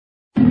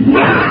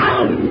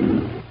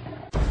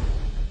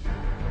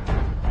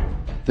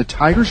The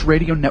Tigers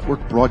Radio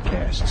Network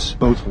broadcasts,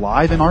 both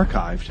live and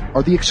archived,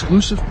 are the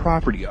exclusive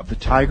property of the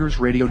Tigers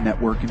Radio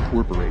Network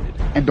Incorporated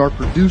and are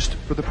produced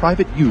for the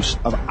private use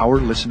of our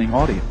listening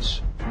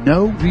audience.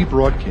 No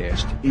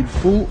rebroadcast, in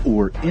full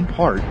or in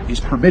part, is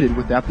permitted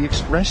without the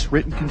express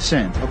written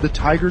consent of the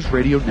Tigers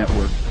Radio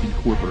Network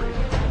Incorporated.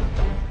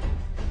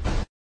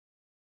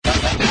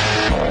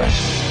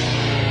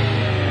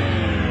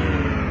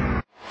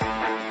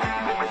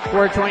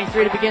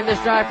 .423 to begin this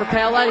drive for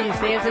Paoletti. He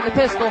stands in the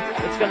pistol.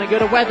 It's going to go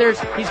to Weathers.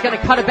 He's going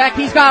to cut it back.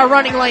 He's got a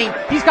running lane.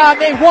 He's got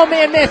a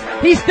one-man miss.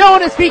 He's still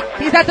on his feet.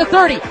 He's at the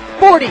 30,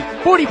 40,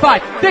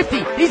 45,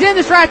 50. He's in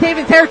the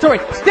Strathaven territory.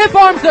 Stiff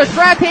arms the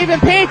Strathaven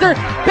Panther.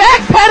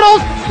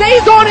 Backpedals.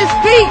 Stays on his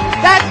feet.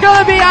 That's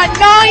going to be a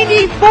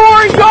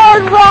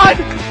 94-yard run.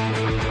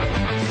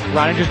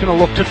 Reininger's going to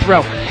look to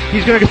throw.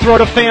 He's going to throw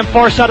to Pham,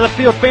 far side of the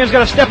field. Pham's got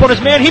to step on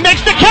his man. He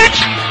makes the catch.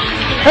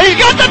 And he's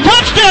got the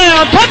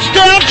touchdown!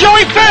 Touchdown,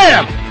 Joey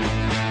Pham!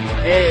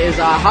 It is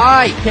a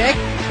high kick.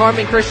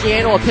 Carmen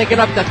Cristiano will pick it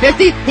up at the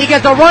 50. He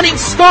gets a running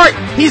start.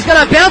 He's going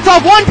to bounce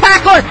off one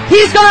tackler.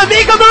 He's going to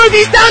make a move.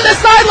 He's down the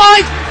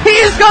sidelines. He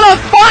is going to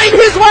find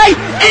his way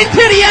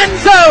into the end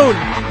zone.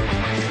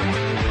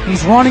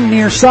 He's running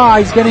near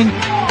side. He's getting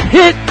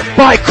hit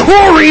by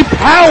Corey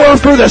Power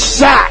for the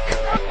sack.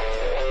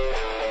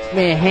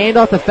 Man, hand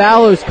off to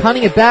Fallows,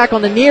 cutting it back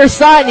on the near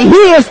side, and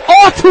he is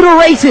off to the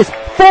races.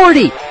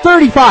 40,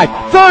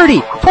 35,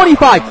 30,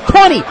 25,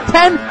 20,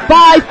 10,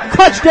 5,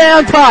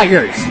 touchdown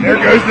Tigers. There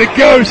goes the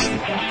ghost.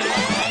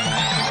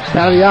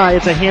 Out of the eye,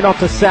 it's a handoff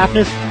to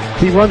Sapness.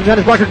 He runs down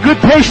his blocker. Good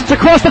patience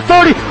across the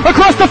 30,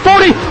 across the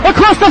 40,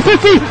 across the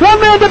 50.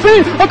 One man to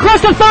beat,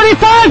 across the 35.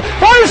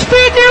 On his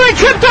feet, nearly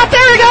tripped up.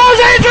 There he goes,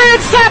 Adrian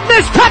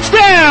Sapness,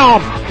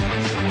 touchdown.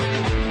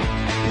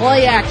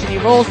 Play action, he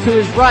rolls to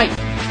his right.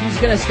 He's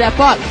going to step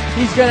up.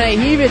 He's going to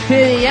heave it to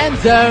the end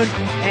zone,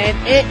 and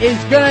it is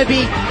going to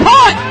be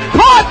caught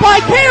by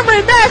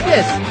Cameron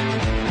Mathis.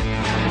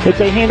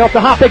 It's a handoff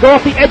to Hop. They go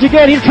off the edge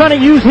again. He's trying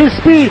to use his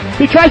speed.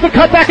 He tries to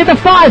cut back at the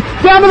 5,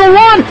 down to the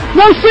 1.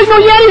 No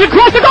signal yet. He's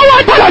across the goal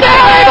line.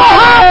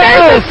 Touchdown!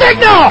 There's the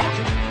signal.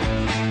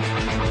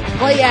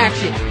 Play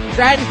action.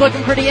 Stratton's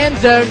looking for the end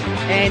zone,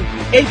 and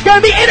it's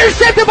going to be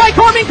intercepted by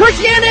Carmen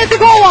Cristiano at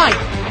the goal line.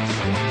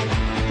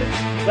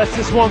 Lets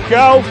this one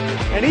go.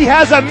 And he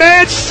has a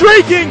man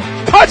streaking.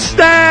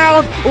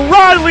 Touchdown,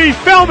 Riley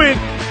Feldman.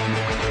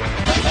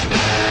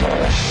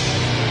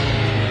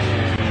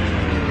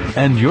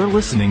 And you're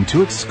listening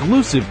to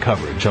exclusive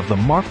coverage of the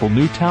Marple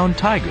Newtown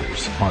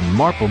Tigers on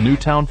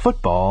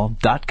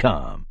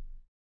MarpleNewtownFootball.com.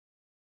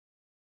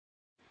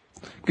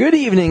 Good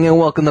evening and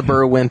welcome to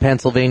Berwyn,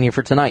 Pennsylvania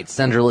for tonight's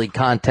Central League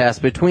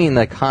contest between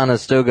the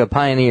Conestoga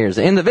Pioneers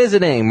and the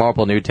visiting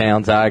Marple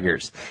Newtown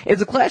Tigers.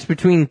 It's a clash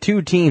between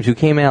two teams who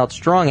came out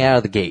strong out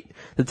of the gate.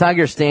 The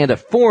Tigers stand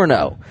at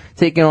 4-0,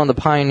 taking on the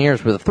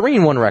Pioneers with a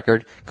 3-1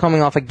 record,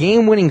 coming off a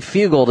game-winning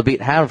field goal to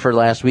beat Haverford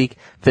last week,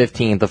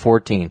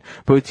 15-14.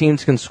 Both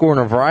teams can score in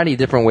a variety of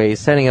different ways,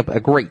 setting up a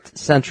great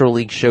Central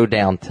League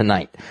showdown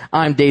tonight.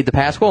 I'm Dave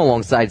DePasquale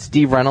alongside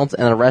Steve Reynolds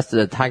and the rest of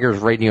the Tigers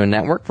Radio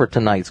Network for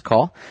tonight's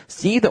call.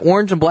 Steve, the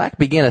Orange and Black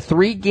begin a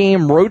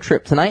 3-game road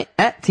trip tonight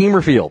at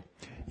Teamer Field.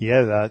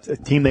 Yeah, that's a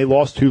team they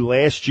lost to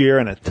last year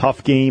in a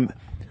tough game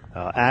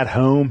at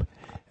home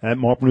at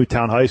Marple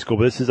Newtown High School.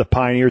 But this is a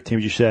Pioneer team,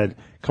 as you said,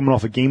 coming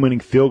off a game-winning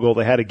field goal.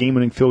 They had a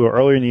game-winning field goal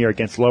earlier in the year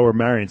against Lower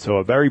Merion, so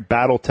a very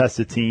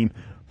battle-tested team.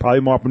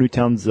 Probably Marple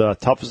Newtown's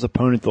toughest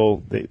opponent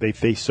they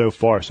faced so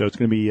far, so it's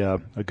going to be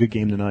a good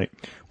game tonight.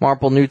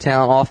 Marple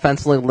Newtown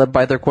offensively led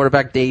by their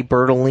quarterback Dave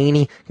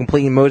Bertolini,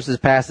 completing most of his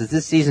passes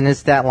this season. His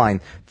stat line,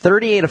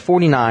 38 of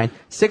 49,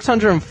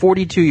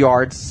 642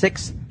 yards,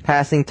 6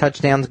 passing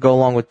touchdowns go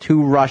along with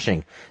 2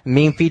 rushing.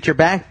 Main feature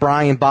back,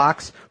 Brian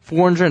Box,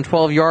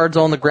 412 yards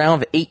on the ground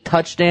with 8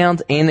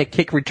 touchdowns and a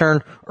kick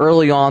return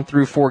early on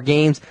through 4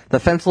 games.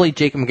 Defensively,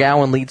 Jake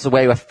McGowan leads the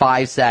way with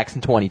 5 sacks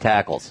and 20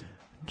 tackles.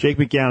 Jake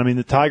McGowan, I mean,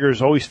 the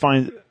Tigers always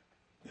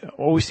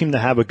seem to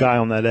have a guy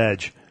on that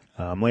edge.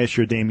 Last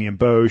year, Damian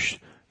Bosch,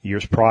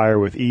 years prior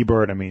with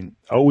Ebert, I mean,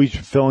 always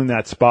filling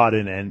that spot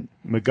in, and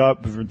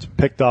McGowan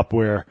picked up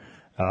where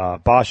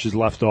Bosch has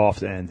left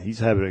off, and he's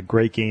having a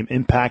great game,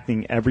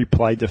 impacting every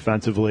play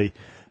defensively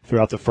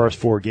throughout the first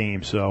 4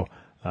 games. So,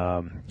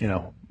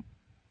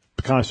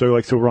 Conestoga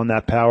likes to run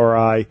that power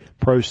eye,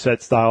 pro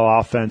set style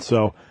offense.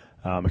 So,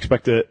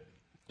 expect a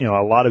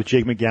lot of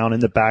Jake McGowan in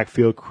the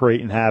backfield,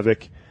 creating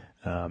havoc,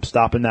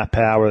 stopping that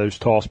power, those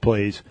toss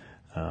plays.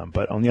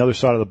 But on the other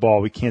side of the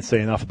ball, we can't say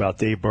enough about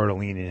Dave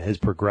Bertolini and his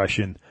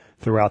progression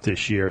throughout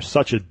this year.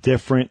 Such a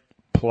different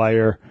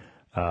player,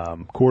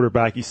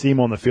 quarterback. You see him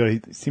on the field, he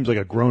seems like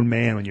a grown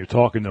man when you're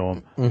talking to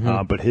him.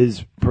 Mm-hmm. But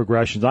his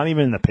progressions, not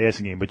even in the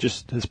passing game, but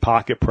just his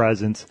pocket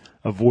presence,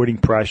 avoiding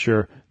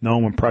pressure,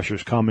 knowing when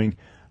pressure's coming.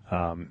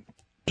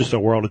 just a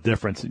world of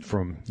difference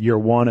from year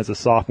one as a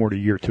sophomore to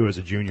year two as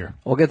a junior.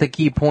 We'll get the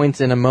key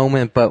points in a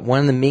moment, but one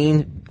of the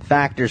main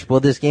factors for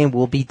this game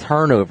will be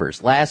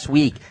turnovers. Last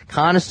week,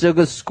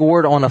 Conestoga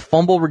scored on a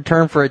fumble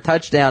return for a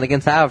touchdown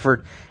against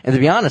Haverford, and to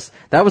be honest,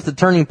 that was the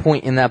turning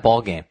point in that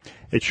ball game.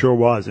 It sure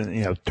was,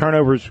 and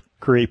turnovers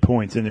create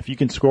points, and if you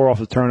can score off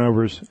the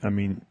turnovers, I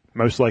mean,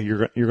 most likely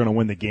you're going to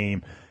win the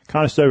game.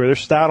 Conestoga, they're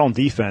stout on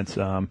defense.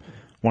 One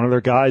of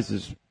their guys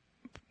is,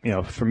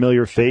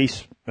 familiar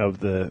face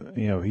of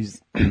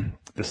he's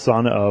the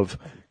son of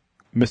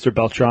Mr.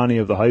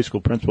 Beltrani of the high school,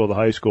 principal of the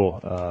high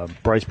school,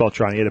 Bryce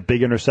Beltrani. He had a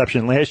big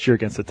interception last year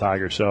against the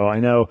Tigers, so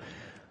I know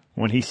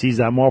when he sees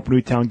that Marple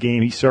Newtown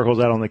game, he circles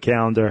that on the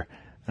calendar.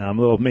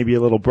 Maybe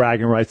a little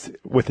bragging rights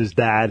with his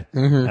dad.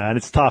 Mm-hmm. And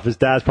it's tough. His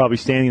dad's probably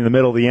standing in the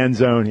middle of the end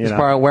zone. He's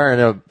probably wearing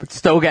a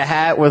Stoga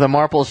hat with a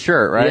Marple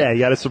shirt, right? Yeah, you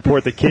got to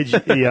support the kids,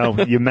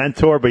 you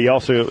mentor, but you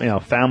also,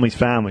 family's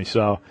family.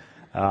 So,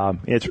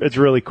 it's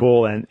really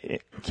cool. And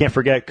can't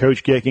forget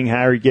Coach Gicking,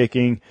 Harry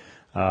Gicking,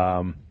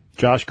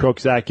 Josh Cook,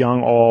 Zach Young,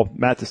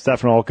 Matt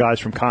DeStefano, all guys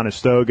from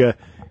Conestoga.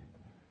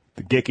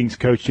 The Gickings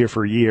coached here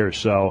for years,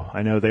 so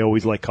I know they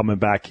always like coming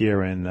back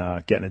here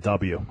and getting a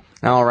W.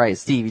 All right,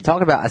 Steve, you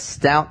talk about a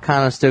stout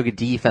Conestoga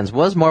defense.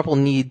 What does Marple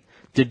need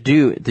to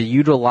do to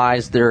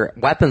utilize their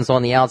weapons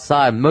on the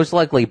outside? Most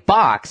likely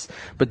box,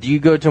 but do you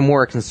go to a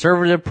more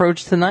conservative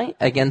approach tonight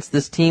against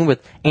this team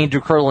with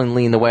Andrew Curlin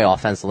leading the way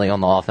offensively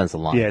on the offensive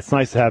line? Yeah, it's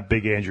nice to have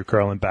big Andrew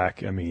Curlin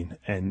back,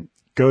 and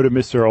go to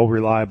Mr. Old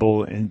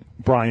Reliable and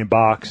Brian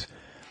Box.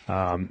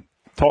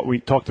 We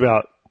talked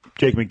about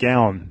Jake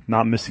McGowan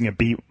not missing a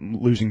beat,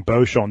 losing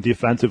Beauchamp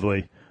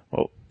defensively.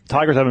 Well,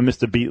 Tigers haven't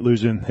missed a beat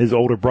losing his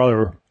older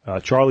brother,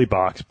 Charlie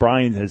Box.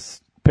 Brian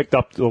has picked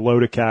up the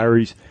load of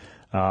carries.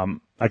 A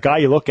guy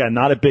you look at,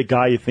 not a big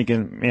guy, you're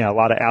thinking, a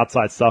lot of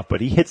outside stuff, but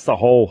he hits the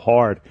hole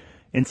hard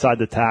inside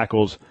the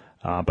tackles.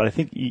 But I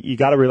think you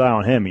got to rely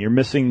on him. You're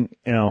missing,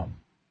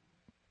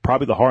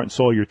 probably the heart and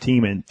soul of your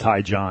team in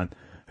Ty John,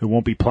 who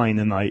won't be playing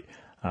tonight.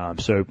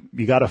 So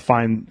you got to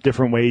find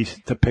different ways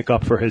to pick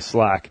up for his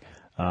slack.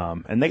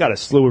 And they got a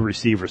slew of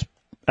receivers: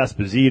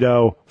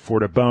 Esposito,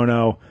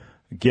 Fortabono,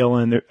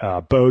 Gillen,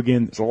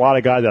 Bogan. There's a lot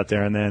of guys out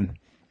there. And then,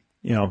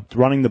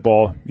 running the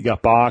ball, you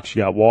got Box,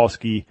 you got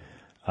Walski,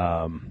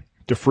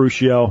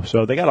 DeFrucio.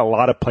 So they got a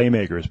lot of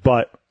playmakers.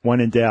 But when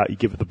in doubt, you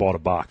give the ball to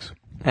Box.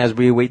 As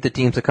we await the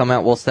teams to come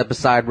out, we'll step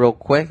aside real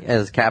quick.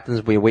 As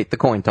captains, we await the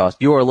coin toss.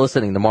 You are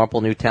listening to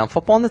Marple Newtown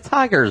Football on the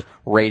Tigers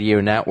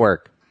Radio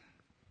Network.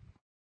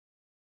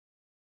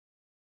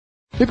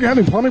 If you're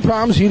having plumbing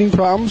problems, heating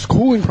problems,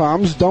 cooling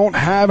problems, don't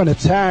have an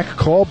attack,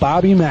 call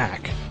Bobby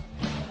Mack.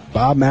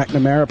 Bob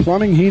McNamara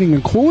Plumbing, Heating,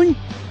 and Cooling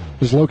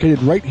is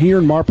located right here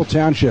in Marple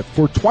Township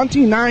for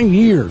 29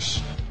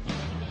 years.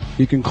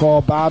 You can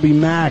call Bobby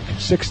Mack,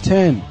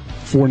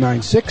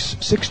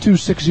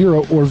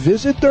 610-496-6260, or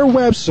visit their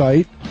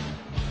website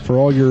for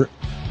all your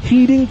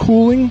heating,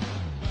 cooling,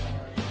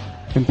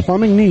 and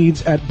plumbing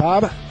needs at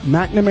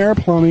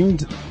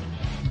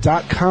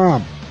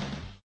bobmcnamaraPlumbing.com.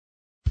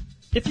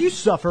 If you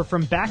suffer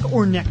from back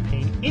or neck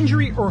pain,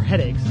 injury, or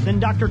headaches, then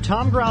Dr.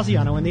 Tom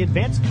Graziano and the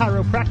Advanced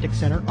Chiropractic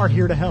Center are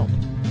here to help.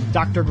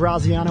 Dr.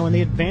 Graziano and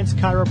the Advanced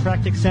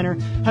Chiropractic Center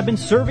have been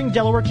serving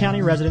Delaware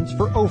County residents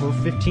for over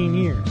 15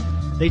 years.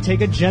 They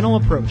take a gentle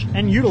approach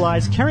and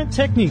utilize current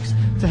techniques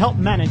to help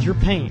manage your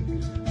pain.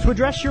 To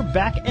address your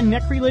back and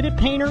neck-related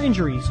pain or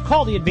injuries,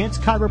 call the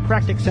Advanced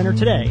Chiropractic Center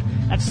today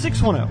at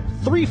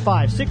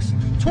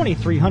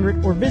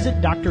 610-356-2300 or visit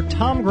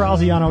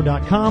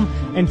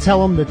drtomgraziano.com and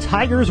tell them the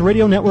Tigers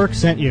Radio Network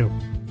sent you.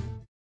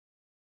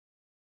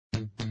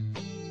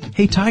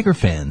 Hey Tiger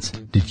fans,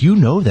 did you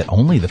know that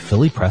only the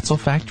Philly Pretzel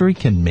Factory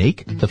can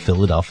make the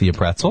Philadelphia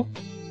pretzel?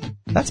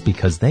 That's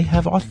because they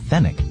have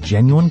authentic,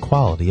 genuine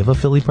quality of a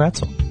Philly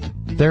pretzel.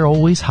 They're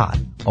always hot,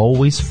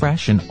 always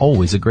fresh, and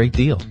always a great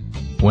deal.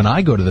 When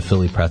I go to the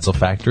Philly Pretzel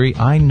Factory,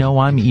 I know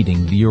I'm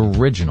eating the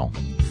original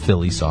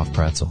Philly soft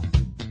pretzel.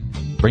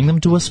 Bring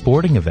them to a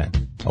sporting event,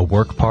 a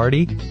work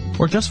party,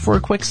 or just for a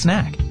quick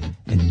snack,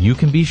 and you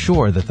can be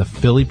sure that the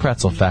Philly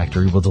Pretzel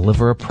Factory will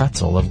deliver a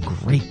pretzel of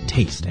great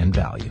taste and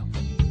value.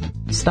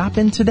 Stop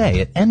in today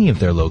at any of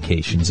their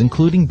locations,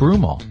 including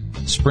Broomall,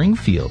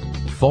 Springfield,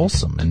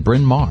 Folsom, and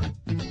Bryn Mawr,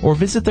 or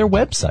visit their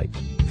website,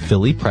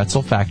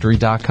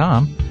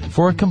 phillypretzelfactory.com,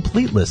 for a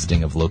complete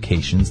listing of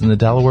locations in the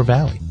Delaware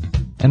Valley.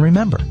 And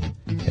remember,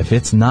 if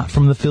it's not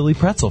from the Philly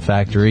Pretzel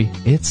Factory,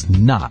 it's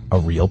not a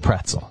real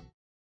pretzel.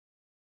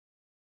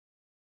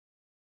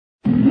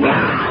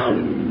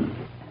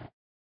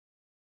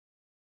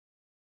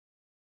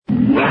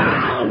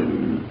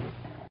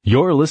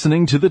 You're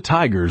listening to the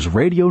Tigers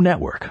Radio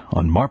Network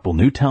on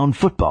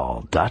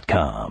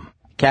MarpleNewtownFootball.com.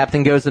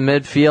 Captain goes to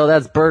midfield.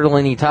 That's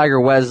Bertolini,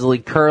 Tiger Wesley,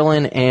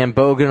 Curlin, and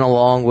Bogan,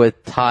 along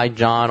with Ty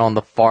John on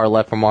the far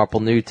left from Marple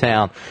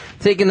Newtown.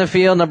 Taking the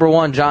field, number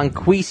 1, John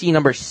Queasy.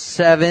 Number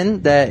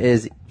 7, that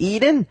is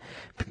Eden.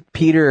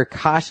 Peter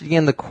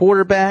Koshigan, the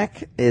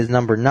quarterback, is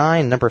number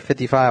 9. Number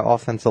 55,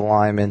 offensive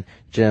lineman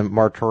Jim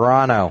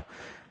Martorano.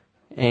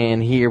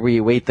 And here we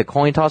await the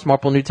coin toss.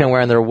 Marple Newtown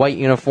wearing their white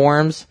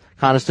uniforms.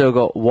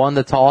 Conestoga won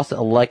the toss,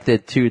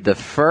 elected to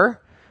defer.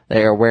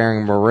 They are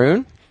wearing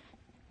maroon.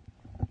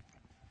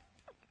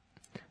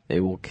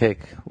 They will kick.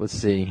 Let's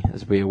see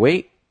as we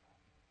await.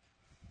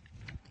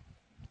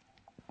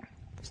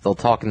 Still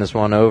talking this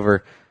one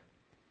over.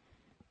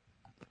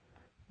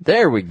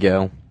 There we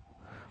go.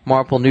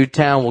 Marple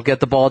Newtown will get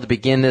the ball to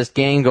begin this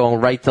game,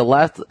 going right to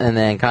left, and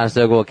then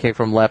Conestoga will kick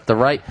from left to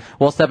right.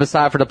 We'll step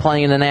aside for the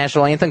playing of the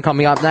national anthem.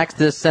 Coming up next,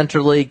 this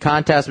Central League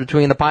contest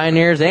between the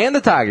Pioneers and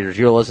the Tigers.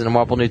 You're listening to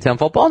Marple Newtown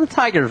Football on the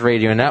Tigers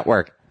Radio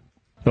Network.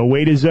 The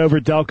wait is over,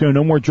 Delco.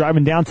 No more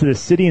driving down to the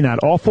city in that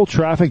awful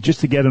traffic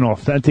just to get an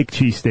authentic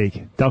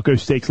cheesesteak. Delco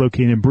Steaks,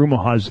 located in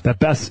Broomall, has the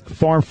best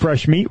farm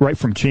fresh meat right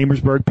from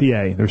Chambersburg,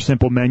 PA. Their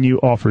simple menu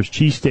offers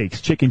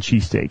cheesesteaks, chicken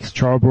cheesesteaks,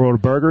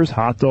 charbroiled burgers,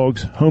 hot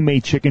dogs,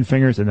 homemade chicken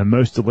fingers, and the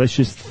most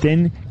delicious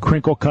thin,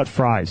 crinkle-cut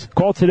fries.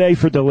 Call today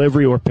for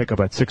delivery or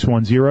pickup at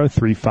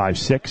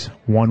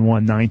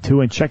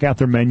 610-356-1192 and check out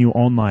their menu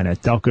online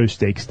at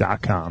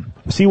delcosteaks.com.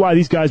 See why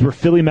these guys were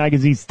Philly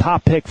Magazine's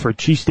top pick for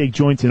cheesesteak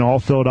joints in all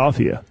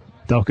Philadelphia.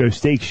 Delco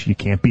Steaks, you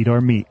can't beat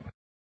our meat.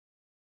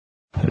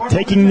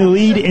 Taking the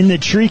lead in the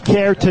tree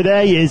care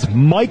today is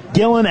Mike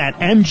Gillen at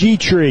MG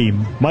Tree.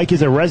 Mike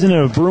is a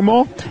resident of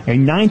Broomall, a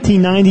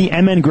 1990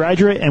 MN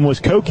graduate, and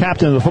was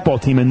co-captain of the football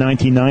team in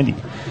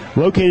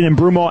 1990. Located in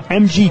Broomall,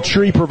 MG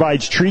Tree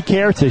provides tree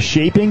care to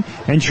shaping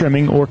and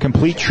trimming or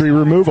complete tree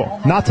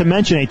removal, not to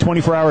mention a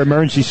 24-hour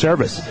emergency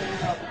service.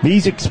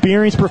 These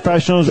experienced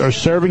professionals are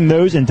serving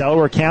those in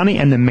Delaware County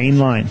and the main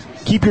line.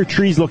 Keep your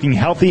trees looking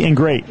healthy and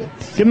great.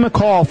 Give them a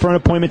call for an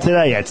appointment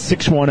today at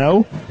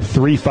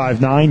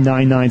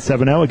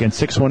 610-359-9970. Again,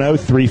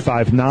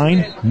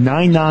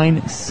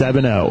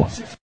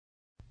 610-359-9970.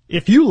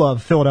 If you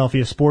love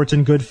Philadelphia sports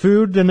and good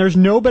food, then there's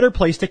no better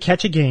place to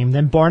catch a game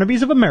than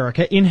Barnaby's of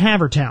America in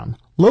Havertown.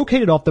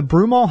 Located off the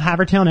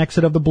Broomall-Havertown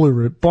exit of the Blue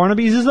Route,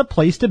 Barnaby's is the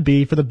place to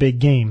be for the big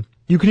game.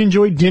 You can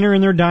enjoy dinner in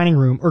their dining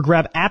room or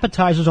grab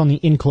appetizers on the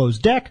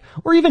enclosed deck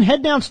or even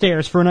head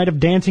downstairs for a night of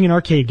dancing and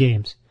arcade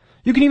games.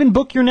 You can even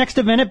book your next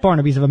event at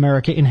Barnaby's of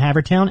America in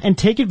Havertown and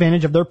take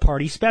advantage of their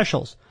party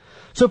specials.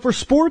 So for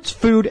sports,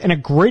 food, and a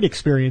great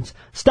experience,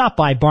 stop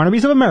by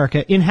Barnaby's of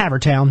America in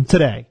Havertown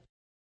today.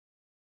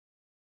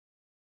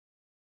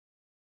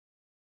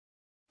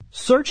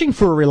 Searching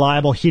for a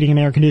reliable heating and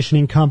air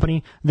conditioning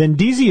company? Then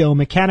DZO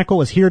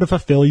Mechanical is here to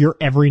fulfill your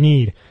every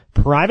need.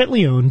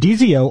 Privately owned,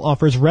 DZO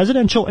offers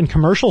residential and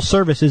commercial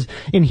services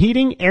in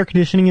heating, air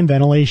conditioning, and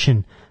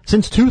ventilation.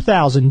 Since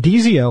 2000,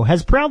 DZO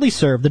has proudly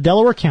served the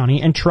Delaware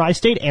County and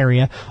tri-state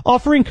area,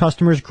 offering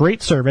customers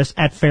great service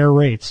at fair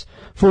rates.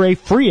 For a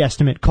free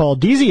estimate, call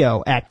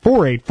DZO at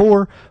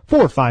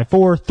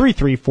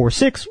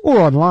 484-454-3346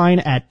 or online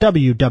at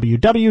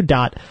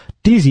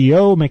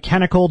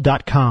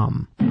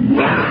www.dzomechanical.com.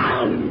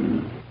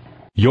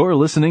 You're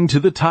listening to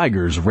the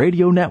Tigers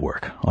Radio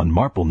Network on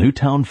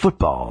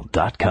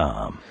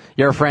MarpleNewtownFootball.com.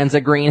 Your friends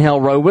at Green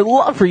Hill Road would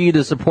love for you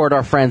to support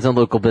our friends and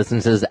local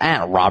businesses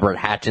at Robert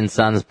Hatch &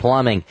 Sons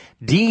Plumbing,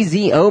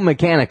 DZO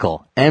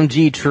Mechanical,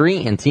 MG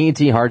Tree, and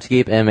TNT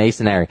Hardscape and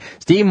Masonry.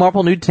 Steve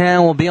Marple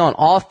Newtown will be on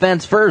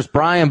offense first.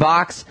 Brian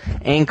Box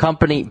and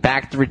company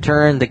back to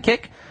return the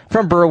kick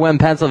from Berwyn,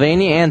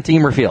 Pennsylvania, and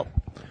Teamer Field.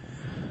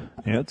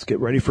 Yeah, let's get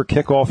ready for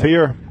kickoff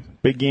here.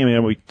 Big game,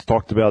 and we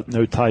talked about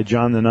No Ty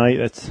John tonight.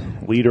 That's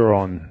leader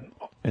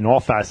in all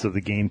facets of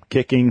the game,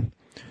 kicking,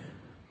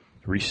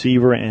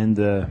 receiver, and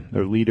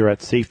their leader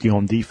at safety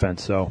on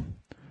defense. So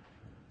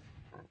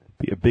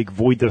be a big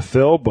void to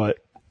fill, but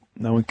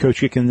knowing Coach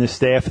Kick and this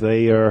staff,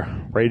 they are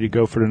ready to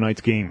go for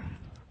tonight's game.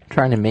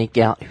 Trying to make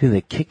out who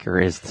the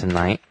kicker is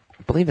tonight.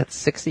 I believe that's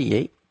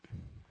 68.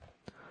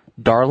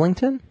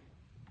 Darlington?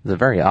 It's a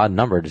very odd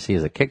number to see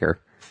as a kicker.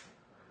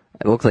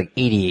 It looks like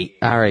 88.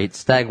 All right,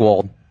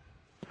 Stagwald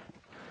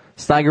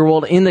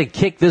in the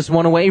kick this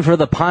one away for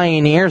the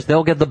Pioneers.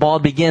 They'll get the ball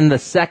to begin the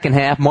second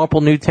half.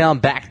 Marple Newtown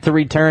back to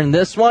return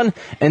this one.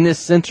 And this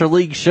Central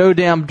League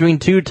showdown between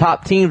two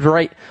top teams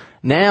right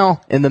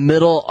now in the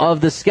middle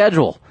of the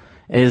schedule.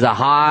 It is a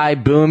high,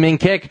 booming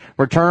kick.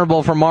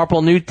 Returnable from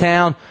Marple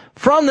Newtown.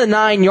 From the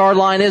 9-yard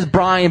line is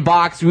Brian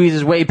Box,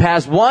 squeezes his way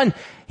past one.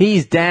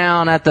 He's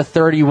down at the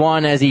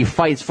 31 as he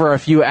fights for a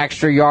few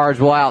extra yards.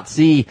 We'll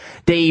outsee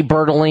Dave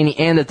Bertolini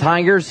and the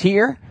Tigers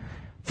here.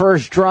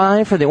 First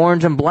drive for the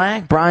Orange and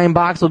Black. Brian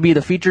Box will be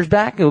the features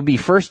back. It will be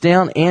first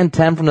down and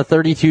 10 from the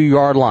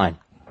 32-yard line.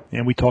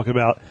 And we talk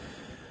about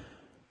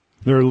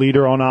their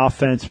leader on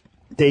offense,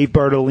 Dave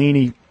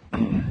Bertolini,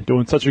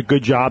 doing such a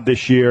good job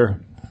this year.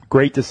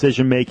 Great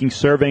decision-making,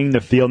 surveying the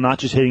field, not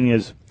just hitting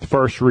his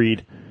first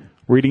read,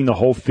 reading the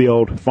whole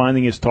field,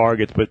 finding his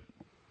targets, but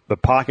the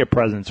pocket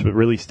presence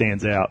really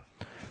stands out.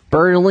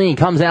 Bertolini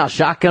comes out,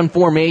 shotgun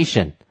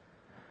formation.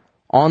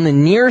 On the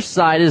near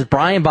side is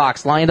Brian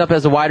Box, lined up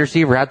as a wide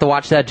receiver. Have to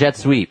watch that jet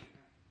sweep.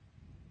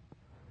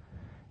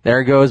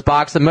 There goes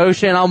Box in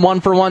motion on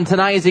 1-for-1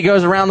 tonight as he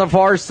goes around the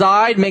far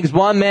side, makes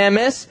one man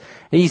miss.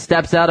 He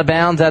steps out of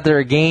bounds after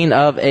a gain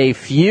of a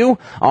few.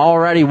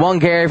 Already one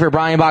carry for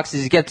Brian Box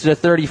as he gets to the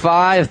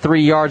 35,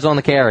 3 yards on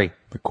the carry.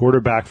 The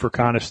quarterback for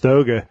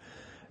Conestoga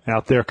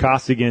out there.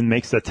 Costigan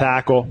makes the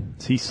tackle.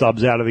 He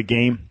subs out of the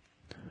game.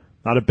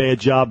 Not a bad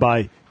job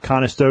by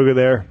Conestoga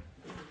there.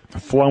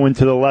 Flowing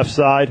to the left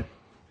side,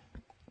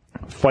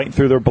 fighting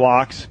through their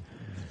blocks,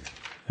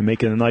 and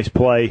making a nice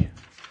play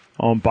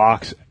on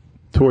box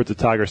towards the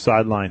Tiger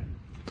sideline.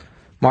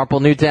 Marple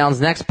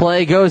Newtown's next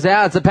play goes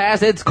out. It's a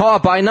pass. It's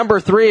caught by number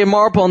 3 in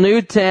Marple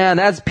Newtown.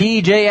 That's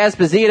P.J.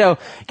 Esposito.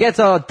 Gets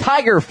a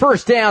Tiger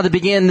first down to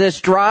begin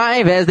this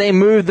drive as they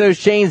move those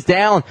chains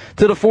down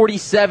to the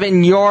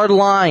 47-yard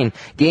line.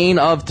 Gain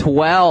of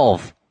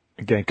 12.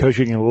 Again, Coach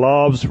Higgins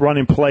loves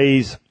running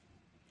plays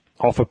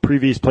off of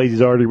previous plays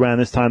he's already ran.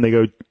 This time they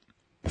go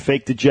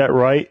fake the jet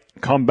right,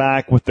 come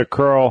back with the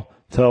curl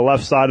to the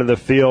left side of the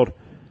field.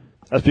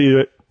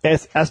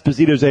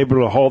 Esposito's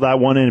able to hold that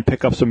one in and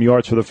pick up some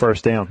yards for the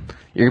first down.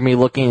 You're going to be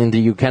looking into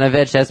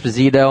Jukinovich,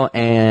 Esposito,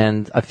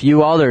 and a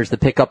few others to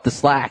pick up the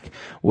slack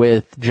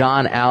with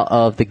John out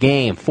of the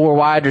game. 4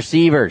 wide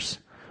receivers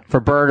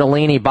for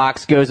Bertolini.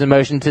 Box goes in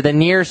motion to the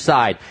near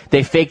side.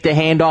 They fake the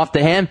handoff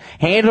to him.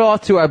 Hand it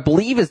off to, I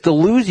believe it's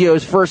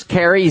Deluzio's first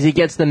carry as he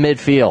gets the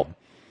midfield.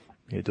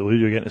 Yeah,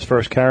 Deluzio getting his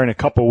first carry in a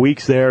couple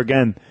weeks there.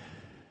 Again,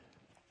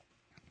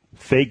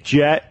 fake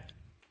jet.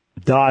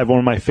 Dive, one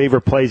of my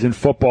favorite plays in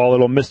football. A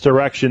little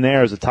misdirection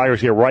there as the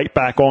Tigers get right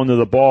back onto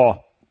the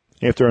ball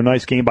after a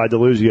nice game by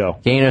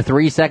Deluzio. Gain of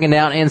 3, second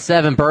down and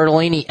 7.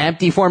 Bertolini,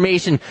 empty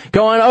formation,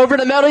 going over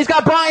the middle. He's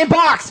got Brian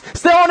Box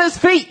still on his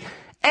feet.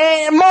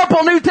 And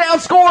Marple Newtown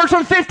scores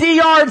from 50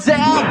 yards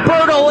out.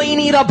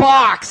 Bertolini to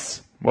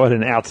Box. What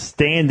an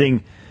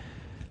outstanding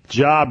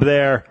job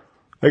there.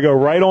 They go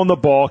right on the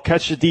ball,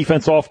 catch the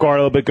defense off guard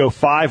a little bit, go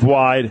 5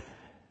 wide,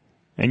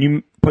 and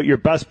you put your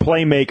best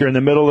playmaker in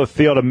the middle of the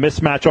field, a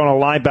mismatch on a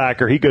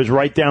linebacker. He goes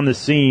right down the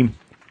seam.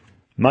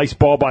 Nice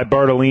ball by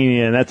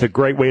Bertolini, and that's a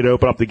great way to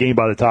open up the game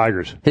by the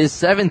Tigers. His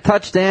 7th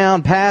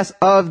touchdown pass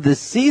of the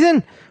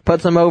season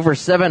puts him over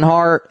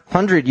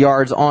 700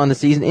 yards on the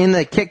season. In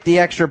the kick, the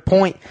extra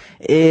point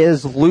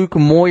is Luke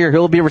Moyer.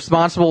 He'll be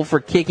responsible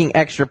for kicking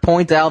extra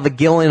points out of the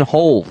Gillen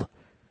hold.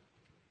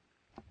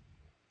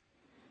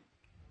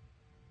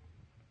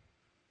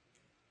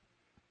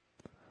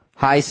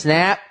 High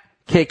snap.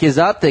 Kick is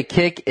up. The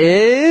kick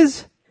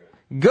is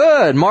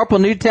good. Marple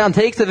Newtown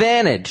takes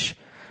advantage.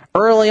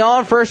 Early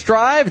on, first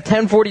drive,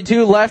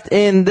 10:42 left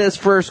in this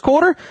first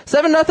quarter.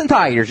 7-0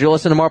 Tigers. You're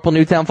listening to Marple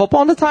Newtown Football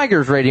on the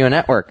Tigers Radio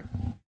Network.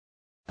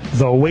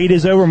 The wait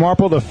is over,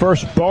 Marple. The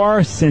first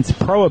bar since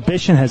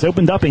Prohibition has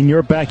opened up in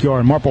your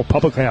backyard. Marple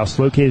Public House,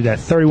 located at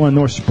 31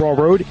 North Sproul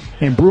Road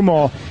in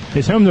Broomall,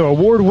 is home to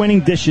award-winning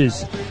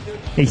dishes,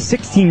 a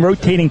 16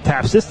 rotating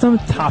tap system,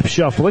 top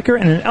shelf liquor,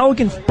 and an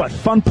elegant but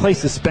fun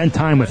place to spend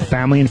time with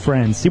family and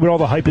friends. See what all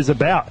the hype is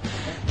about.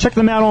 Check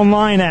them out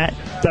online at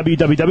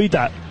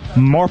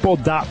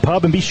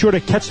www.marple.pub and be sure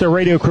to catch the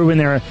radio crew in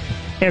there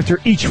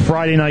after each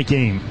Friday night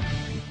game.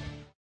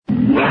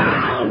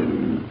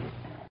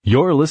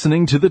 You're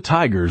listening to the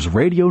Tigers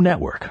Radio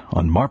Network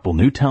on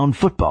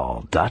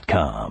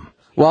MarpleNewtownFootball.com.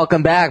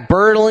 Welcome back.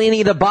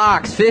 Bertolini to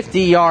Box,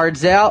 50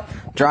 yards out.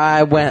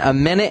 Drive went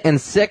 1 minute and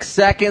 6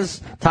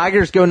 seconds.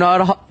 Tigers go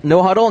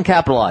no huddle and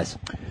capitalize.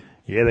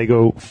 Yeah, they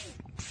go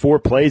 4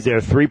 plays there,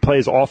 3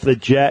 plays off the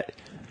jet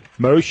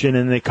motion,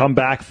 and they come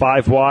back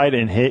 5 wide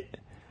and hit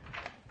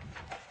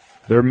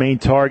their main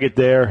target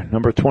there,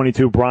 number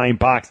 22, Brian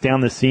Box,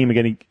 down the seam.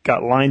 Again, he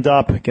got lined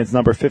up against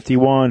number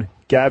 51,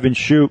 Gavin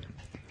Shoup.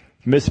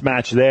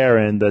 Mismatch there,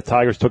 and the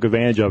Tigers took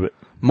advantage of it.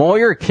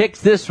 Moyer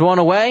kicks this one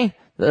away.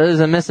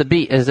 Doesn't miss a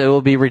beat as it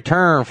will be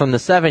returned from the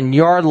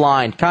 7-yard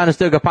line.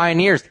 Conestoga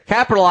Pioneers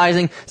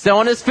capitalizing, still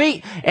on his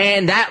feet,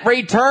 and that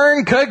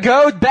return could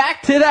go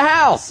back to the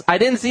house. I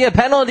didn't see a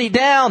penalty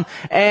down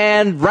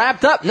and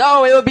wrapped up.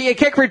 No, it would be a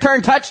kick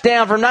return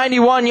touchdown from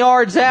 91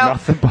 yards out.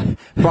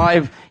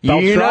 By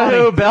you know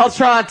who,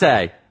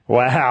 Beltrante.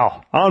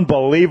 Wow,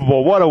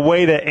 unbelievable. What a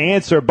way to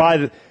answer by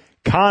the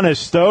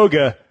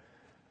Conestoga.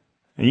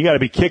 And you got to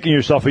be kicking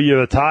yourself if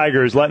you're the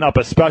Tigers, letting up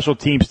a special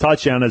teams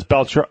touchdown as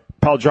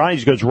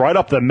Beltrani goes right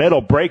up the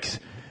middle, breaks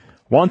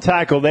one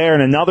tackle there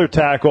and another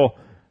tackle.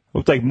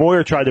 Looked like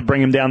Moyer tried to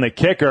bring him down the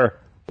kicker,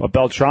 but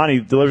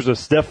Beltrani delivers a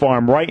stiff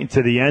arm right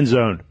into the end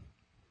zone.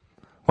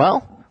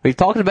 Well, we've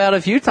talked about it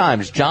a few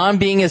times. John,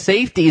 being a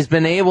safety, has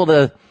been able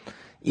to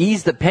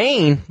ease the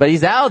pain, but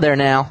he's out of there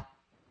now.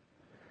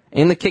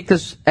 In the kick,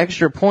 this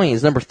extra point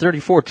is number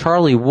 34,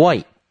 Charlie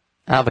White,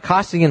 out of a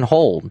Costigan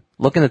hold,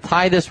 looking to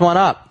tie this one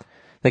up.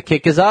 The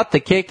kick is up. The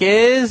kick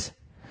is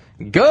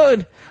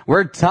good.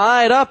 We're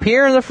tied up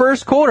here in the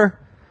first quarter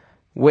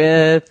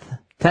with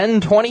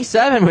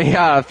 10:27. We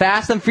got a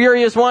fast and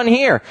furious one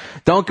here.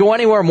 Don't go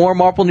anywhere. More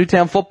Marple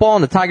Newtown football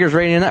on the Tigers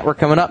Radio Network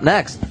coming up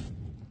next.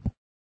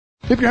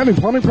 If you're having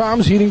plumbing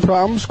problems, heating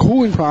problems,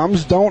 cooling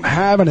problems, don't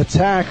have an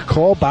attack,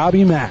 call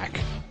Bobby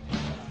Mack.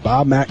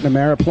 Bob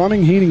McNamara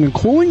Plumbing, Heating, and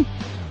Cooling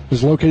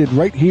is located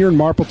right here in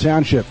Marple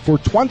Township for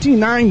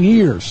 29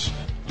 years.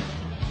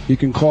 You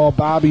can call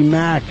Bobby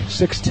Mack,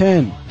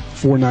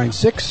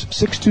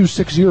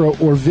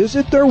 610-496-6260, or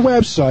visit their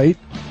website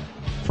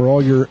for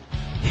all your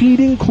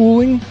heating,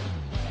 cooling,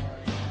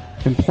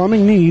 and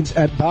plumbing needs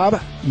at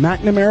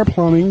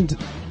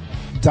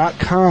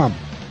BobMcNamaraPlumbing.com.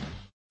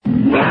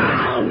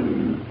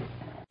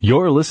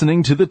 You're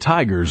listening to the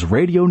Tigers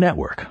Radio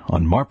Network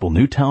on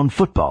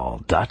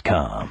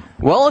MarpleNewtownFootball.com.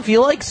 Well, if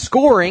you like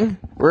scoring,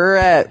 we're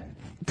at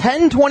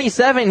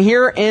 10:27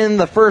 here in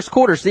the first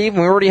quarter, Steve,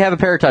 and we already have a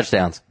pair of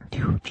touchdowns.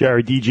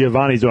 Jerry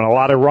DiGiovanni's doing a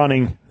lot of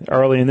running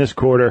early in this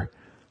quarter,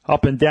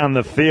 up and down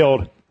the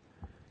field.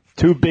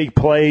 2 big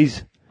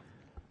plays,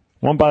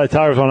 one by the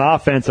Tigers on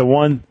offense and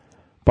one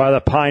by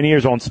the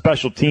Pioneers on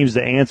special teams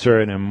to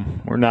answer it,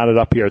 and we're knotted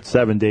up here at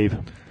 7, Dave.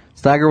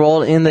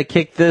 Steigerwald in the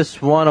kick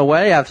this one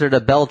away after the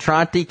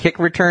Beltranti kick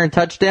return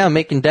touchdown,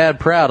 making Dad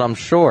proud, I'm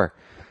sure.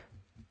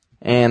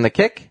 And the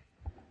kick,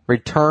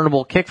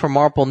 returnable kick from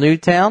Marple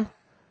Newtown.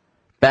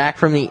 Back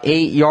from the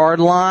 8-yard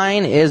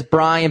line is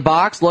Brian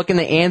Box looking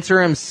to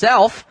answer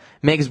himself.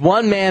 Makes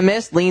one man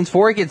miss, leans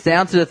forward, gets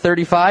down to the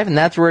 35, and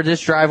that's where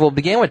this drive will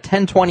begin with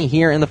 10:20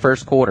 here in the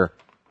first quarter.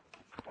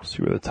 We'll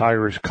see where the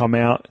Tigers come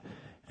out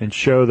and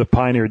show the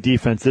Pioneer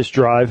defense this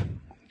drive.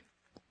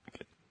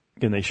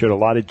 Again, they showed a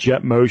lot of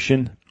jet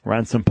motion,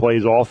 ran some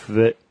plays off of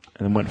it,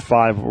 and then went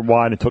 5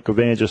 wide and took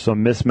advantage of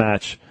some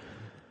mismatch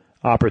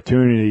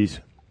opportunities.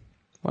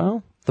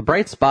 Well, the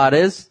bright spot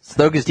is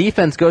Stoka's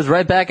defense goes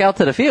right back out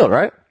to the field,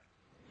 right?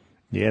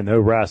 Yeah, no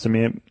rest. I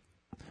mean,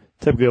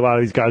 typically a lot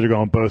of these guys are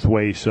going both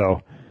ways,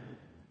 so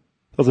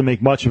it doesn't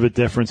make much of a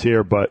difference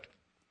here, but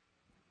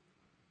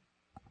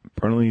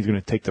Bernalini's going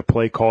to take the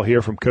play call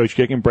here from Coach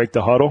Kicking, break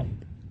the huddle.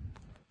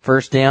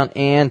 First down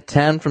and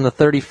 10 from the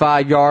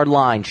 35-yard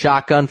line.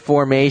 Shotgun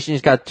formation.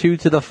 He's got 2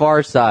 to the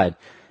far side.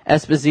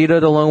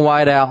 Esposito, the lone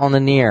wide out on the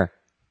near.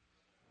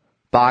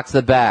 Box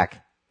the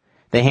back.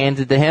 They hand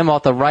it to him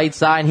off the right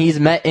side, and he's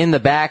met in the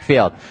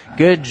backfield.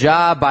 Good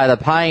job by the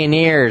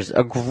Pioneers.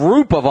 A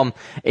group of them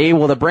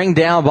able to bring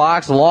down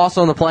Box. Loss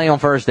on the play on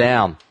first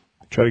down.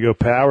 Try to go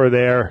power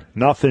there.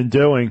 Nothing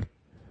doing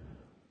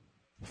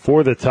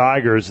for the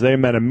Tigers. They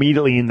met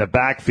immediately in the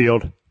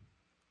backfield.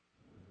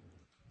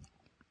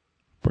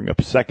 Bring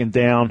up second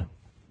down.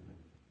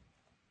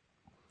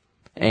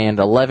 And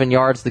 11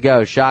 yards to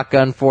go.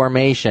 Shotgun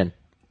formation.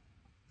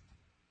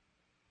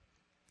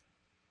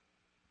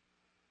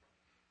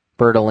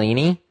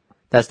 Bertolini.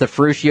 That's the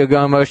Fruscio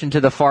going motion to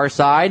the far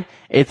side.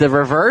 It's a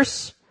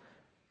reverse.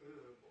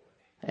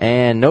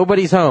 And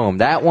nobody's home.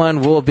 That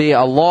one will be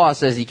a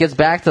loss as he gets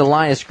back to the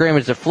line of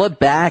scrimmage. The flip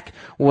back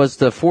was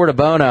to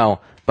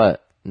Fortabono,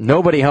 but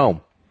nobody home.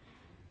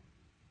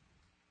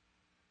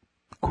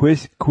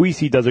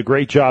 Quisi does a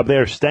great job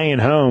there staying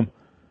home.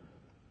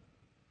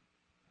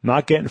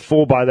 Not getting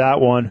fooled by that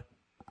one.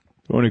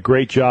 Doing a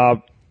great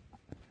job.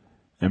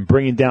 And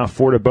bringing down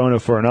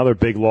Fortabono for another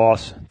big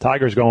loss.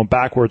 Tigers going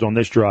backwards on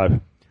this drive.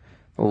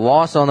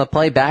 Loss on the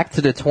play back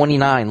to the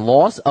 29.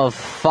 Loss of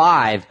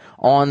 5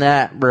 on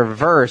that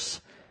reverse.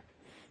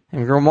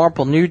 And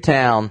Marple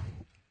Newtown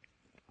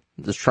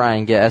just try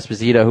and get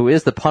Esposito, who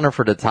is the punter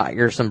for the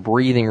Tigers, some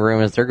breathing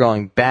room as they're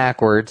going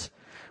backwards.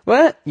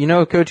 But, you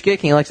know, Coach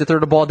Kicking likes to throw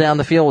the ball down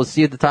the field. We'll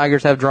see what the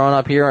Tigers have drawn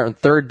up here on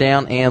third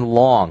down and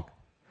long.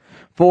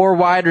 4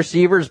 wide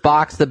receivers,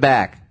 box the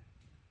back.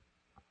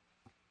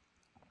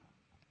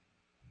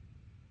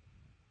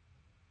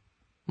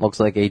 Looks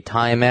like a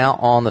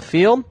timeout on the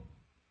field.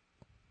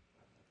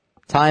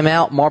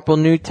 Timeout, Marple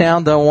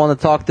Newtown. Don't want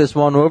to talk this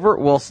one over.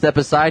 We'll step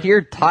aside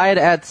here, tied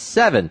at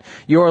 7.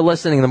 You're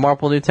listening to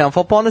Marple Newtown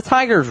Football on the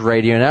Tigers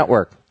Radio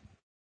Network.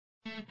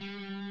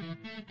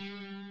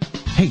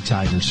 Hey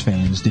Tigers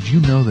fans, did you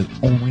know that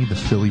only the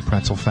Philly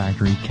Pretzel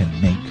Factory can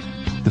make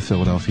the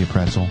Philadelphia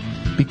pretzel?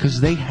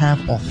 Because they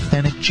have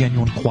authentic,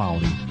 genuine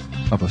quality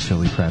of a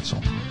Philly pretzel.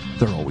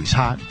 They're always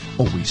hot,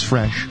 always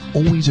fresh,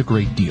 always a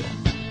great deal.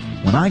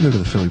 When I go to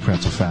the Philly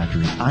Pretzel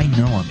Factory, I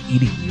know I'm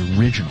eating the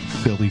original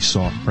Philly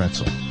soft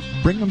pretzel.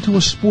 Bring them to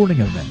a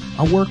sporting event,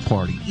 a work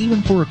party,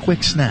 even for a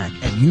quick snack,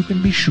 and you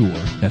can be sure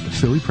that the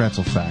Philly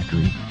Pretzel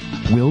Factory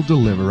will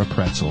deliver a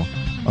pretzel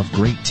of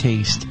great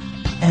taste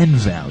and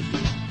value.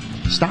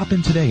 Stop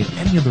in today at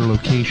any of their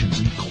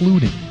locations,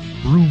 including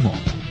Broomall,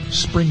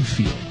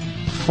 Springfield,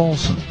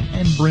 Folsom,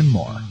 and Bryn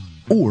Mawr.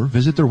 Or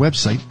visit their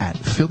website at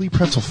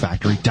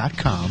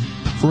phillypretzelfactory.com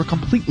for a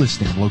complete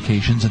listing of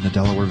locations in the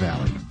Delaware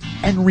Valley.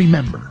 And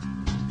remember,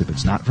 if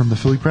it's not from the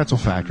Philly Pretzel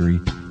Factory,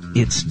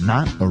 it's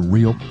not a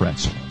real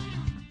pretzel.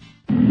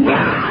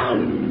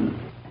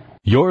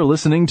 You're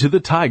listening to the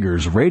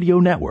Tigers Radio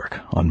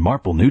Network on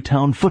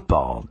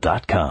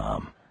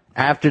MarpleNewtownFootball.com.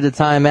 After the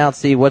timeout,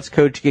 see what's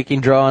Coach Kicking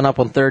drawing up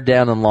on third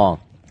down and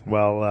long.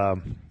 Well,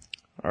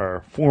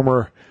 our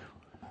former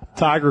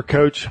Tiger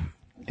coach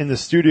in the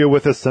studio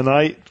with us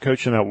tonight,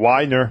 coaching at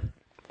Widener.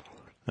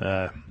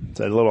 It's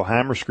a little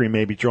hammer screen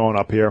maybe drawn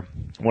up here.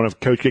 One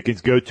of Coach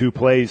Kicking's go-to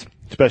plays,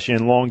 especially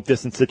in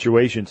long-distance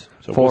situations.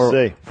 So we'll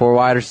see. 4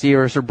 wide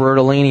receivers for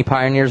Bertolini.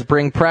 Pioneers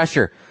bring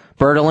pressure.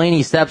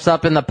 Bertolini steps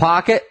up in the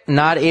pocket,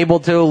 not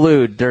able to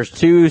elude. There's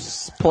 2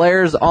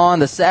 players on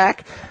the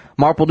sack.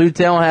 Marple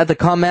Newtown had to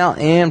come out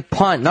and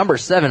punt. Number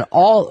 7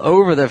 all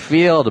over the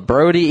field,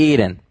 Brody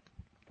Eden.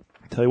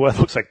 Tell you what, it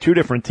looks like 2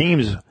 different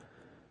teams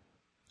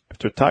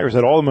the Tigers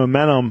had all the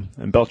momentum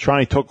and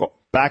Beltrami took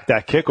back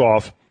that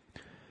kickoff,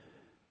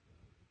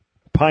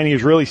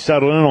 Pioneers really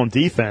settled in on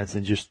defense,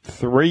 and just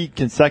 3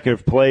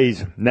 consecutive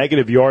plays,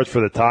 negative yards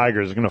for the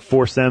Tigers, are going to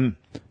force them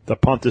to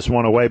punt this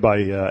one away by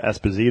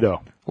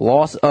Esposito.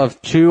 Loss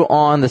of 2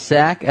 on the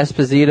sack.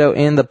 Esposito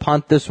in the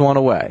punt this one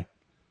away.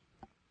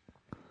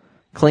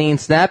 Clean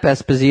snap,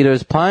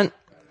 Esposito's punt.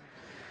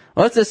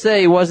 Let's just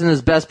say it wasn't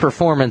his best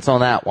performance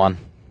on that one.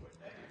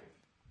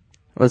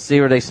 Let's see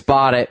where they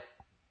spot it.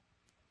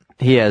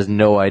 He has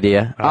no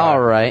idea. All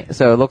right.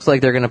 So it looks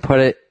like they're going to put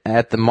it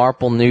at the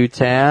Marple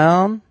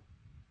Newtown.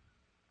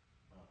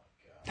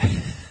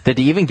 Did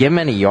he even give him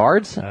any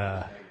yards?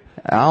 I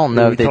don't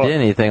know if they did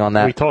anything on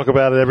that. We talk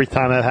about it every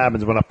time that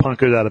happens when a punt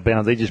goes out of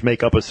bounds. They just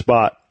make up a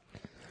spot.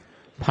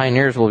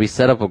 Pioneers will be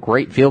set up a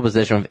great field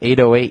position with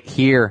 8:08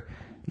 here.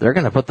 They're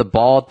going to put the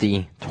ball at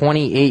the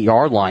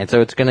 28-yard line,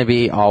 so it's going to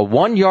be a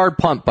 1-yard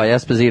punt by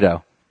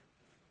Esposito.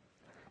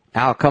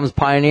 Out comes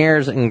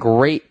Pioneers in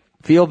great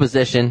field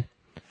position.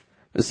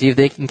 Let's see if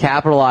they can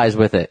capitalize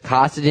with it.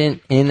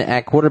 Costigan in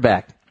at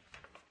quarterback.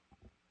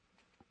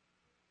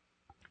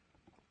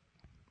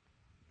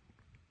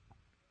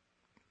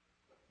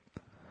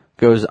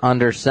 Goes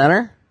under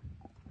center.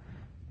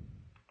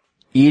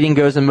 Eden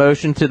goes in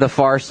motion to the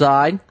far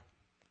side.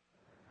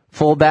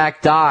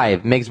 Fullback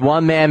dive. Makes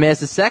one man miss.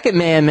 The second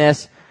man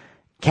miss.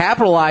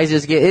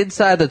 Capitalizes. Get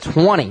inside the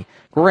 20.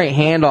 Great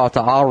handoff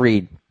to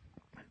Allred.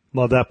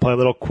 Love that play.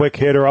 Little quick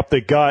hitter up the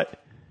gut.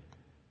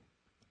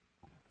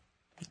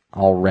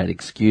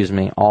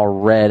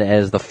 Allred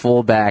as the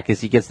fullback as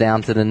he gets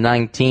down to the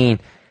 19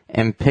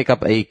 and pick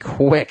up a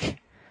quick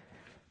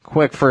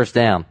first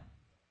down.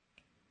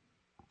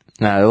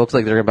 Now, it looks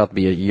like they're about to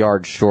be a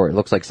yard short. It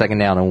looks like 2nd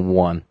down and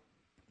 1.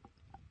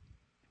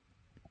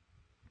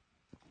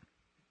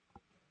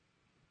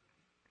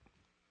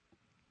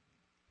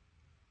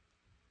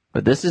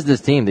 But this is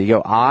this team. They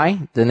go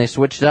I, then they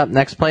switch it up.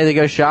 Next play, they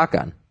go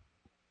shotgun.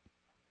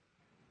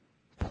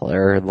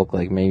 Player looked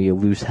like maybe a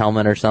loose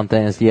helmet or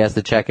something as he has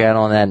to check out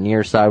on that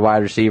near side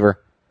wide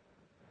receiver.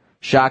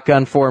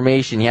 Shotgun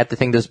formation. You have to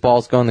think this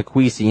ball's going to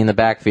Queasy in the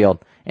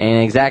backfield.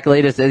 And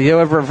exactly this, they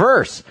go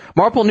reverse.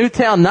 Marple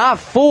Newtown not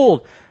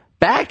fooled.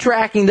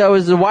 Backtracking, though,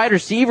 as the wide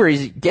receiver.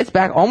 He gets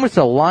back almost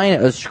to the line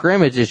of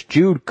scrimmage. It's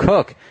Jude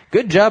Cook.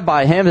 Good job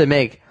by him to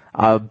make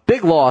a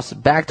big loss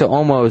back to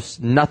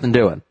almost nothing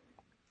doing.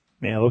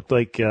 Man, it looked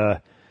like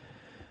a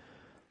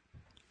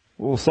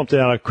little something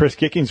out of Chris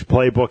Kicking's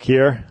playbook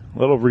here. A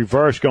little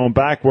reverse going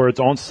backwards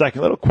on second.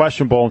 A little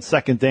questionable on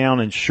 2nd down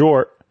and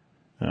short.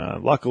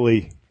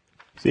 Luckily,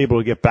 he's able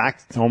to get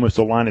back to almost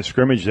the line of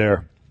scrimmage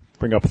there.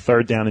 Bring up a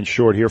 3rd down and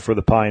short here for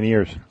the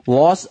Pioneers.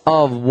 Loss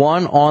of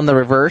 1 on the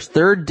reverse.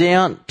 3rd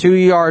down, 2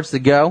 yards to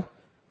go.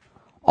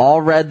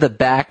 Allred the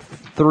back,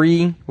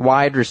 3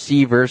 wide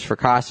receivers for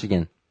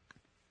Costigan.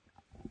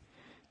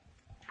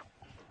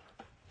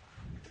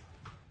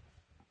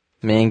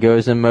 Man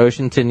goes in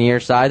motion to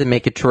near side to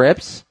make it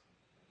trips.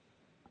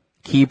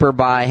 Keeper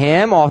by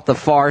him off the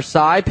far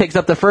side. Picks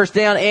up the 1st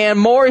down and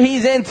more.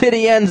 He's into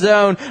the end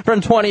zone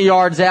from 20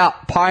 yards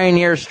out.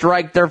 Pioneers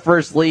strike their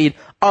first lead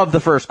of the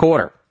first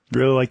quarter.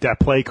 Really like that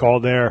play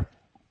call there.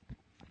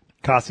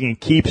 Costigan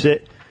keeps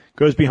it.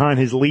 Goes behind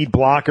his lead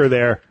blocker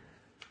there.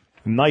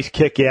 Nice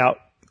kick out.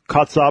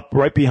 Cuts up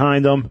right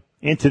behind him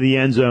into the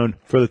end zone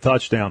for the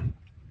touchdown.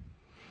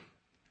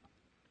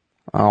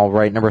 All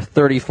right, number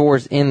 34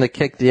 is in the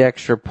kick, the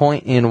extra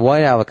point in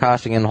white out of a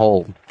Costigan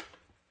hold.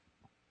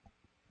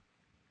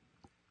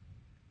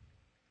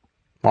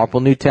 Marple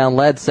Newtown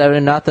led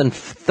 7-0,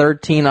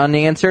 13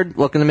 unanswered,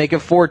 looking to make it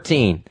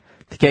 14.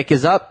 The kick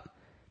is up.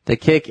 The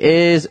kick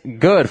is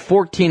good.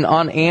 14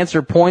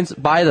 unanswered points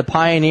by the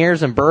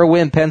Pioneers in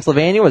Berwyn,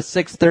 Pennsylvania with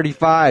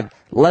 6:35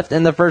 left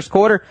in the first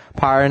quarter.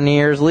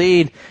 Pioneers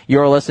lead.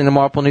 You're listening to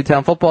Marple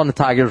Newtown Football on the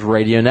Tigers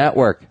Radio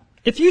Network.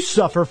 If you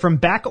suffer from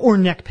back or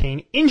neck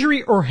pain,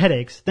 injury, or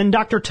headaches, then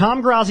Dr.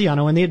 Tom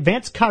Graziano and the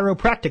Advanced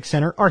Chiropractic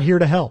Center are here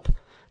to help.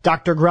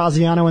 Dr.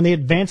 Graziano and the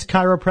Advanced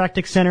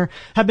Chiropractic Center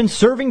have been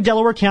serving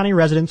Delaware County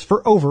residents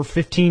for over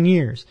 15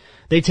 years.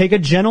 They take a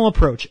gentle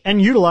approach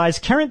and utilize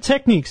current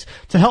techniques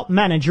to help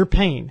manage your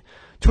pain.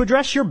 To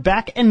address your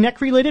back and neck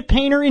related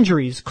pain or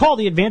injuries, call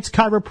the Advanced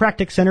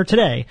Chiropractic Center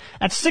today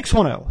at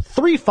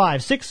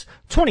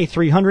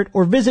 610-356-2300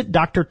 or visit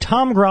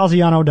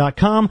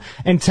drtomgraziano.com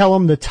and tell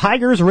them the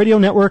Tigers Radio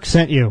Network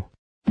sent you.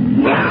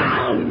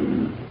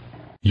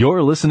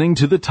 You're listening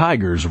to the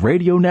Tigers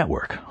Radio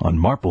Network on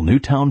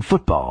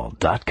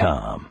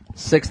MarpleNewtownFootball.com.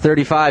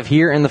 6:35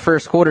 here in the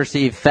first quarter.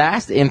 Steve,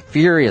 fast and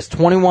furious,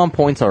 21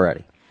 points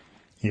already.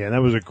 Yeah,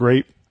 that was a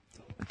great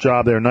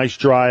job there. Nice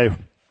drive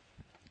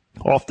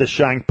off the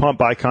shank punt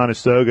by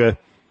Conestoga.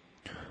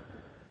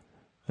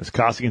 As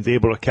Costigan's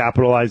able to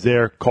capitalize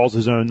there, calls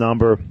his own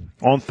number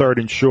on 3rd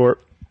and short,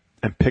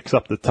 and picks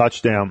up the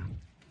touchdown.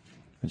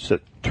 It's a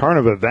turn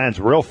of events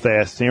real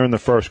fast here in the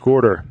first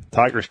quarter.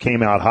 Tigers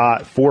came out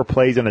hot, 4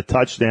 plays and a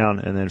touchdown,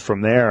 and then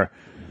from there,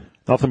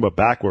 nothing but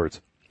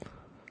backwards.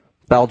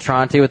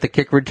 Beltranti with the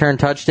kick return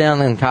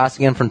touchdown, and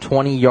Costigan from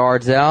 20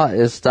 yards out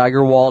is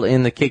Steigerwald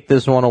in to kick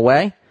this one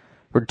away.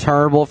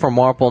 Returnable from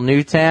Marple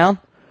Newtown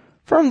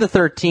from the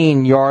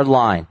 13-yard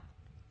line.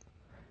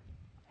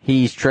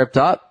 He's tripped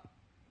up.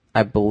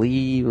 I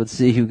believe, let's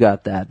see who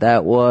got that.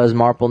 That was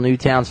Marple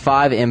Newtown's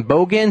 5 in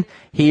Bogan.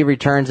 He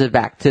returns it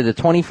back to the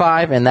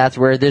 25, and that's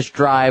where this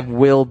drive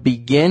will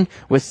begin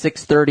with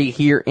 6:30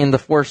 here in the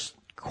first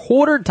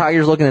quarter.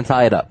 Tigers looking to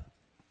tie it up.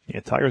 Yeah,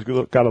 Tigers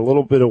got a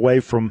little bit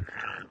away from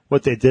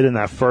what they did in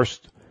that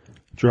first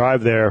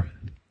drive there.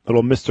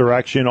 Little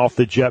misdirection off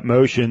the jet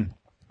motion.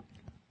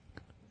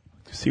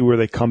 See where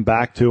they come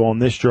back to on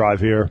this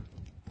drive here.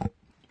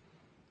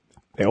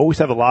 They always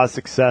have a lot of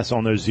success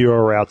on those zero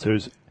routes,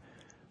 those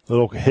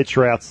little hitch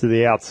routes to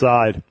the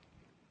outside,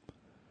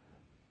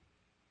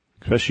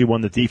 especially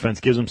when the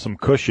defense gives them some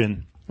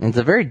cushion. And it's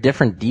a very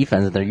different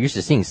defense that they're used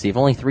to seeing, Steve.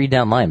 Only 3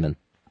 down linemen.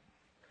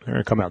 They're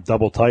going to come out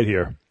double tight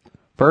here.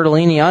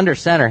 Bertolini under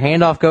center.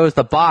 Handoff goes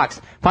to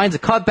box. Finds a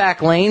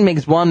cutback lane.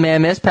 Makes one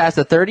man miss past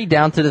the 30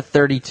 down to the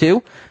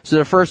 32. So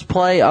the first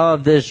play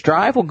of this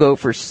drive will go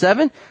for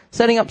 7,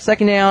 setting up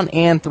 2nd down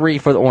and 3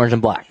 for the orange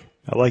and black.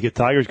 I like it.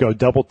 Tigers go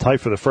double tight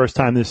for the first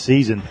time this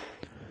season.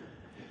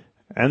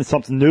 And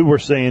something new we're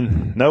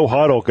seeing. No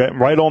huddle. Getting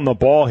right on the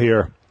ball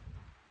here.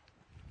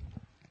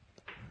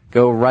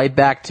 Go right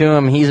back to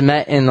him. He's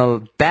met in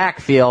the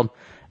backfield.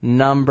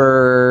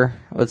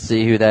 Let's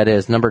see who that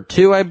is. Number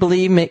 2, I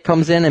believe,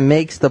 comes in and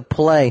makes the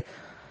play.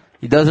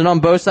 He does it on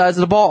both sides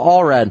of the ball.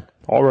 Allred.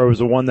 Allred was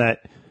the one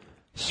that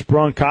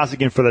sprung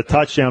Costigan for the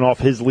touchdown off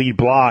his lead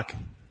block.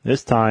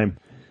 This time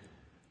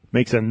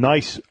makes a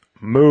nice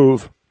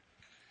move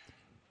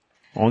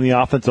on the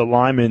offensive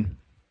lineman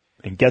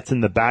and gets in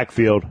the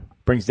backfield.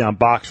 Brings down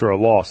Box for a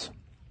loss.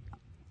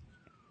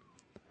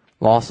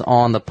 Loss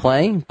on the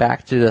play.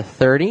 Back to the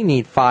 30.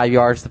 Need 5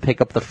 yards to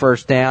pick up the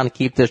first down to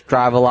keep this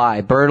drive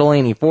alive.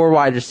 Bertolini, 4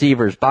 wide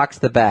receivers. Box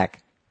to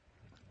back.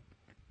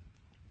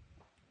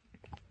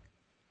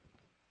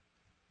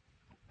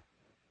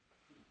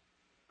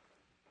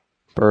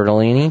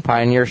 Bertolini.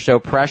 Pioneers show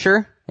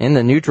pressure in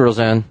the neutral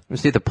zone. We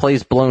see the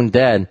play's blown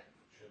dead.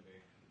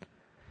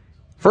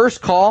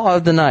 First call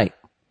of the night.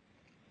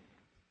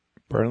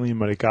 Bertolini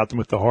might have got them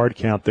with the hard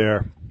count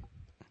there.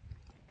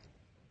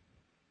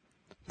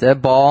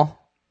 Dead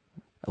ball,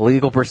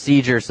 illegal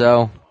procedure,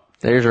 so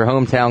there's your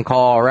hometown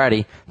call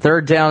already.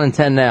 3rd down and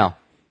 10 now.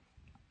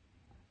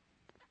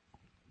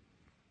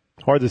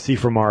 Hard to see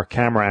from our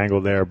camera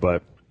angle there,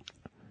 but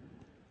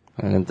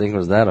I didn't think it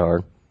was that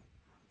hard.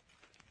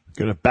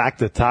 Going to back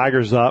the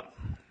Tigers up.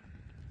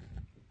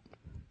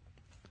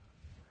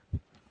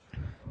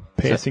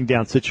 Passing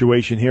down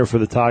situation here for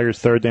the Tigers,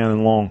 3rd down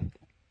and long.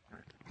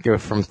 Go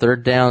from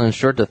 3rd down and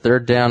short to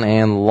 3rd down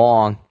and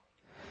long.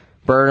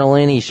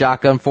 Bertolini,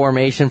 shotgun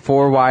formation,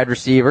 4 wide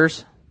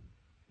receivers.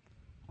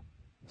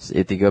 See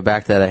if you go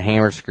back to that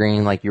hammer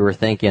screen like you were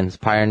thinking.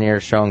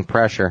 Pioneers showing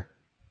pressure.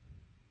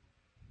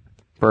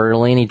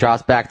 Bertolini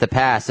drops back the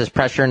pass. There's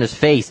pressure in his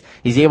face.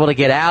 He's able to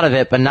get out of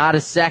it, but not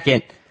a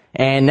second.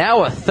 And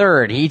now a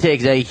 3rd. He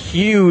takes a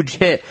huge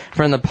hit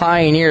from the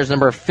Pioneers,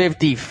 number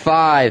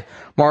 55,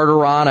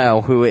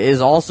 Martirano, who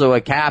is also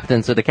a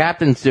captain. So the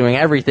captain's doing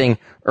everything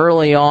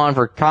early on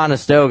for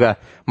Conestoga.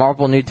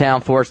 Marple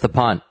Newtown forced the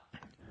punt.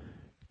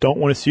 Don't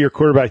want to see your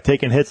quarterback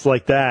taking hits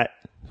like that.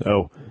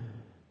 So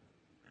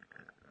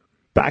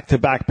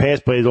back-to-back pass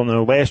plays on the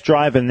last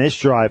drive and this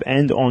drive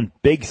end on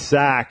big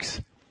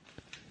sacks.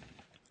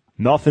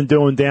 Nothing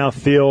doing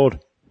downfield.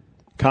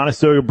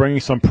 Conestoga bringing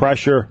some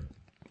pressure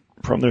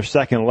from their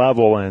second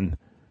level, and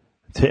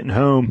it's hitting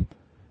home.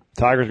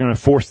 Tigers going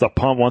to force the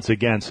punt once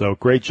again. So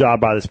great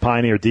job by this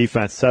Pioneer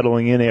defense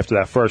settling in after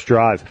that first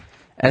drive.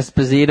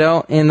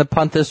 Esposito in the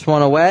punt this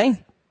one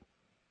away.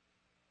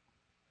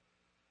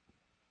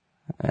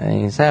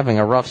 And he's having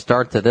a rough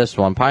start to this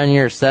one.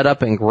 Pioneers set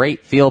up in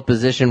great field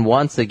position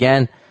once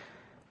again,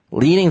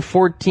 leading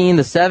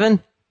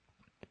 14-7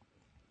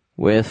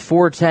 with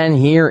 4:10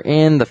 here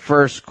in the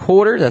first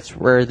quarter. That's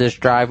where this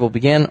drive will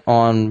begin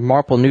on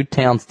Marple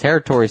Newtown's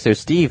territory. So,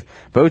 Steve,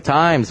 both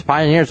times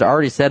Pioneers are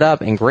already set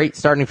up in great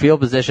starting field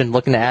position,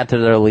 looking to add to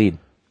their lead.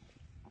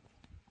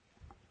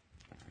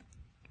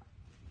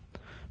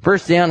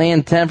 1st down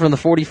and 10 from the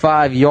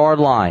 45-yard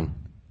line.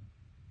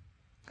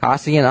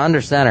 Costigan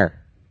under center.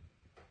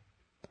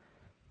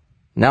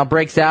 Now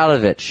breaks out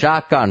of it.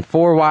 Shotgun,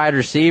 4 wide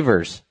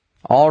receivers.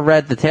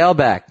 Allred the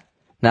tailback.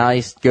 Now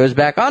he goes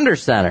back under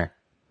center.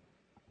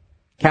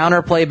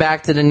 Counter play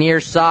back to the near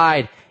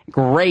side.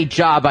 Great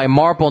job by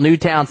Marple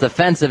Newtown's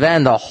defensive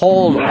end to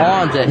hold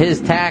on to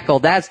his tackle.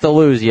 That's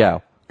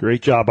DeLuzio.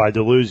 Great job by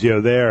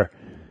DeLuzio there.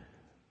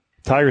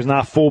 Tigers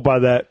not fooled by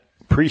that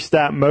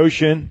pre-snap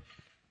motion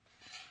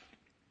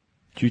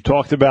that you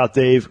talked about,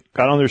 Dave.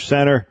 Got under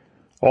center.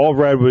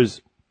 Allred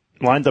was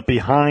lined up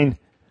behind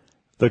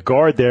the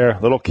guard there.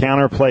 Little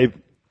counter play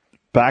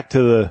back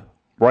to the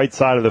right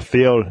side of the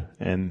field,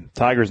 and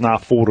Tigers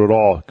not fooled at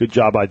all. Good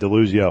job by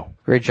DeLuzio.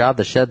 Great job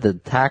to shed the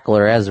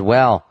tackler as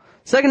well.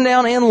 2nd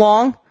down and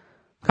long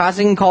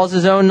Costigan calls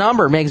his own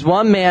number, makes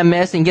one man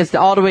miss, and gets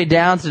all the way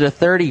down to the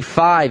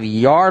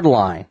 35-yard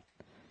line.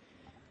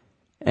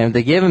 And if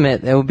they give him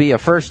it, it will be a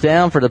first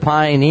down for the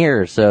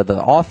Pioneers. So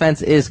the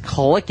offense is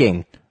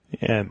clicking.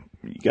 Yeah,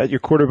 you got your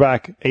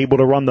quarterback able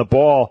to run the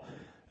ball.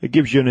 It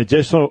gives you an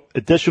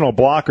additional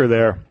blocker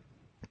there.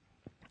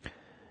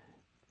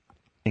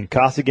 And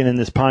Costigan and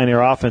this Pioneer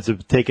offense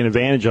have taken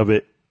advantage of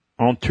it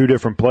on two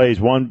different plays.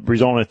 One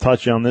resulting in a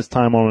touchdown, this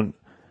time on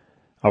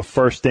a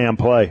first down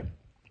play.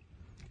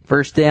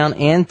 First down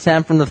and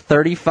 10 from the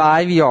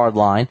 35-yard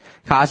line.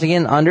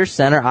 Costigan under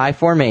center I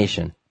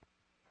formation.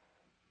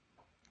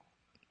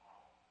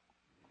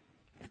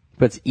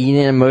 Puts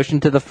Eden in motion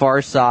to the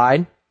far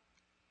side.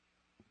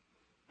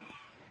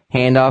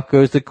 Handoff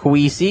goes to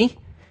Kwesi.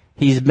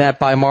 He's met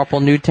by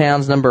Marple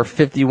Newtown's number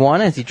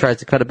 51 as he tries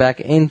to cut it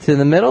back into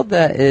the middle.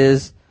 That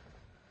is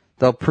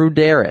Del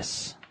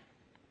Pruderis.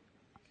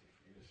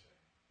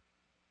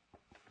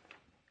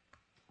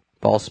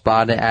 Ball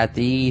spotted at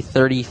the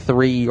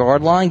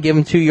 33-yard line. Give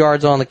him 2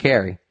 yards on the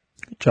carry.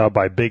 Good job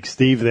by Big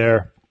Steve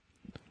there.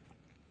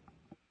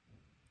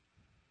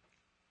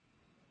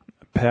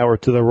 Power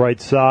to the right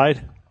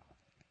side.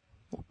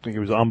 I think he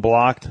was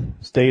unblocked.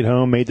 Stayed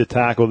home, made the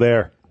tackle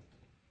there.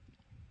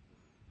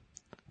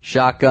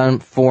 Shotgun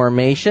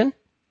formation.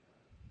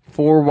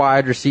 4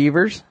 wide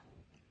receivers.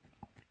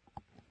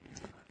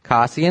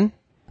 Costigan.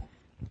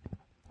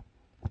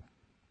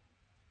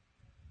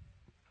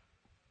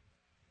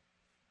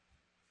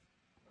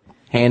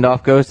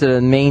 Handoff goes to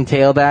the main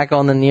tailback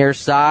on the near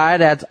side.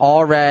 That's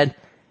all red.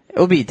 It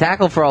will be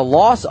tackled for a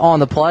loss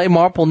on the play.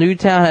 Marple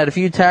Newtown had a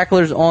few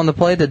tacklers on the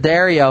play to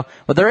Dario,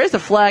 but there is a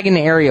flag in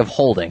the area of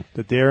holding.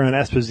 The Dario and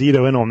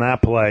Esposito in on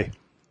that play.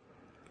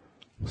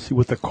 Let's see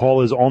what the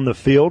call is on the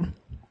field.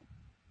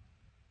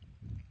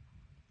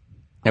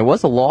 It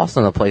was a loss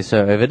on the play,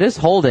 so if it is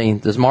holding,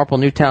 does Marple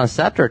Newtown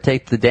accept or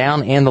take the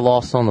down and the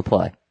loss on the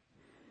play?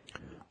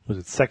 Was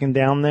it second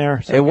down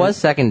there? It was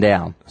second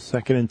down.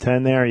 2nd and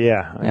 10 there,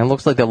 yeah. And it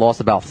looks like they lost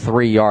about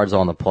 3 yards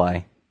on the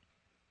play.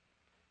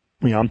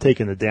 Yeah, I'm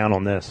taking the down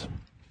on this.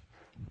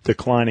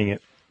 Declining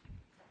it.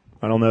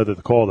 I don't know the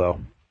call, though.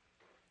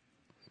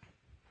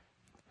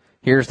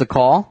 Here's the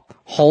call.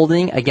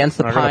 Holding against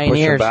the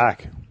Pioneers. Push them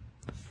back.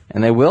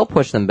 And they will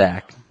push them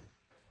back.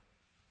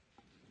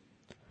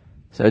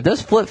 So it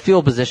does flip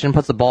field position,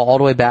 puts the ball all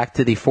the way back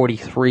to the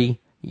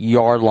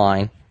 43-yard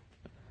line.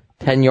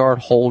 10-yard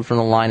hold from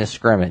the line of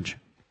scrimmage.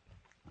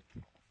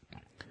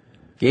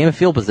 Game of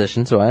field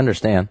position, so I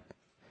understand.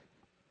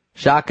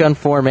 Shotgun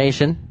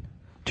formation.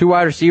 2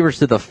 wide receivers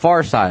to the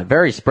far side.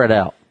 Very spread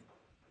out.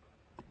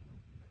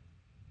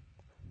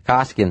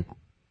 Costigan.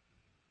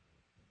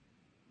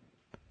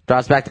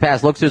 Drops back to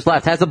pass. Looks to his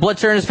left. Has the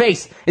blitzer in his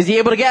face. Is he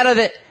able to get out of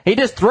it? He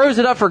just throws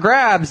it up for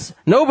grabs.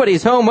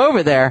 Nobody's home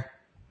over there.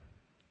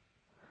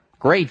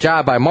 Great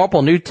job by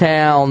Marple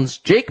Newtown's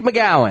Jake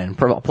McGowan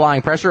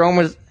applying pressure.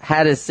 Almost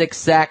had his 6th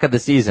sack of the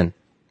season.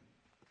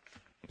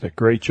 It's a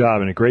great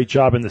job, and a great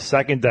job in the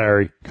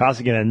secondary.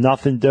 Costigan had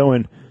nothing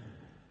doing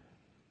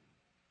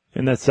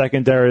in that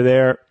secondary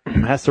there.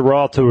 Has to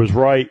roll to his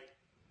right.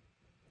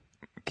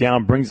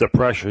 McGowan brings the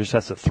pressure. Just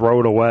has to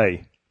throw it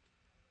away.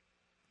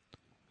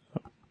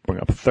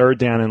 Bring up 3rd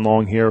down and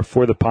long here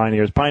for the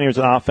Pioneers. Pioneers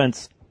an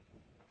offense,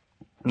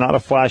 not a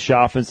flashy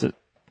offense.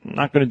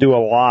 Not going to do a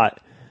lot.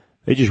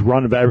 They just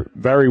run very,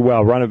 very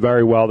well, run it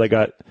very well. They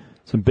got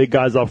some big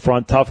guys up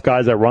front, tough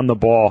guys that run the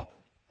ball.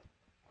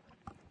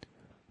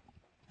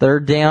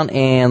 3rd down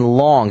and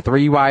long.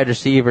 3 wide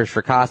receivers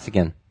for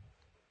Costigan.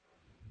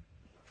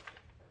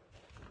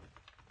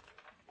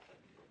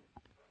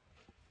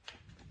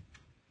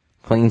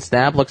 Clean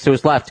snap, looks to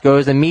his left,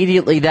 goes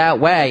immediately that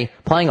way,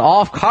 playing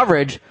off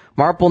coverage.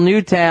 Marple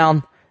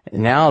Newtown,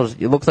 now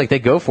it looks like they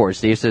go for it,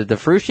 Steve. So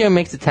DeFrucio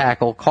makes a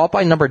tackle, caught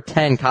by number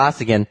 10,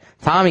 Costigan,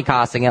 Tommy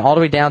Costigan, all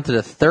the way down to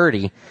the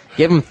 30.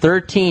 Give him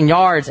 13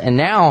 yards, and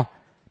now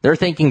they're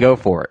thinking go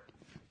for it.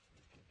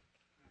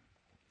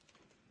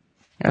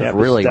 That's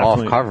really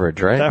off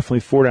coverage, right?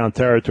 Definitely 4-down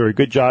territory.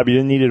 Good job. You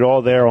didn't need it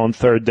all there on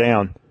 3rd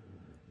down.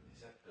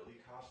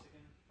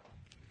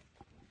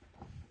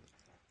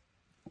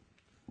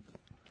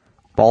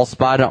 Ball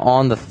spotted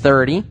on the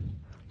 30.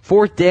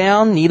 4th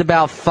down, need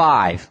about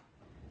 5.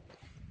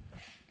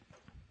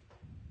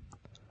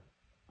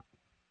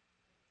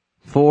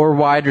 4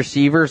 wide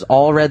receivers,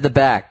 all read the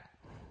back.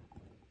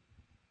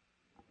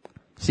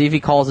 See if he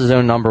calls his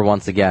own number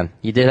once again.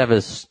 He did have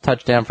his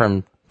touchdown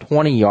from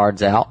 20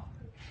 yards out.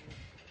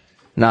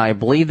 Now, I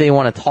believe they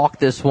want to talk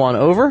this one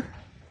over.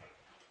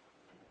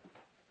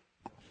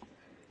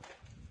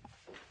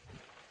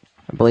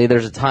 I believe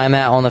there's a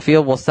timeout on the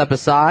field. We'll step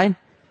aside.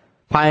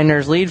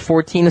 Pioneers lead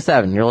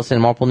 14-7. You're listening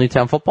to Marple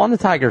Newtown Football on the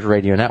Tigers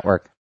Radio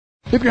Network.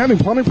 If you're having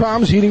plumbing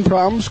problems, heating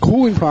problems,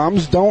 cooling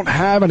problems, don't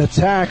have an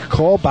attack,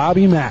 call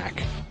Bobby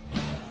Mack.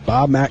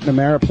 Bob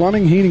McNamara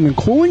Plumbing, Heating, and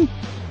Cooling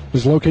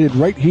is located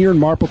right here in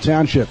Marple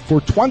Township for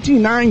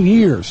 29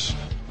 years.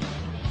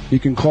 You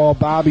can call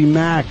Bobby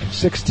Mack,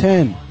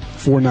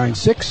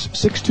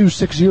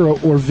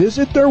 610-496-6260, or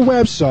visit their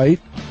website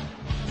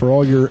for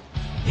all your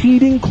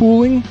heating,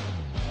 cooling,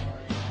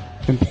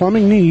 and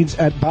plumbing needs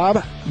at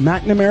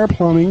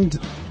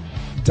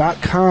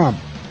BobMcNamaraPlumbing.com.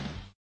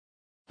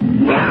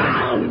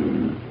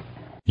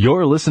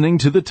 You're listening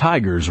to the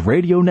Tigers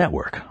Radio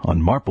Network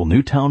on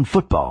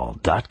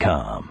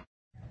MarpleNewtownFootball.com.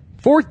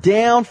 4th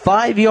down,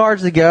 5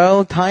 yards to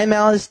go.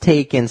 Timeout is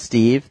taken,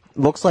 Steve.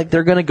 Looks like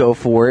they're going to go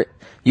for it.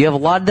 You have a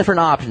lot of different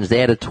options. They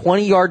had a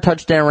 20-yard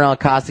touchdown around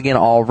Costigan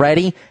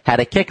already, had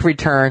a kick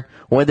return.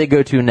 What do they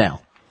go to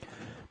now?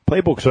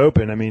 Playbook's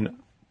open. I mean,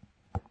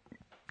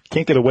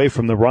 can't get away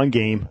from the run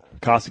game.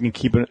 Costigan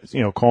keeping,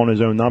 calling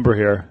his own number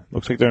here.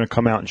 Looks like they're going to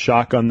come out in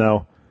shotgun,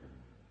 though.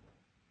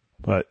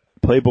 But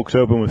playbook's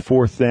open with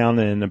 4th down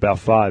and about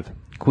 5.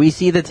 We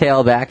see the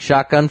tailback,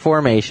 shotgun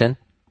formation.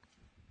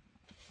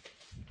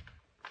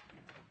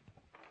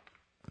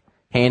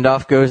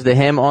 Handoff goes to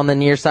him on the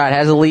near side.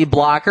 Has a lead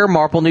blocker.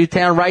 Marple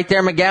Newtown right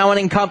there. McGowan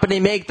and company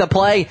make the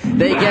play.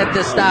 They get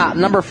the stop.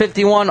 Number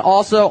 51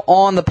 also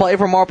on the play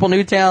for Marple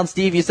Newtown.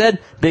 Steve, you said?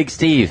 Big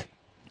Steve.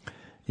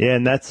 Yeah,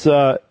 and that's,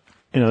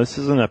 this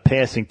isn't a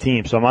passing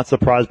team, so I'm not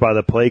surprised by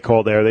the play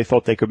call there. They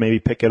thought they could maybe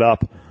pick it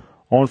up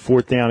on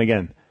 4th down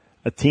again.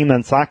 A team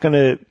that's not going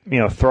to,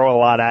 throw a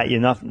lot at you,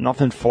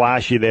 nothing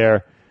flashy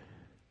there.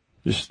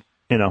 Just,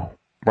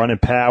 running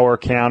power,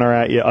 counter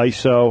at you,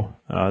 ISO.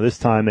 This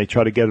time they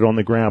try to get it on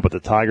the ground, but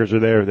the Tigers are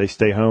there. They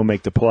stay home,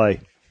 make the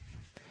play.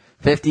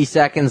 50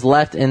 seconds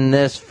left in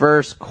this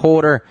first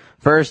quarter.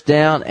 1st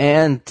down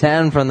and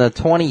 10 from the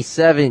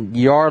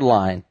 27-yard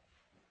line.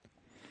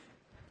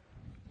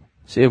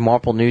 See what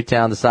Marple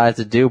Newtown decides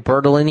to do.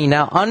 Bertolini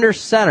now under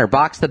center,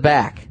 box to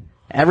back.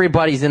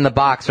 Everybody's in the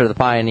box for the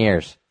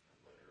Pioneers.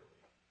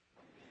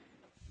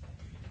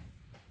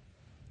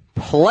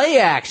 Play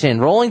action,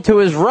 rolling to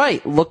his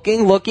right,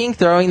 looking,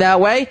 throwing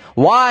that way.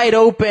 Wide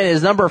open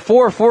is number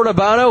 4,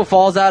 Fortabono,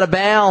 falls out of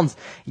bounds.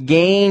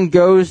 Gain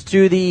goes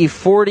to the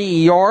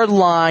 40-yard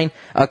line,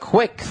 a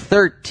quick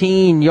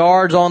 13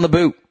 yards on the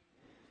boot.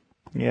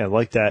 Yeah,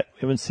 like that.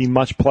 We haven't seen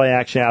much play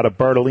action out of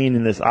Bertolini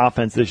in this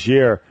offense this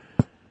year.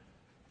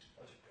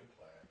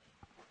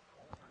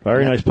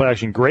 Very nice play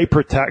action. Great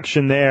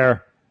protection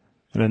there.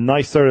 And a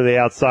nice throw to the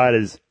outside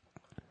as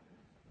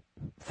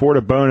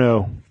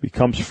Fortabono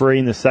becomes free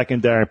in the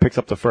secondary and picks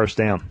up the 1st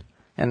down.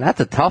 And that's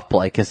a tough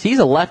play because he's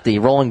a lefty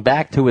rolling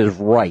back to his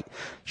right.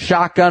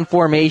 Shotgun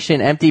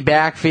formation, empty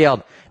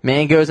backfield.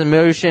 Man goes in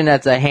motion.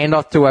 That's a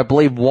handoff to, I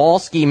believe,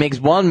 Walski. Makes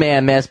one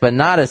man miss, but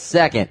not a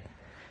second.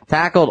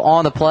 Tackled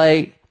on the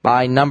play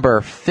by number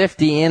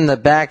 50 in the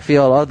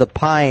backfield of the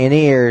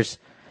Pioneers,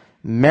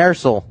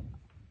 Mersel.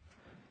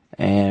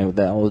 And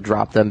that will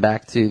drop them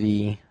back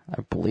to I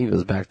believe it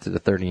was back to the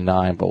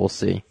 39, but we'll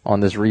see. On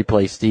this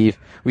replay, Steve,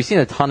 we've seen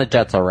a ton of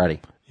jets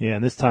already. Yeah,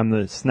 and this time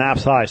the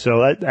snap's high.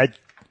 So that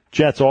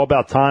jet's all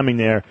about timing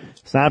there.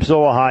 Snap's a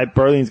little high.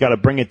 Berlin's got to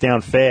bring it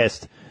down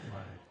fast.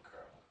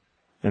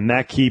 And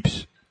that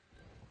keeps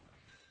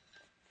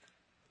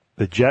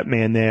the jet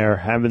man there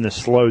having to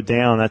slow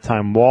down. That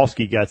time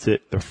Walski gets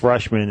it, the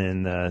freshman,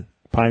 and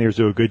Pioneers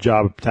do a good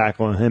job of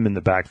tackling him in the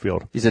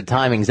backfield. You said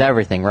timing's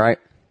everything, right?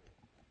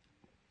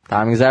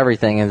 Timing's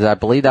everything, and I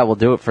believe that will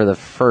do it for the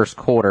first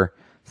quarter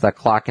as that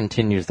clock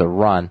continues to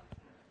run.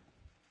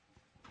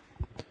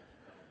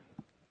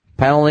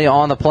 Penalty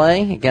on the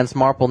play against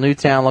Marple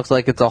Newtown. Looks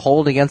like it's a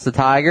hold against the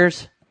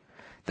Tigers.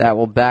 That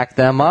will back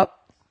them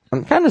up.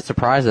 I'm kind of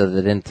surprised that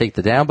they didn't take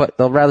the down, but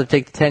they'll rather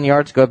take the 10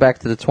 yards, go back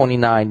to the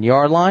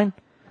 29-yard line.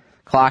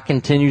 Clock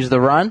continues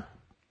the run,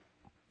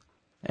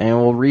 and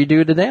we'll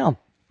redo the down.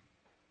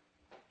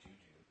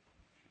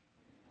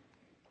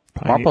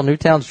 Marple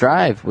Newtown's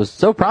drive was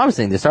so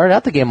promising. They started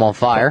out the game on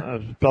fire. I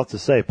was about to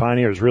say,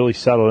 Pioneers really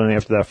settled in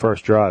after that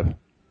first drive.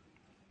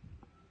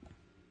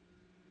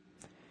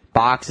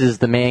 Boxes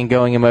the man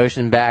going in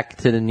motion back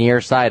to the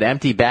near side.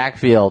 Empty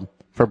backfield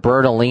for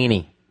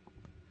Bertolini.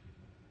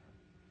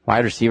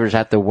 Wide receivers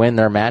have to win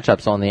their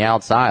matchups on the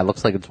outside.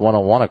 Looks like it's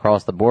 1-on-1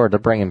 across the board. They're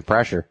bringing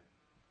pressure.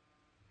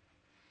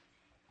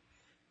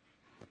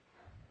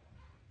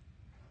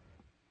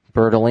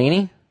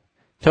 Bertolini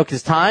took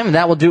his time, and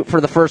that will do it for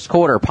the first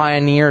quarter.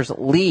 Pioneers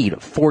lead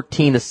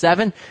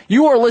 14-7.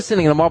 You are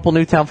listening to Marple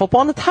Newtown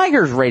Football on the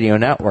Tigers Radio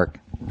Network.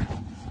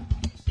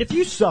 If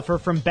you suffer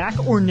from back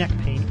or neck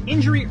pain,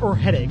 injury, or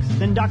headaches,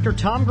 then Dr.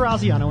 Tom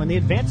Graziano and the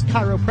Advanced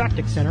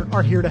Chiropractic Center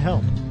are here to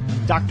help.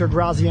 Dr.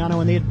 Graziano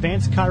and the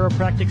Advanced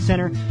Chiropractic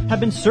Center have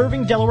been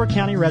serving Delaware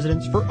County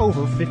residents for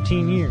over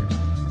 15 years.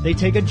 They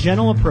take a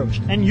gentle approach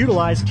and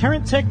utilize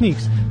current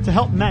techniques to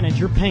help manage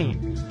your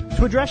pain.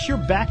 To address your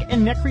back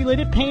and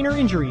neck-related pain or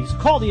injuries,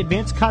 call the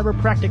Advanced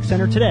Chiropractic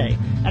Center today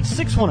at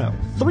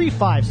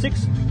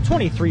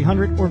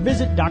 610-356-2300 or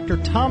visit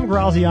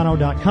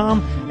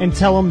drtomgraziano.com and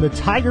tell them the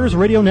Tigers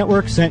Radio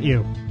Network sent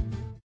you.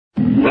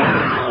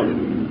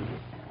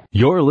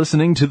 You're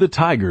listening to the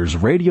Tigers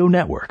Radio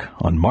Network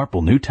on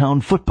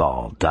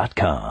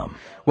MarpleNewtownFootball.com.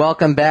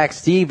 Welcome back,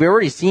 Steve. We've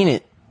already seen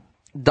it.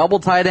 Double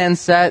tight end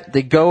set,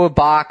 they go a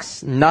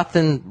box.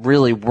 Nothing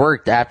really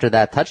worked after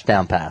that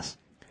touchdown pass.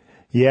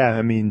 Yeah,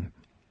 I mean,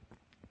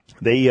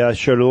 they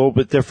showed a little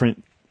bit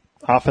different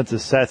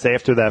offensive sets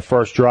after that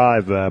first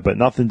drive, but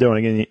nothing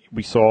doing. Again,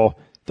 we saw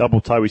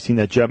double tie. We've seen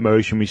that jet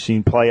motion. We've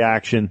seen play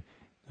action.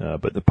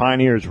 But the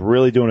Pioneers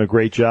really doing a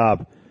great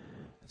job.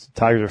 The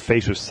Tigers are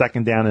faced with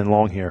second down and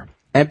long here.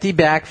 Empty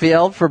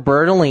backfield for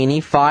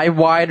Bertolini, 5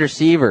 wide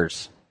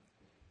receivers.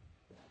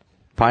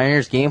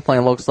 Pioneers' game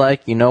plan looks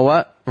like, you know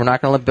what? We're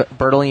not going to let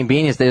Bertolini be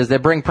in his. They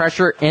bring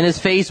pressure in his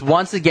face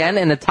once again,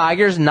 and the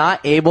Tigers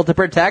not able to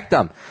protect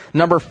them.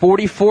 Number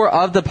 44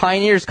 of the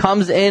Pioneers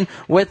comes in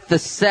with the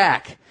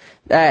sack.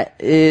 That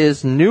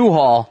is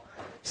Newhall,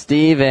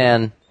 Steve,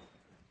 and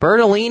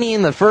Bertolini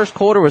in the first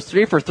quarter was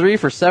 3 for 3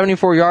 for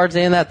 74 yards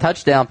and that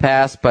touchdown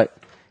pass, but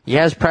he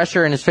has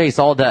pressure in his face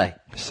all day.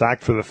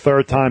 Sacked for the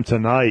third time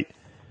tonight.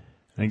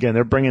 And again,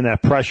 they're bringing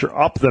that pressure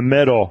up the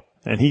middle,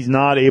 and he's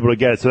not able to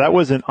get it. So that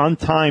was an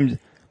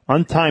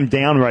untimed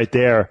down right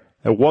there.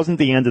 It wasn't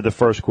the end of the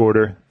first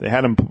quarter. They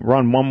had him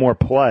run one more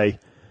play.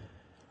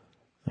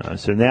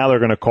 So now they're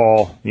going to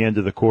call the end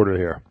of the quarter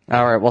here.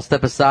 All right, we'll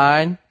step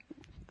aside.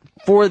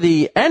 For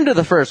the end of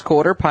the first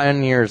quarter,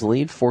 Pioneers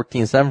lead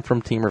 14-7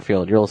 from Teamer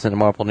Field. You're listening to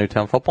Marple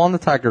Newtown Football on the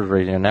Tigers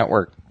Radio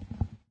Network.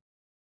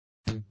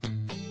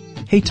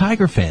 Hey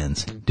Tiger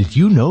fans, did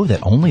you know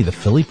that only the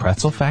Philly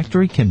Pretzel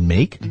Factory can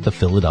make the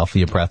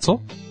Philadelphia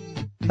Pretzel?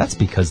 That's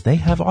because they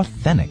have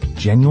authentic,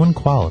 genuine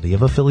quality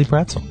of a Philly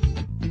pretzel.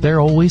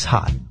 They're always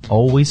hot,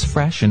 always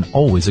fresh, and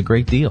always a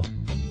great deal.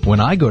 When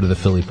I go to the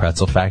Philly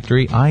Pretzel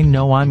Factory, I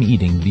know I'm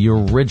eating the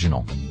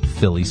original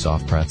Philly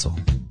soft pretzel.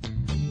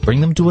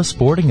 Bring them to a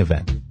sporting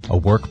event, a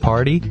work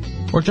party,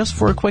 or just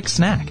for a quick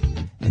snack,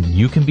 and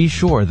you can be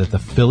sure that the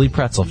Philly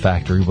Pretzel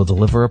Factory will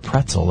deliver a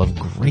pretzel of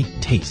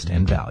great taste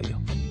and value.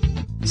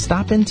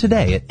 Stop in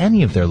today at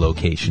any of their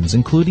locations,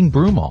 including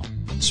Broomall,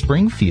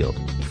 Springfield,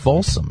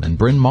 Folsom, and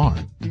Bryn Mawr,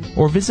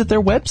 or visit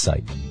their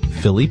website,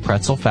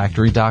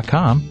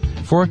 phillypretzelfactory.com,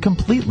 for a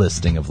complete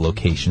listing of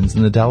locations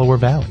in the Delaware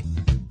Valley.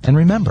 And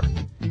remember,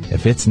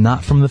 if it's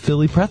not from the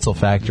Philly Pretzel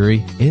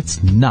Factory,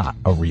 it's not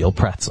a real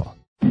pretzel.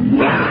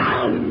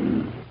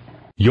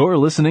 You're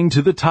listening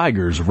to the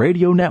Tigers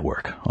Radio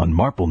Network on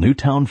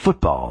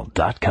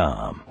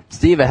MarpleNewtownFootball.com.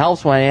 Steve, it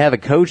helps when you have a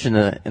coach in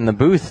the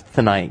booth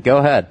tonight. Go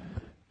ahead.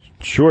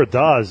 Sure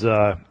does.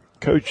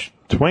 Coach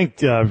Twink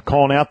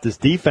calling out this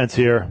defense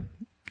here,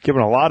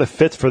 giving a lot of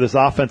fits for this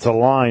offensive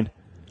line.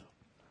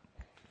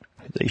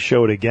 They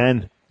show it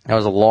again. That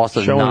was a loss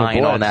of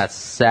 9 on that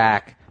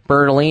sack.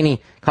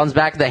 Bertolini comes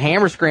back to the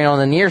hammer screen on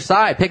the near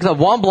side, picks up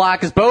one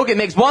block as Bogan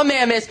makes one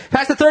man miss,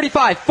 past the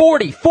 35,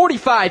 40,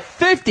 45,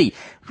 50.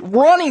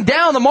 Running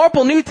down the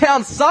Marple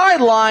Newtown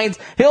sidelines,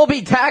 he'll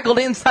be tackled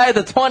inside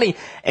the 20,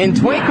 and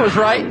Twink was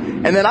right.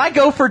 And then I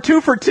go for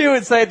 2 for 2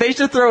 and say they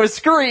should throw a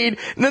screen,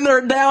 and then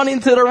they're down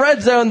into the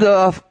red zone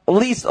to at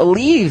least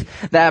alleviate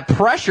that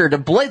pressure to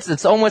blitz.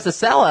 It's almost a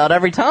sellout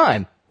every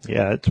time.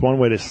 Yeah, it's one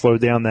way to slow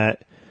down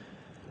that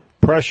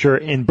pressure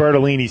in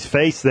Bertolini's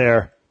face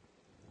there.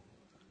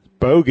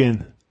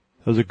 Bogan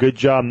does a good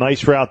job.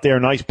 Nice route there.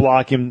 Nice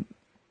blocking.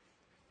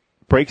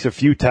 Breaks a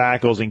few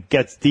tackles and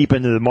gets deep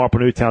into the Marple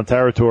Newtown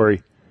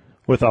territory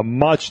with a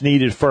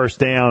much-needed first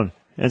down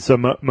and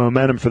some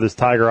momentum for this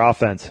Tiger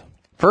offense.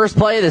 First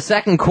play of the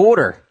second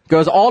quarter.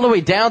 Goes all the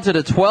way down to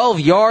the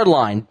 12-yard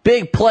line.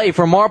 Big play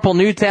for Marple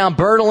Newtown.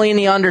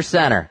 Bertolini under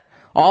center.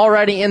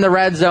 Already in the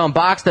red zone.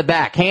 Box to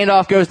back.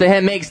 Handoff goes to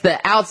him. Makes the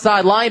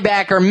outside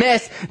linebacker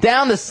miss.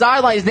 Down the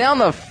sidelines. Down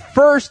the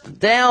first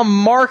down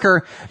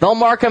marker. They'll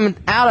mark him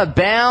out of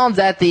bounds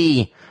at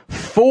the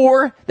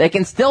 4. They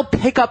can still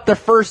pick up the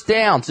first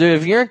down. So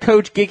if you're in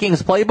Coach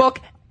Gicking's playbook,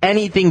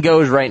 anything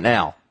goes right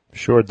now.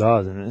 Sure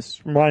does. And this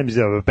reminds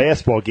me of a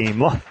basketball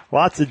game.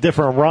 Lots of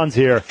different runs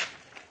here.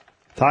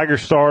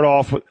 Tigers start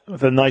off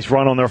with a nice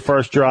run on their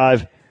first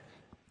drive.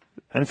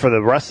 And for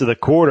the rest of the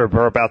quarter,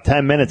 for about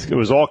 10 minutes, it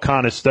was all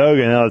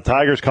Conestoga. Now the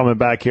Tigers coming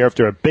back here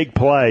after a big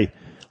play,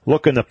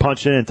 looking to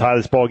punch in and tie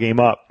this ball game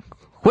up.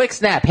 Quick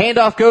snap.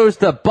 Handoff goes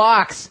to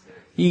Box.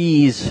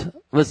 He's,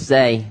 let's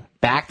say,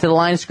 back to the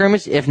line of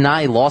scrimmage. If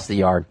not, he lost the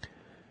yard.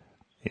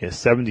 Yeah,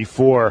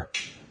 74.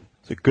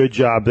 It's a good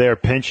job there,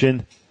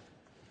 pinching.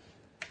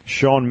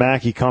 Sean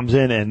Mackey comes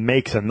in and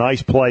makes a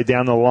nice play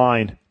down the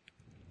line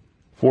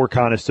for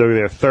Conestoga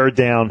there. Third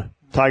down.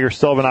 Tigers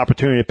still have an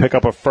opportunity to pick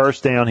up a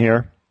first down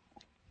here.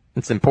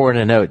 It's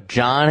important to note,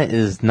 John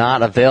is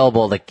not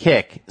available to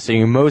kick, so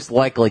you most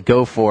likely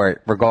go for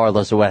it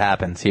regardless of what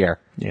happens here.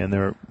 Yeah, and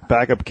their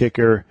backup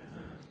kicker,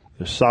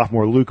 the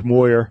sophomore Luke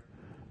Moyer,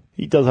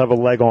 he does have a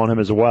leg on him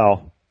as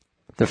well.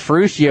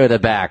 DeFrucio the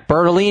back.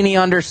 Bertolini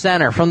under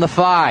center from the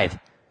 5.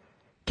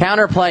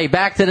 Counterplay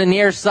back to the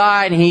near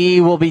side.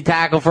 He will be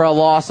tackled for a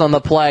loss on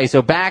the play.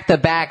 So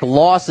back-to-back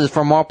losses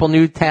for Marple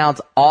Newtown's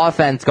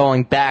offense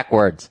going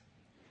backwards.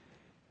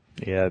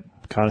 Yeah,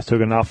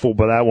 Conestoga not fooled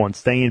by that one.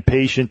 Staying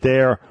patient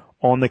there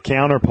on the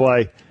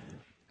counterplay.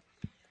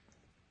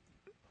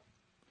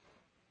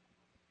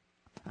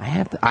 I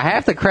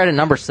have to credit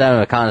number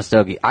 7 of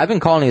Conestoga. I've been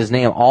calling his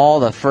name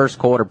all the first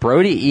quarter.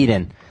 Brody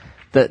Eden.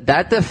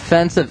 That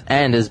defensive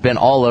end has been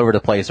all over the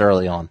place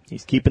early on.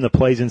 He's keeping the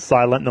plays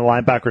inside, letting the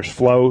linebackers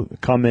flow,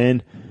 come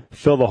in,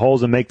 fill the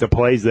holes, and make the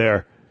plays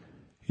there.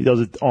 he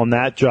does it on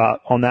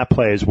that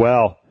play as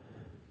well.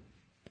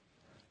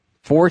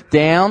 4th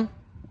down.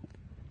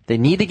 They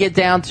need to get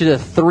down to the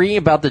 3,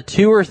 about the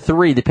 2 or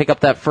 3 to pick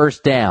up that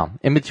first down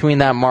in between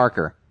that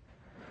marker.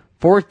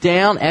 4th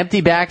down,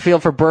 empty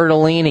backfield for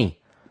Bertolini.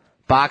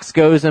 Box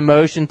goes in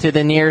motion to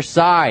the near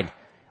side.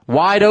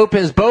 Wide open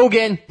is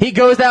Bogan. He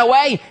goes that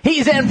way.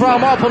 He's in for a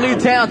Marple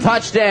Newtown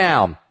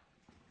touchdown.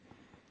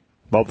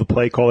 Love the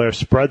play call there.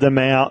 Spread them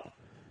out.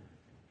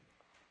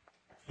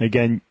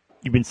 Again,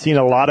 you've been seeing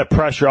a lot of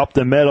pressure up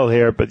the middle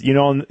here, but you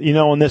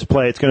know in this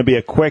play it's going to be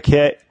a quick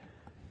hit.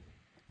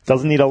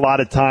 Doesn't need a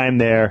lot of time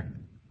there.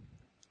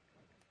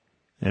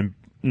 And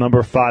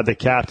number 5, the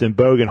captain,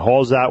 Bogan,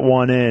 hauls that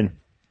one in.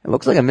 It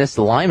looks like a missed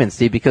alignment,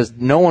 Steve, because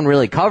no one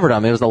really covered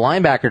him. It was the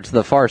linebacker to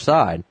the far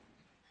side.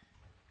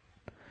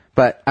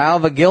 But out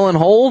of a Gillen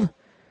hold,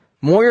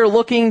 Moyer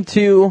looking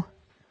to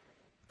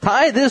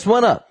tie this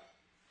one up.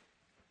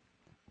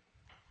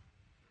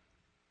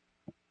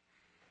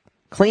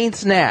 Clean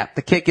snap.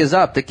 The kick is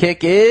up. The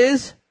kick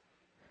is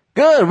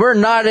good. We're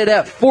knotted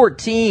at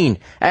 14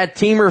 at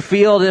Teamer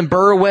Field in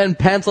Berwyn,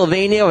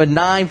 Pennsylvania with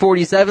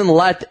 9:47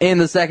 left in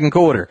the second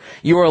quarter.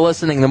 You are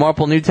listening to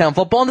Marple Newtown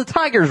Football on the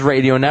Tigers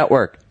Radio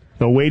Network.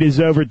 The wait is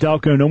over,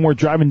 Delco. No more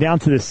driving down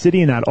to the city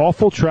in that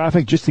awful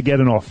traffic just to get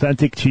an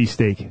authentic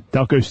cheesesteak.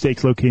 Delco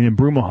Steaks, located in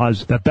Broomall,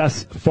 has the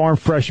best farm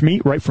fresh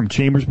meat right from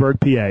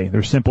Chambersburg, PA.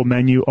 Their simple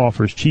menu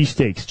offers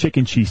cheesesteaks,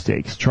 chicken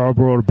cheesesteaks,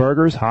 charbroiled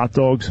burgers, hot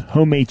dogs,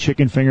 homemade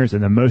chicken fingers,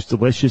 and the most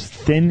delicious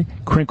thin,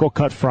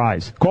 crinkle-cut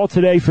fries. Call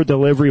today for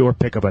delivery or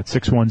pickup at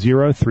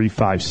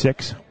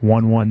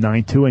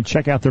 610-356-1192 and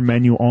check out their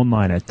menu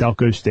online at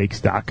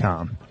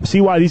delcosteaks.com.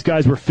 See why these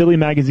guys were Philly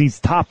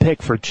Magazine's top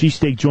pick for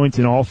cheesesteak joints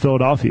in all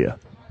Philadelphia.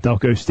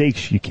 Delco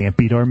Steaks, you can't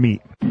beat our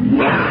meat.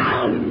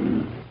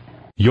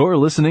 You're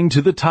listening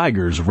to the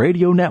Tigers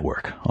Radio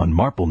Network on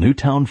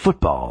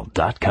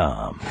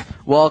MarpleNewtownFootball.com.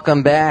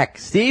 Welcome back.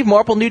 Steve,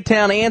 Marple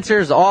Newtown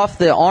answers off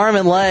the arm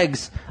and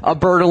legs of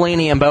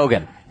Bertolini and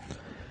Bogan.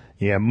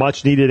 Yeah,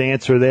 much needed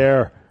answer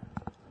there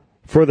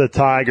for the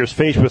Tigers.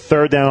 Faced with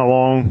 3rd down and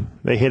long,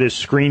 they hit a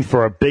screen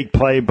for a big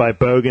play by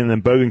Bogan, and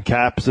then Bogan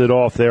caps it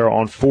off there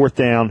on 4th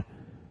down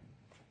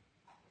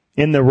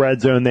in the red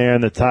zone there,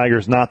 and the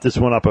Tigers knot this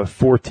one up at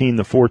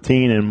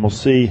 14-14, and we'll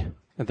see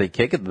if they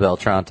kick it, the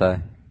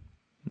Beltrante,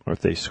 or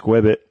if they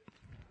squib it.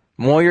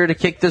 Moyer to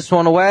kick this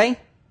one away,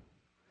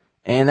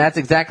 and that's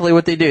exactly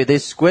what they do. They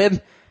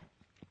squib,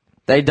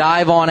 they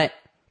dive on it.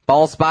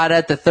 Ball spotted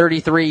at the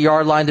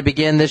 33-yard line to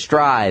begin this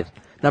drive.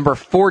 Number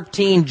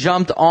 14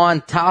 jumped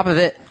on top of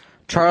it,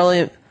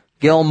 Charlie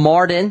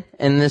Gilmartin,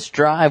 and this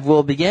drive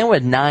will begin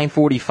with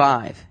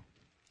 9:45.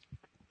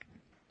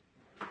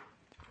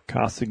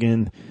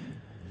 Costigan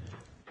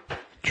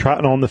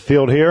trotting on the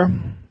field here.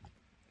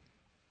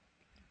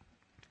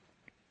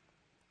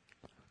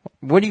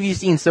 What have you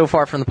seen so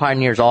far from the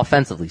Pioneers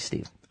offensively,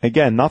 Steve?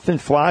 Again, nothing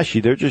flashy.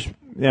 They're just,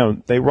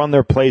 they run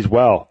their plays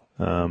well.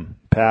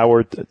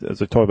 Power,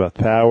 as I talked about,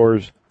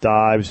 powers,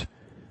 dives.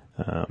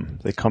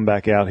 They come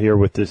back out here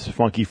with this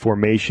funky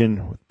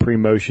formation, with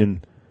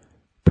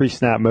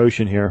pre-snap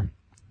motion here.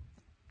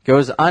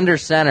 Goes under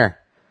center.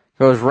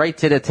 Goes right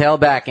to the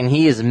tailback, and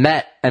he is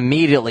met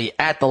immediately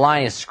at the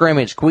line of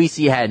scrimmage.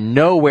 Queasy had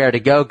nowhere to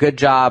go. Good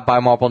job by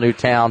Marple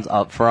Newtowns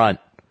up front.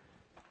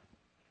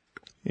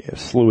 Yeah,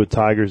 slew of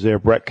Tigers there.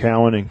 Brett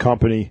Cowan and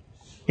company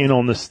in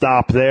on the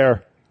stop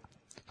there.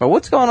 But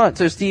what's going on?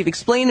 So, Steve,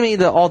 explain to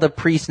me all the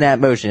pre-snap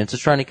motion. It's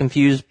just trying to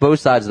confuse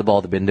both sides of the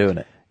ball that have been doing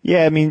it.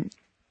 Yeah,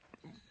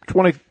 just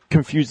want to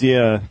confuse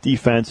the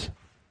defense.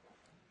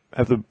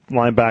 Have the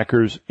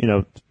linebackers,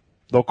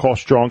 they'll call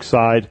strong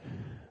side.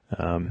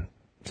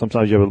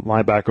 Sometimes you have a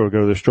linebacker who will go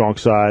to the strong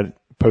side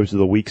opposed to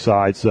the weak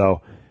side.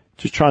 So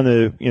just trying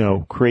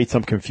to, create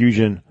some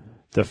confusion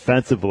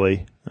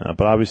defensively.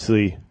 But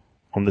obviously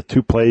on the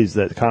 2 plays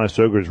that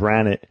Conestogas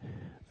ran it,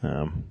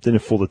 didn't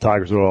fool the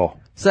Tigers at all.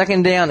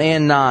 2nd down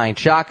and 9.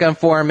 Shotgun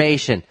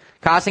formation.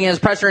 Costigan has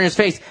pressure in his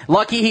face.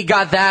 Lucky he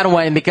got that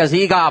one because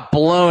he got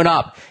blown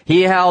up.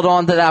 He held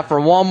on to that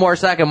for one more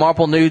second.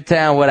 Marple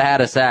Newtown would have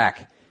had a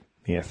sack.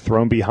 Yeah,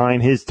 thrown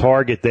behind his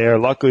target there.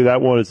 Luckily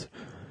that one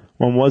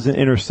wasn't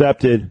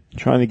intercepted,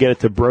 trying to get it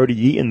to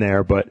Brody Eaton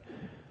there, but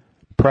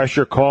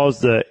pressure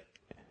caused the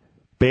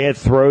bad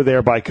throw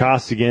there by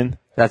Costigan.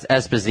 That's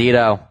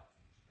Esposito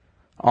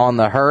on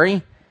the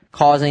hurry,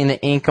 causing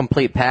the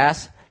incomplete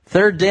pass.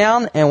 3rd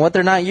down, and what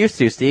they're not used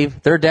to,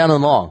 Steve, 3rd down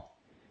and long.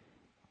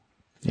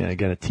 Yeah,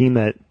 again, a team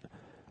that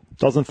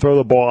doesn't throw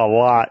the ball a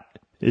lot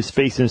is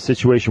facing a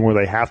situation where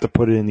they have to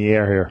put it in the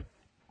air here.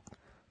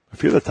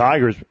 If you're the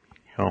Tigers,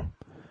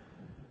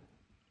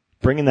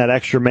 bringing that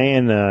extra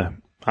man,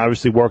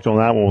 obviously worked on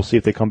that one. We'll see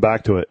if they come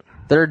back to it.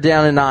 3rd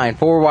down and 9.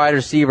 4 wide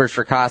receivers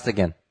for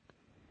Costigan.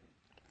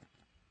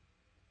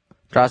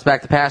 Drops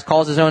back to pass,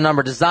 calls his own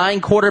number.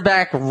 Design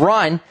quarterback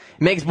run.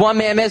 Makes one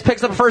man miss,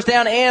 picks up a 1st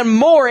down and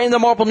more in the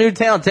Marple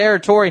Newtown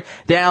territory.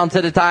 Down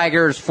to the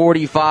Tigers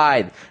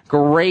 45.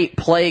 Great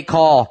play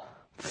call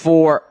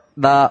for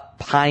the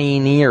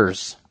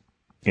Pioneers.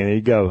 And there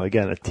you go.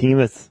 Again, a team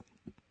that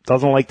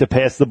doesn't like to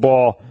pass the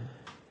ball.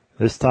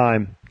 This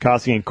time,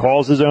 Costigan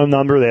calls his own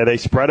number there. They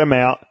spread him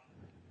out.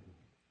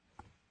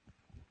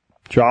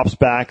 Drops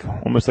back,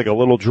 almost like a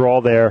little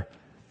draw there,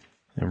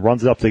 and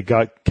runs it up the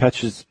gut,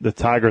 catches the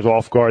Tigers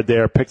off guard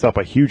there, picks up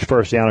a huge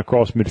first down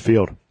across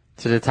midfield.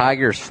 To the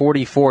Tigers'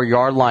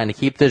 44-yard line to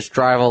keep this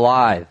drive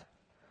alive.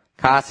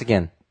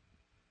 Costigan.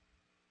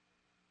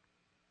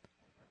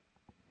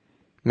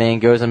 Man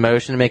goes in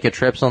motion to make a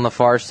trips on the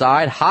far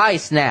side. High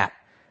snap.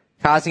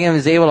 Costigan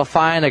is able to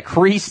find a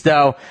crease,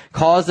 though,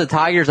 cause the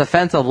Tigers'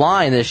 offensive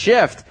line to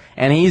shift,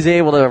 and he's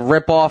able to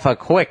rip off a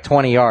quick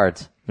 20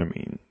 yards. I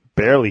mean,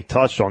 barely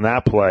touched on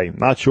that play.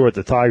 Not sure what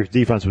the Tigers'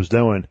 defense was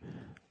doing.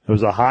 It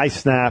was a high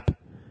snap.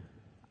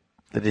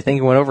 Did you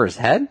think it went over his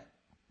head?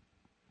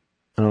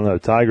 I don't know.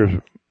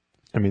 Tigers,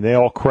 I mean, they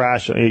all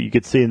crashed. You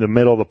could see in the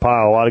middle of the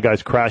pile, a lot of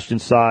guys crashed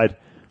inside,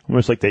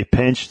 almost like they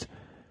pinched.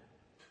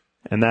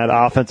 And that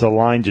offensive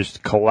line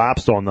just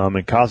collapsed on them,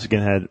 and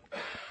Costigan had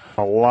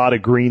a lot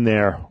of green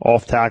there,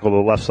 off tackle to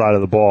the left side of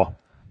the ball.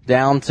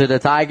 Down to the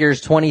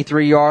Tigers'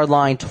 23-yard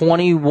line,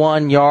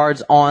 21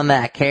 yards on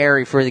that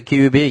carry for the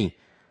QB.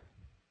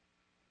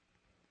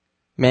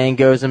 Man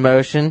goes in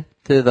motion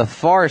to the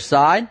far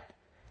side.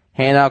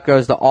 Handout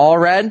goes to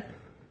Allred,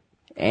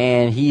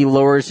 and he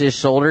lowers his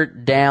shoulder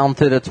down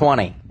to the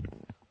 20.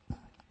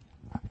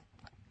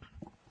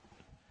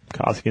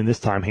 Costigan this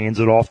time hands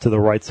it off to the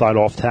right side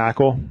off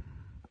tackle.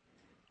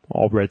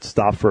 Allred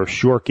stopped for a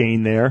short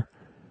gain there.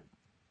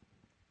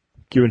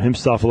 Giving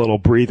himself a little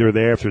breather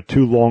there after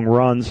 2 long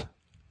runs.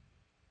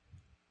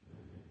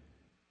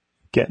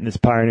 Getting this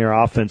Pioneer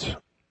offense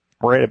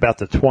right about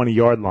the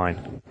 20-yard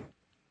line.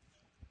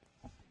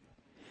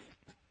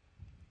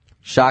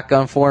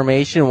 Shotgun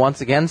formation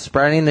once again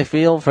spreading the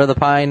field for the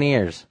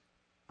Pioneers.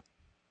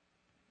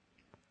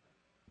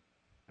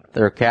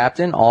 Their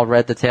captain,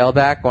 Allred the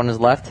tailback on his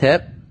left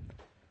hip,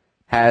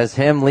 has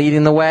him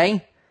leading the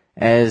way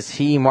as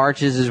he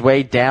marches his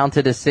way down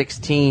to the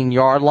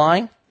 16-yard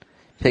line.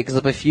 Picks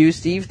up a few,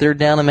 Steve. 3rd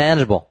down and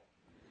manageable.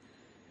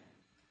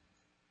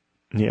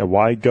 Yeah,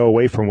 why go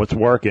away from what's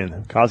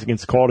working?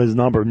 Costigan's called his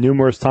number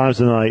numerous times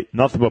tonight.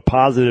 Nothing but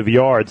positive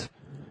yards.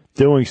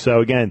 Doing so,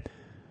 again,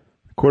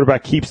 the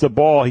quarterback keeps the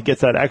ball. He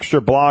gets that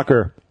extra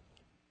blocker.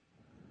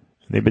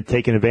 They've been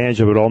taking advantage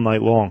of it all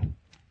night long.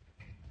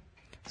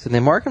 So they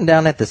mark him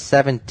down at the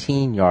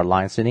 17-yard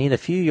line, so they need a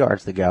few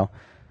yards to go.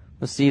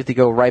 Let's see if they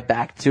go right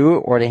back to it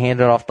or they hand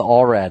it off to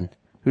Allred,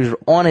 who's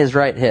on his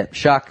right hip.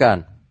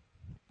 Shotgun.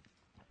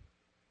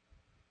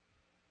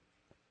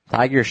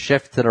 Tigers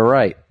shift to the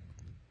right.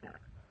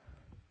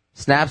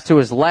 Snaps to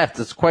his left.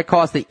 It's quick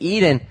cross to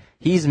Eden.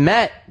 He's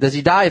met. Does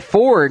he dive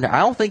forward? I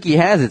don't think he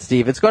has it,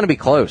 Steve. It's going to be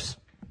close.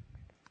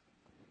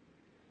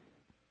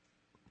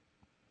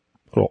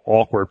 Little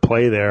awkward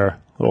play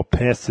there. Little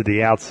pass to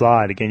the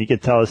outside. Again, you can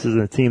tell this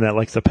isn't a team that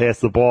likes to pass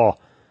the ball.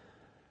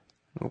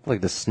 It looked like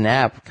the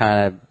snap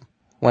kind of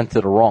went to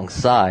the wrong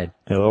side.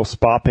 A little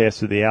spot pass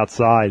to the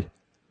outside.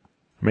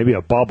 Maybe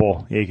a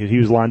bubble. Yeah, because he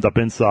was lined up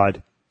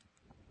inside.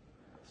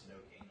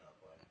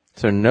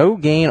 So no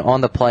gain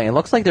on the play. It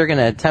looks like they're going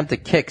to attempt a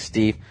kick,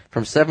 Steve,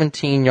 from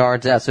 17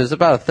 yards out. So it's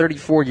about a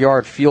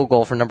 34-yard field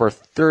goal for number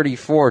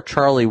 34,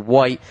 Charlie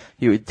White,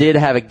 who did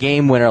have a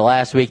game winner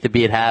last week to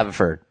beat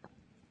Haverford.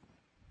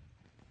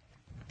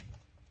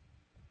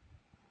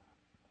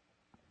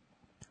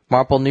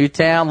 Marple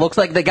Newtown looks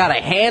like they got a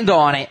hand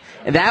on it,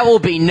 and that will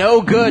be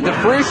no good.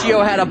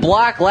 DeFrucio had a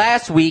block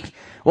last week.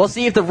 We'll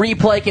see if the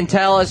replay can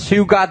tell us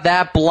who got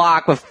that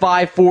block with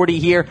 5:40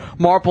 here.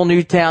 Marple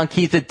Newtown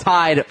keeps it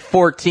tied at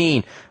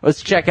 14.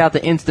 Let's check out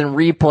the instant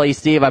replay,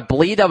 Steve. I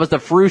believe that was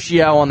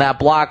DeFrucio on that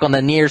block on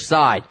the near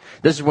side.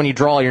 This is when you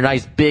draw your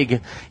nice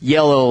big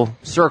yellow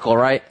circle,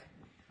 right?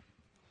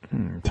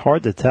 It's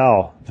hard to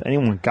tell if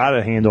anyone got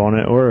a hand on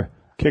it or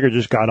kicker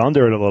just got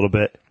under it a little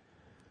bit.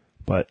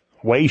 But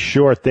way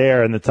short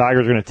there, and the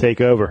Tigers are going to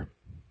take over.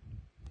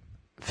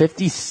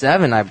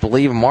 57, I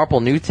believe. Marple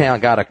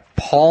Newtown got a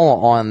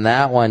call on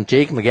that one.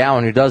 Jake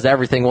McGowan, who does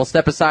everything. We'll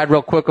step aside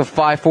real quick with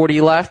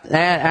 5:40 left. And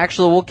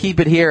actually, we'll keep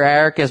it here,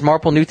 Eric, as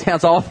Marple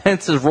Newtown's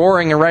offense is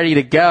roaring and ready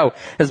to go.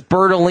 As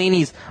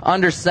Bertolini's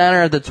under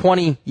center at the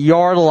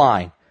 20-yard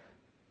line.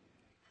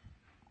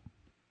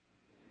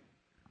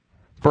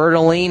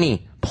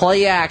 Bertolini,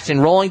 play action,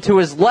 rolling to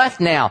his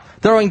left now.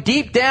 Throwing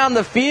deep down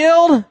the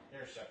field.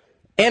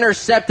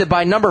 Intercepted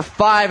by number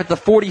 5 at the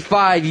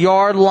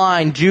 45-yard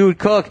line, Jude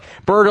Cook.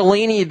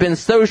 Bertolini had been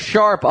so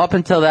sharp up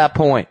until that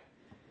point.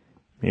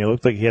 Yeah, it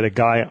looked like he had a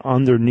guy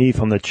underneath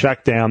on the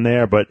check down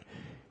there, but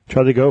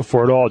tried to go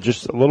for it all.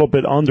 Just a little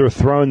bit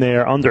underthrown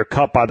there,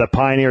 undercut by the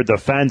Pioneer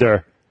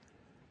defender.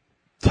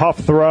 Tough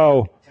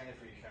throw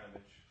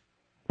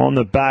on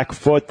the back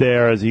foot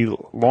there as he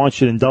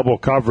launched it in double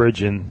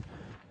coverage, and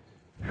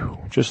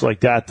just like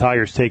that,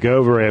 Tigers take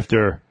over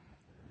after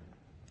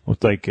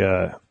looked like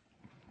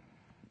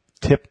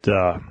tipped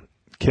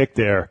kick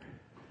there.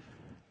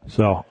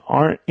 So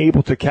aren't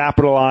able to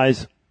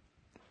capitalize,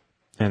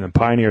 and the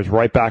Pioneers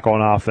right back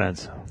on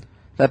offense.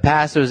 That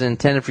pass was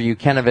intended for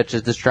Jukinovich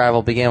as this drive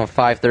will begin with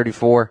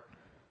 5:34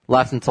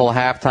 left until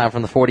halftime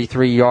from the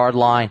 43-yard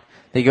line.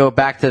 They go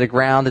back to the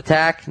ground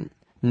attack.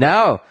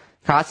 No.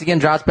 Costigan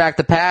drops back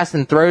the pass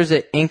and throws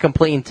it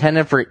incomplete,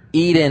 intended for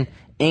Eden.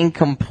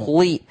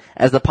 Incomplete,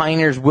 as the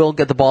Pioneers will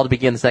get the ball to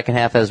begin the second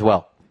half as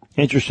well.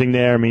 Interesting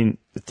there. I mean,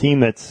 the team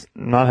that's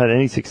not had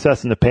any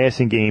success in the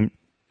passing game,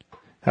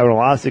 having a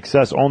lot of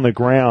success on the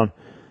ground.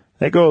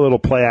 They go a little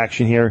play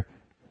action here.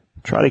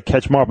 Try to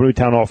catch Marple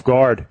Newtown off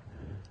guard,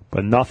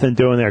 but nothing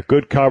doing there.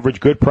 Good coverage,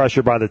 good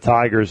pressure by the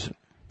Tigers.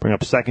 Bring up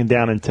 2nd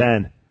down and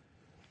 10.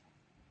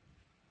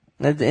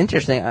 That's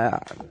interesting.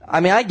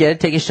 I mean, I get it.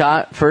 Take a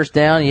shot, first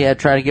down. You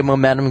try to get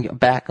momentum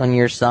back on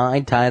your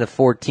side. Tie it at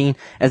 14.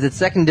 As it's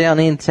 2nd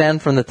down and 10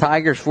 from the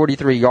Tigers'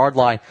 43-yard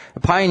line. The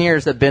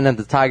Pioneers have been in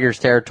the Tigers'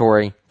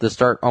 territory to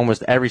start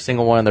almost every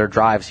single one of their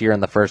drives here in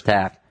the first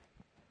half.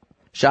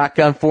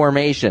 Shotgun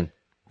formation.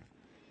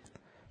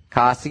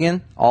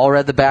 Costigan all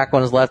read the back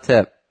on his left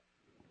hip.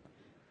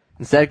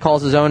 Instead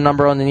calls his own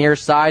number on the near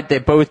side. They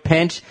both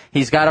pinch.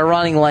 He's got a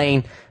running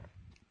lane.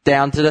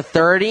 Down to the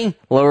 30,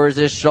 lowers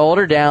his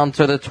shoulder, down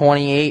to the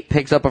 28,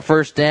 picks up a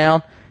first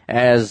down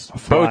as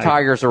both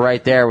Tigers are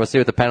right there. We'll see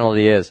what the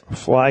penalty is.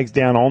 Flags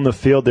down on the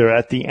field there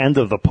at the end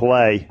of the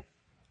play.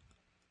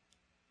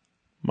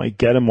 Might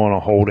get him on a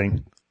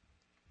holding.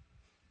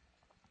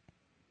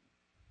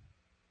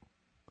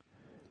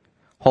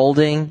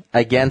 Holding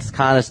against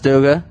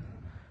Conestoga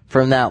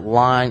from that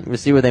line. We'll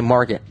see where they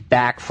mark it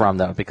back from,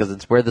 though, because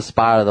it's where the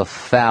spot of the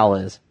foul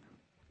is.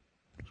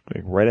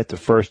 Right at the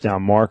first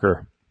down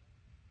marker.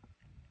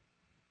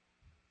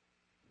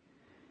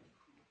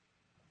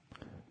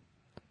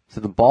 So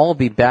the ball will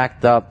be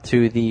backed up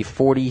to the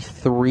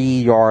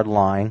 43-yard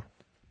line.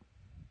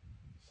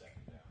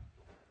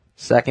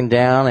 2nd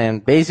down,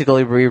 and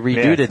basically we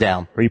redo the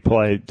down.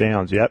 Replay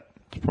downs, yep.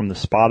 From the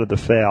spot of the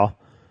foul.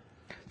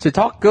 So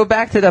go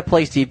back to that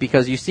play, Steve,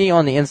 because you see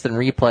on the instant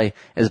replay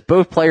as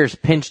both players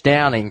pinch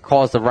down and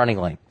cause the running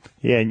lane.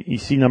 Yeah, and you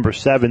see number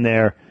 7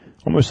 there,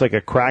 almost like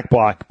a crack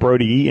block.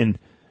 Brody Eaton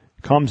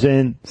comes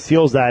in,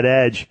 seals that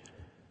edge,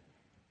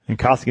 and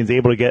Costigan's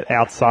able to get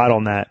outside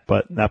on that,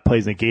 but that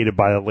play's negated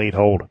by the late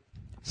hold.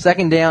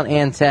 2nd down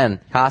and 10.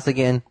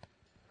 Costigan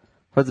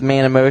puts the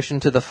man in motion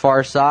to the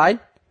far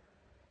side.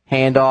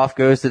 Handoff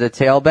goes to the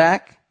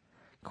tailback.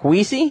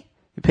 Kwesi,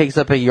 he picks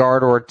up a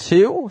yard or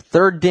 2.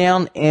 3rd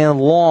down and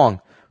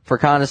long for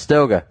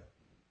Conestoga.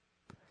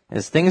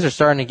 As things are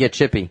starting to get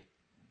chippy.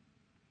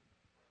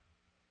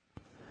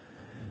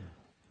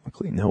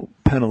 Luckily, no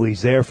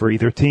penalties there for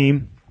either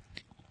team.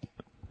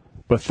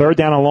 But 3rd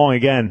down and long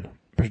again.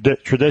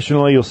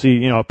 Traditionally, you'll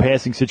see, a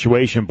passing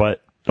situation,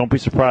 but don't be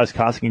surprised.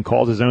 Costigan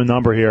calls his own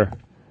number here.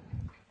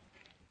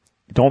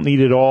 Don't need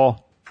it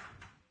all.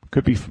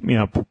 Could be,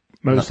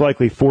 most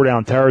likely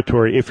 4-down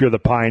territory if you're the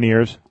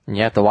Pioneers. And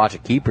you have to watch a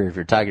keeper if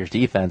you're Tigers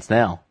defense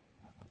now.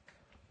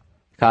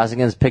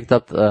 Costigan's picked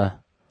up the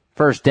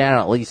first down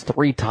at least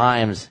 3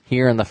 times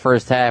here in the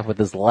first half with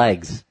his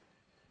legs.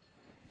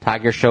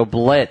 Tigers show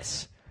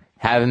blitz.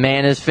 Have a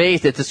man in his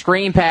face. It's a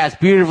screen pass.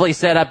 Beautifully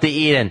set up to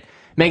Eden.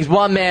 Makes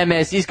one man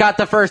miss. He's got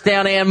the first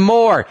down and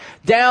more.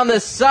 Down the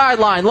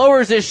sideline.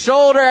 Lowers his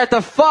shoulder at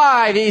the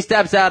 5. He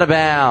steps out of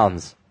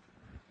bounds.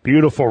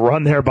 Beautiful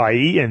run there by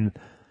Eaton.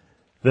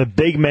 The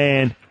big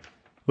man.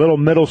 Little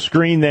middle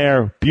screen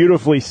there.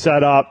 Beautifully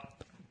set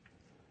up.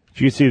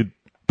 As you can see, the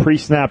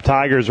pre-snap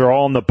Tigers are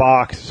all in the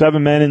box.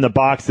 7 men in the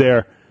box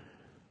there.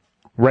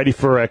 Ready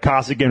for a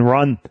Costigan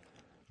run.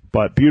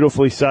 But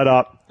beautifully set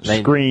up.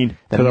 Screen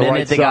to the right side. The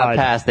minute they got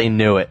past, they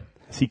knew it.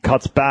 As he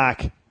cuts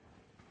back.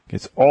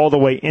 It's all the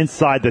way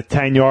inside the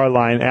 10-yard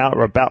line, out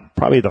or about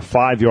probably the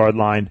 5-yard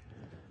line.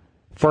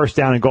 1st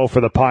down and goal for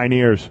the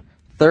Pioneers.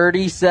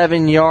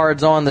 37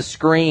 yards on the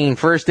screen.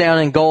 1st down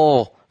and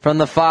goal from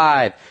the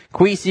 5.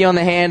 Kwesi on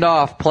the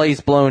handoff.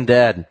 Plays blown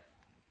dead.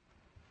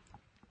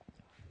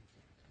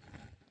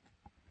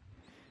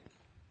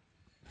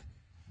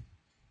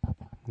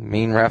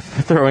 Mean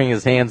ref throwing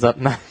his hands up.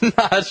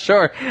 Not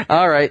sure.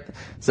 All right.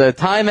 So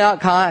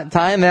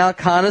timeout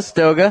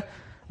Conestoga.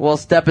 We'll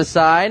step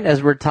aside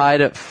as we're tied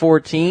at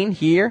 14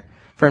 here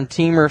from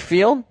Teamer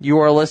Field. You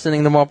are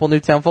listening to Marple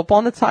Newtown Football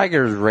on the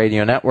Tigers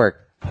Radio Network.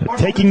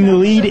 Taking the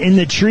lead in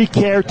the tree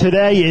care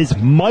today is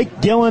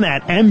Mike Gillen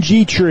at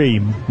MG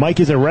Tree. Mike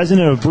is a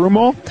resident of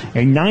Broomall,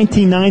 a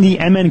 1990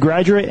 MN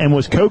graduate, and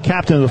was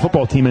co-captain of the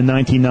football team in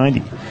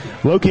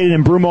 1990. Located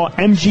in Broomall,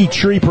 MG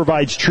Tree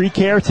provides tree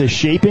care to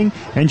shaping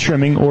and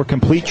trimming or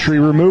complete tree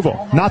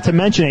removal, not to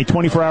mention a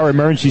 24-hour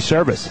emergency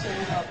service.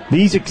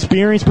 These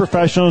experienced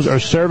professionals are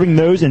serving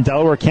those in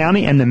Delaware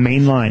County and the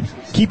main line.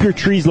 Keep your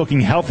trees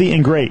looking healthy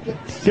and great.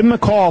 Give them a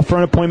call for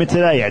an appointment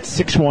today at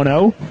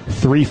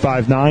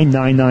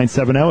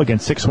 610-359-9970. Again,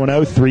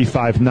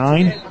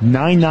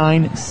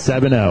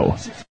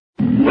 610-359-9970.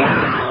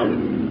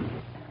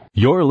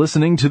 You're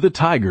listening to the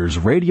Tigers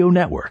Radio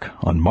Network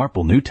on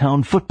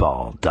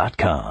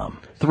MarpleNewtownFootball.com.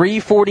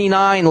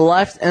 3:49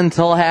 left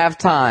until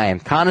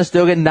halftime.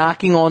 Conestoga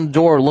knocking on the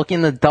door,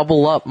 looking to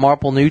double up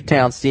Marple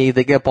Newtown. See,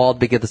 they get ball to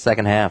begin the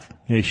second half.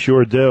 They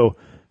sure do.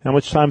 How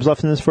much time's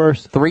left in this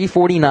first?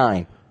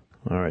 3:49.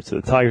 All right, so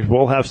the Tigers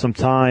will have some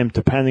time,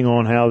 depending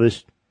on how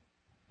this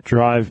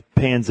drive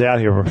pans out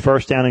here. We're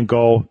first down and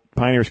goal.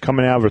 Pioneers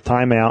coming out of a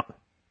timeout.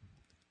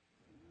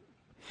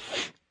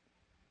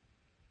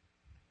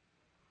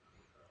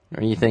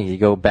 What do you think? You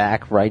go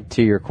back right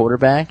to your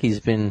quarterback? He's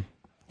been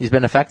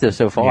effective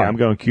so far. Yeah, I'm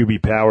going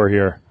QB power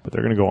here, but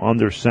they're going to go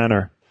under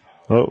center.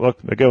 Oh,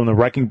 look, they go in the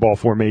wrecking ball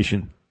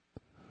formation.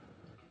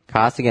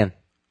 Costigan.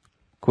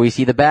 Can we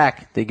see the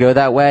back? They go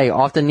that way,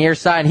 off the near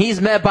side.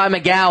 He's met by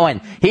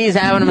McGowan. He's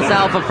having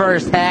himself a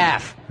first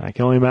half. I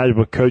can only imagine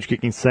what Coach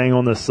Kicking saying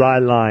on the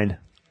sideline.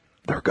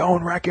 They're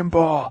going wrecking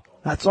ball.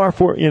 That's our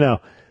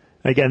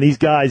Again, these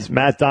guys,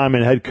 Matt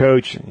Diamond, head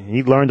coach,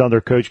 he learned under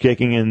Coach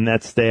Kicking and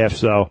that staff,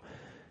 so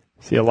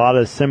see a lot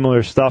of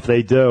similar stuff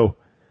they do.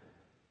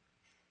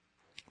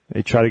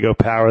 They try to go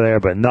power there,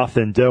 but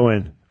nothing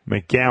doing.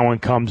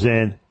 McGowan comes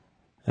in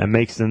and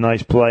makes the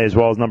nice play, as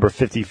well as number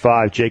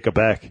 55, Jacob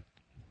Eck.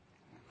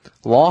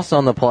 Loss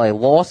on the play.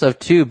 Loss of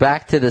 2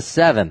 back to the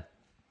 7.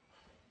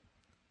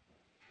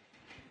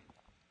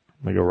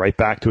 They go right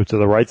back to it to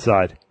the right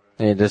side.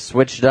 They just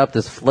switched it up,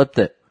 just flipped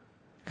it.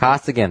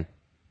 Costigan.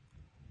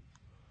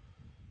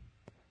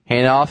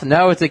 Hand off.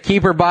 No, it's a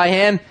keeper by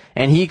him,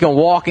 and he can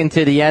walk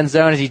into the end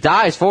zone as he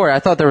dives for it. I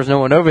thought there was no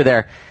one over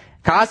there.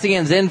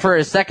 Costigan's in for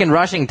his second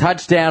rushing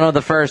touchdown of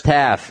the first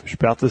half. I was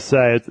about to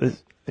say,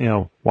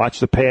 watch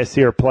the pass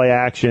here, play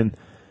action.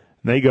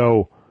 They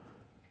go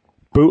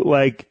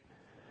bootleg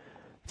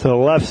to the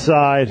left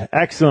side.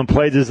 Excellent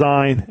play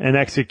design and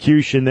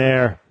execution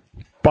there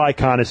by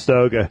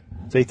Conestoga.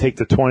 They take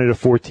the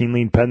 20-14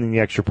 lead pending the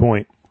extra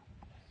point.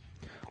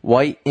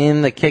 White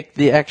in the kick,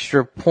 the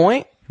extra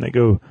point. They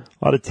go,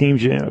 a lot of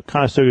teams,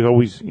 Conestoga's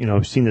always,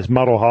 seen this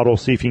muddle huddle,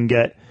 see if you can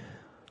get a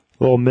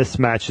little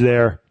mismatch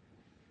there.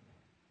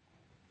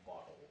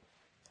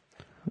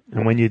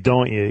 And when you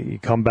don't, you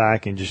come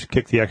back and just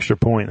kick the extra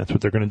point. That's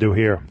what they're going to do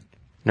here.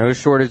 No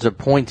shortage of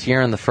points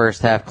here in the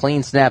first half.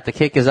 Clean snap. The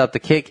kick is up. The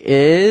kick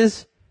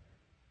is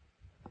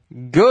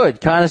good.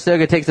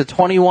 Conestoga takes a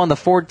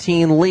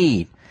 21-14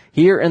 lead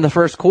here in the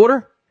first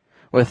quarter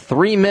with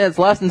 3 minutes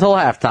left until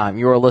halftime.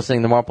 You are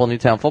listening to Marple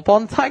Newtown Football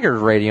on the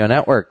Tigers Radio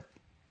Network.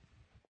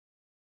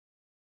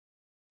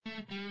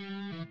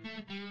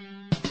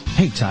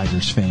 Hey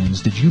Tigers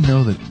fans, did you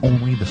know that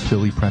only the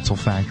Philly Pretzel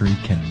Factory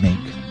can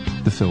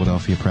make the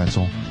Philadelphia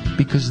pretzel?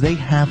 Because they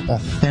have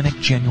authentic,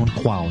 genuine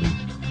quality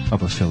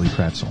of a Philly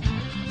pretzel.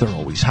 They're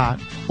always hot,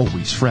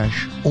 always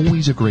fresh,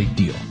 always a great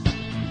deal.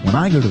 When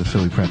I go to the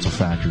Philly Pretzel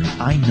Factory,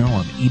 I know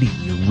I'm eating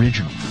the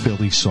original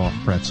Philly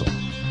soft pretzel.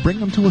 Bring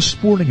them to a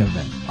sporting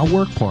event, a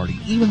work party,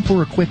 even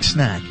for a quick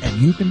snack,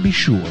 and you can be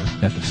sure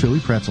that the Philly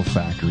Pretzel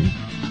Factory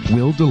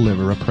will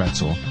deliver a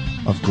pretzel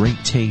of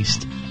great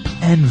taste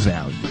and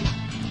value.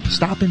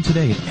 Stop in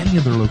today at any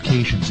of their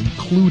locations,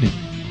 including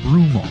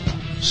Broomall,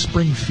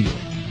 Springfield,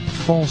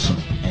 Folsom,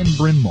 and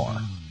Bryn Mawr.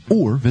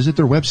 Or visit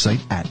their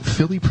website at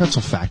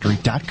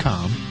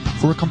phillypretzelfactory.com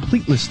for a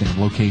complete listing of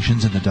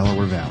locations in the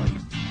Delaware Valley.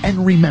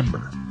 And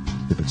remember,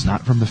 if it's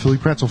not from the Philly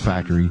Pretzel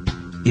Factory,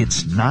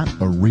 it's not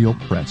a real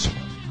pretzel.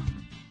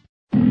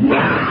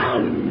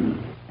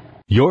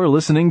 You're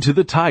listening to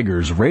the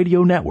Tigers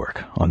Radio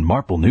Network on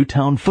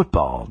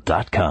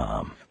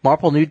MarpleNewtownFootball.com.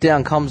 Marple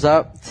Newtown comes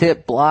up,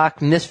 tip,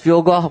 block, missed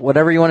field goal,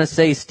 whatever you want to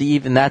say,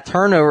 Steve. And that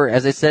turnover,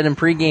 as I said in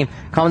pregame,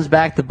 comes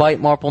back to bite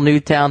Marple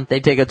Newtown. They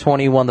take a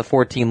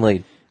 21-14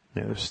 lead.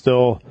 Yeah, there's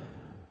still,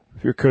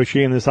 if you're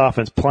coaching this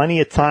offense,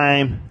 plenty of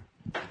time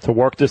to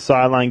work the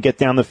sideline, get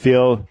down the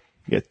field.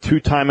 You get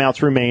 2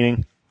 timeouts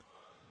remaining.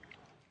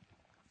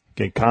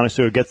 Again,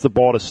 Conestoga gets the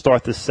ball to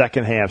start the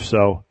second half,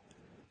 so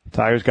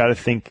Tigers got to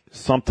think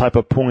some type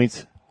of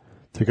points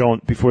to go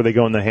before they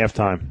go into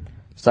halftime.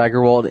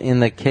 Steigerwald in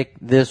the kick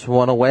this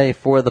one away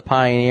for the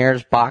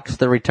Pioneers. Box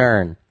the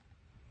return.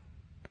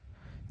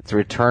 It's a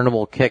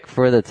returnable kick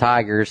for the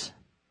Tigers.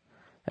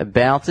 It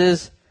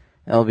bounces.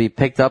 It'll be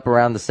picked up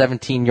around the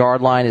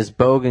 17-yard line as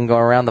Bogan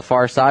going around the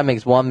far side,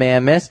 makes one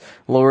man miss,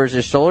 lowers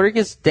his shoulder,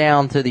 gets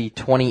down to the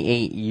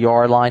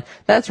 28-yard line.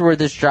 That's where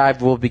this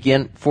drive will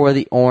begin for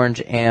the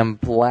Orange and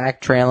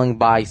Black, trailing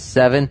by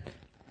 7.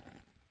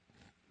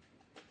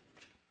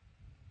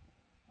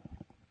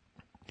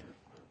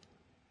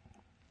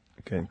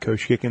 Again,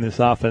 Coach Kicking this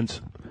offense.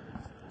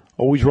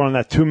 Always running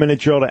that 2-minute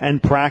drill to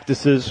end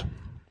practices.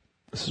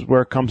 This is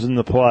where it comes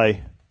into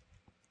play.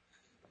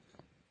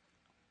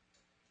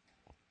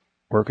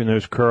 Working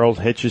those curls,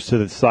 hitches to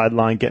the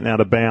sideline, getting out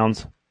of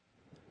bounds.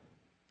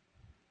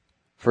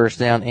 First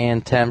down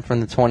and 10 from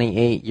the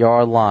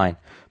 28-yard line.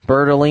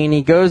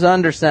 Bertolini goes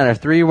under center.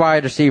 3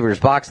 wide receivers,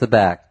 box the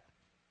back.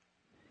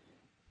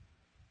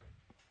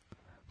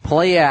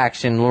 Play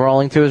action,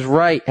 rolling to his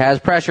right, has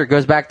pressure,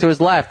 goes back to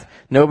his left.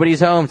 Nobody's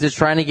home, just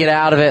trying to get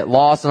out of it.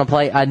 Loss on a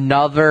play,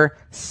 another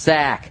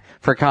sack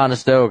for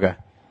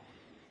Conestoga.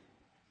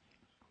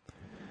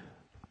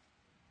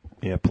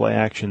 Yeah, play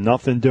action,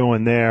 nothing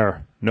doing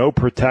there. No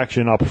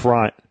protection up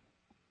front.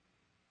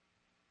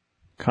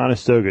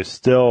 Conestoga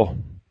still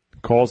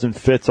calls in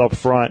fits up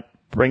front,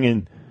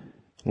 bringing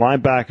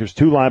linebackers,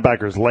 2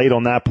 linebackers late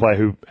on that play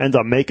who end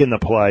up making the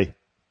play.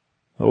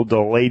 Little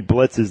delayed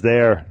blitzes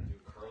there.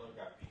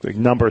 Like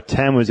number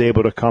 10 was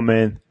able to come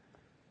in.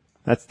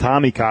 That's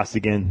Tommy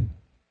Costigan,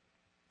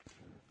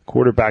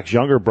 quarterback's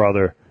younger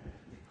brother,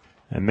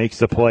 and makes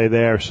the play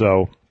there.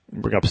 So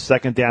bring up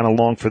 2nd down and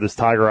long for this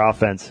Tiger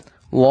offense.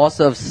 Loss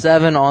of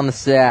 7 on the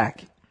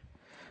sack.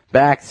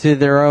 Back to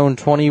their own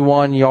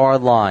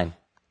 21-yard line.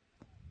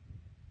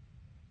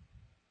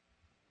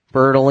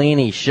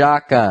 Bertolini,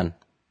 shotgun.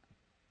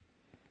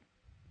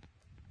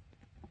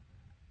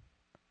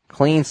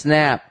 Clean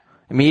snap.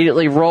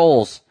 Immediately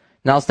rolls.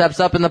 Now steps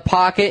up in the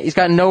pocket. He's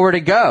got nowhere to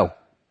go.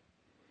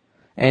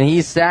 And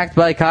he's sacked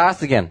by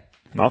Costigan.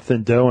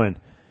 Nothing doing.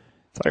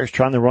 Tigers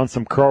trying to run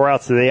some curl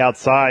routes to the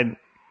outside,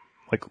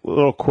 like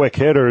little quick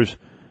hitters.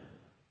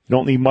 You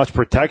don't need much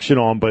protection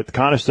on, but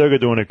Conestoga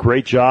doing a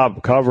great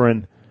job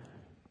covering.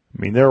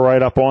 I mean, they're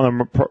right up on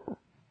them,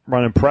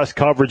 running press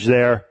coverage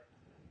there.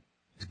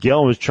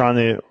 Gillen was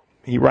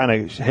he ran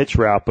a hitch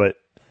route, but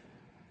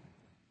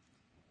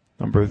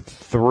number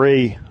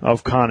 3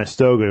 of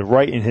Conestoga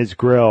right in his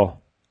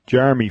grill,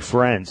 Jeremy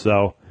Friend.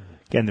 So,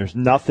 again, there's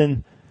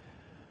nothing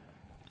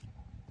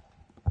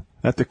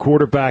that the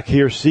quarterback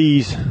here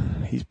sees.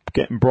 He's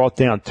getting brought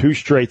down. 2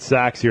 straight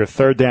sacks here,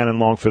 3rd down and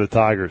long for the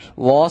Tigers.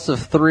 Loss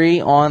of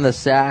 3 on the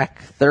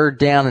sack, 3rd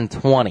down and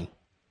 20.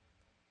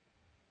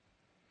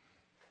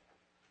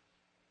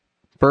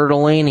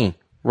 Bertolini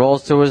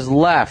rolls to his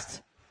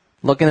left,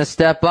 looking to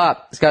step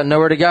up. He's got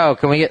nowhere to go.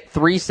 Can we get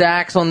 3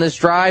 sacks on this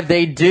drive?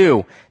 They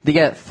do. They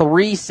get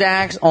 3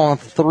 sacks on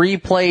 3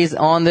 plays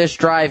on this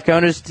drive.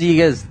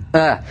 Conestoga's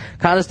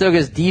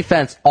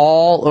defense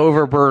all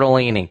over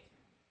Bertolini.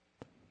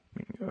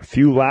 A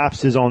few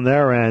lapses on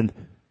their end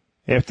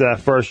after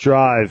that first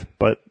drive,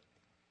 but,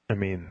 I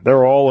mean,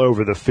 they're all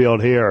over the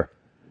field here.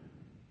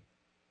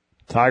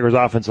 Tigers'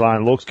 offensive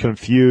line looks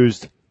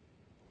confused,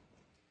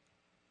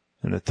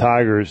 and the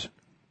Tigers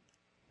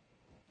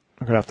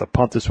are going to have to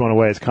punt this one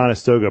away as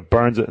Conestoga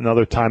burns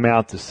another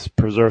timeout to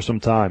preserve some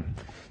time.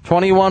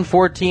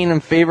 21-14 in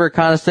favor of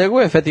Conestoga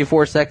with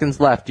 54 seconds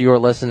left. You are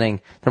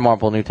listening to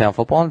Marple Newtown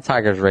Football on the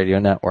Tigers Radio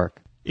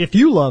Network. If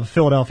you love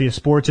Philadelphia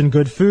sports and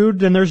good food,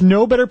 then there's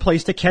no better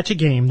place to catch a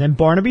game than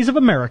Barnaby's of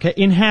America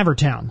in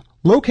Havertown.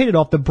 Located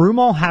off the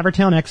Broomall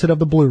Havertown exit of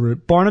the Blue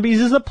Route, Barnaby's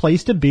is the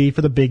place to be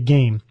for the big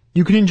game.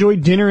 You can enjoy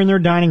dinner in their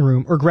dining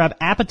room or grab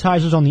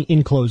appetizers on the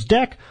enclosed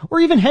deck or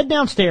even head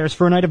downstairs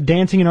for a night of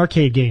dancing and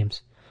arcade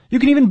games. You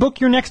can even book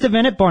your next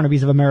event at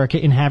Barnaby's of America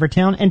in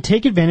Havertown and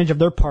take advantage of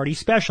their party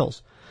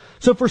specials.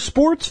 So for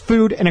sports,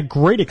 food, and a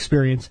great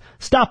experience,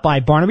 stop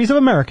by Barnaby's of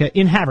America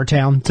in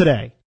Havertown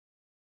today.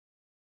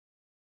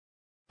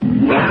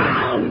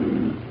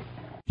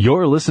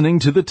 You're listening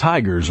to the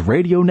Tigers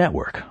Radio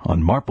Network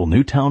on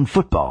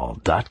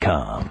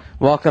MarpleNewtownFootball.com.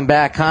 Welcome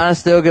back.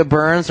 Conestoga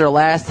burns their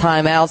last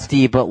time out,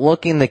 Steve, but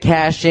looking to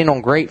cash in on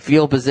great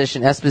field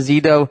position.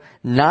 Esposito,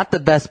 not the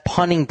best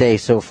punting day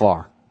so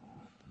far.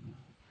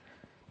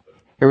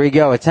 Here we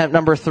go. Attempt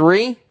number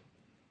 3.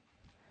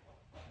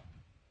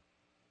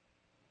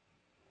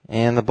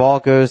 And the ball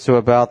goes to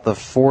about the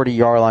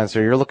 40-yard line, so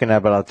you're looking at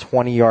about a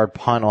 20-yard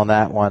punt on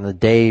that one. The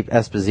Dave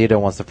Esposito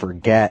wants to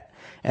forget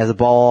as the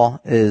ball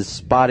is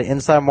spotted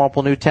inside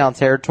Marple Newtown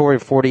territory,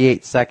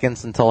 48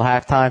 seconds until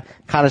halftime.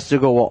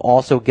 Conestoga will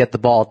also get the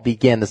ball to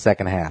begin the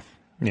second half.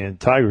 Yeah,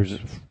 Tigers,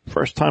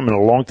 first time in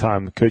a long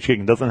time, Coach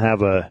Kicking doesn't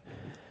have a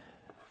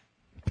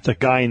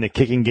guy in the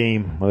kicking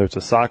game, whether it's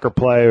a soccer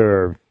player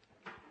or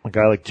a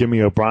guy like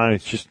Jimmy O'Brien.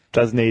 It's just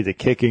designated to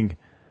kicking.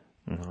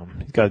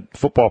 He's got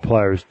football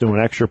players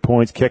doing extra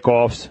points,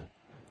 kickoffs,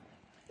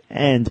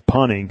 and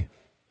punting.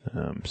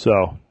 So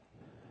a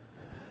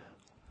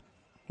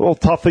little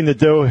tough thing to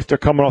do if they're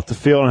coming off the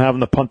field and having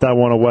to punt that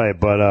one away.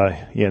 But,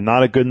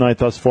 not a good night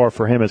thus far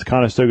for him as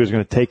Conestoga is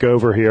going to take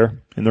over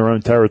here in their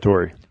own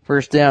territory.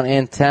 First down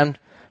and 10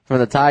 from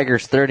the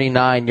Tigers'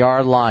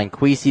 39-yard line.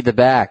 Queasy the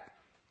back.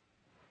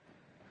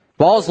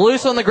 Ball's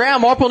loose on the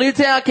ground. Marple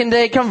Newtown, can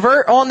they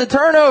convert on the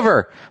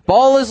turnover?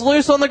 Ball is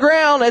loose on the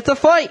ground. It's a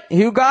fight.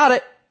 Who got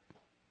it?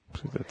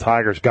 The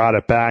Tigers got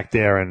it back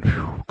there,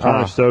 and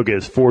Conestoga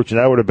is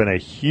fortunate. That would have been a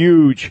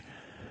huge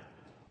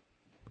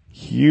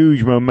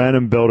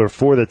momentum builder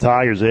for the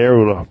Tigers. They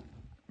were able to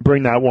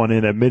bring that one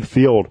in at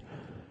midfield.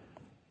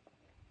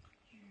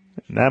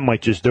 And that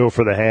might just do it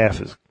for the half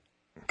as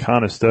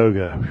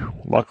Conestoga,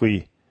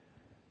 luckily,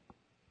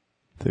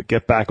 to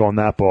get back on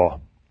that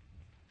ball.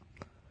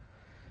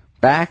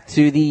 Back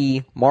to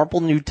the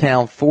Marple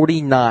Newtown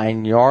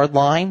 49-yard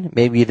line.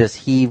 Maybe this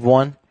heave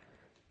one.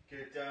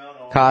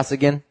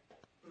 Costigan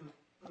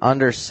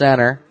under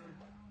center.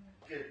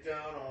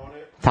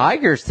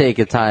 Tigers take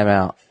a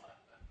timeout.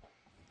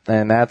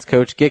 And that's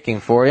Coach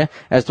Kicking for you.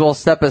 As we'll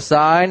step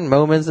aside,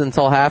 moments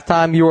until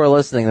halftime, you are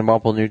listening to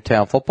Marple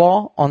Newtown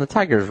Football on the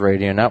Tigers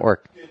Radio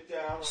Network.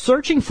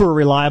 Searching for a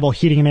reliable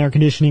heating and air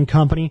conditioning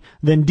company?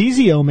 Then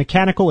DZO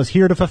Mechanical is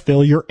here to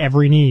fulfill your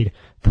every need.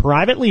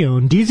 Privately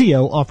owned,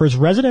 DZO offers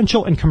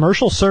residential and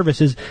commercial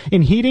services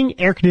in heating,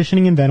 air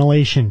conditioning, and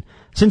ventilation.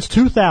 Since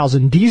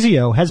 2000,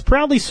 DZO has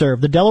proudly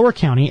served the Delaware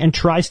County and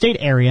tri-state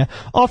area,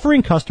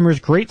 offering customers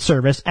great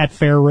service at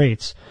fair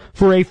rates.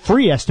 For a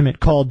free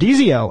estimate, call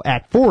DZO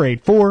at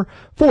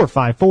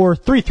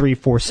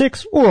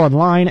 484-454-3346 or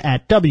online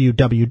at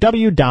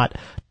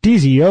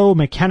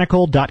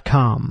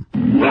www.dzomechanical.com.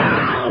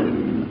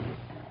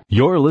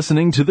 You're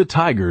listening to the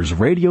Tigers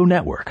Radio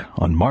Network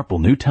on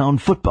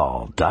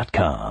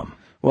MarpleNewtownFootball.com.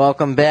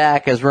 Welcome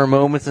back as we're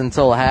moments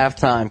until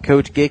halftime.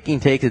 Coach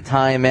Gicking takes a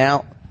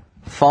timeout.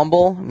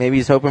 Fumble. Maybe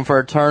he's hoping for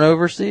a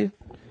turnover, Steve?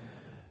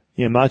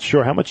 Yeah, I'm not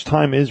sure how much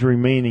time is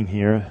remaining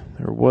here.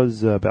 There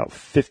was about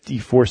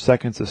 54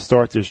 seconds to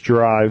start this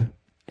drive.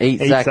 8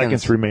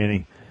 seconds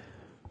remaining.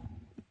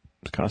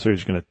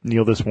 Conostoga's going to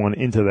kneel this one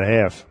into the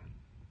half.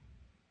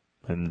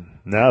 And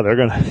now they're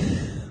going to,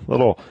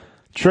 little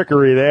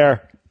trickery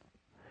there.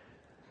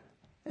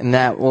 And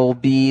that will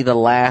be the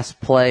last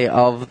play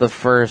of the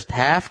first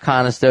half.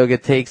 Conestoga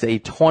takes a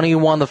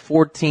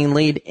 21-14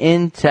 lead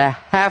into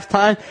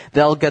halftime.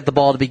 They'll get the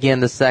ball to begin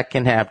the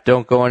second half.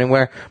 Don't go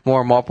anywhere.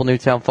 More Marple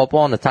Newtown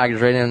football on the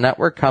Tigers Radio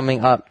Network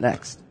coming up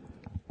next.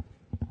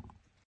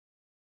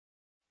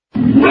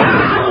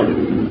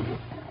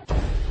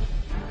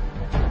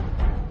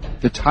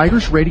 The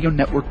Tigers Radio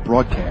Network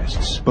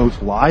broadcasts,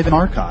 both live and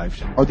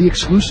archived, are the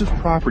exclusive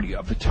property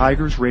of the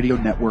Tigers Radio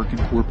Network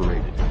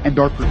Incorporated and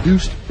are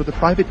produced for the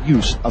private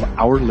use of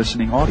our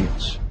listening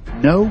audience.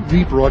 No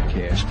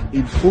rebroadcast,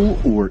 in full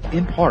or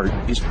in part,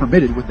 is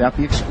permitted without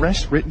the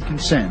express written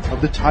consent of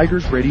the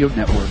Tigers Radio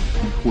Network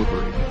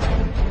Incorporated.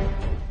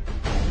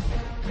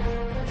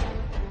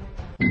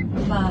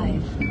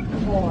 5,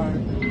 4,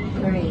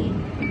 3,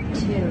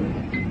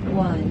 2,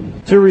 1.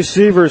 Two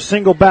receivers,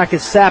 single back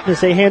is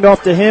Sapness. They hand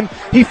off to him.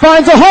 He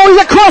finds a hole.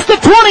 He's across the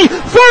 20,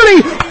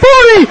 30,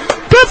 40,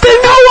 50.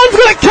 No one's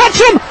going to catch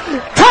him.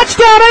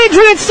 Touchdown,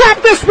 Adrian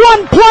Sapness.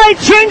 One play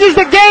changes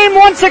the game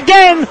once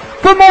again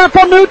for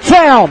Marple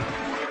Newtown.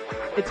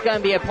 It's going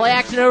to be a play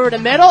action over the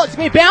middle. It's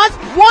going to be bounced.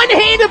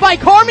 One-handed by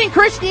Carmen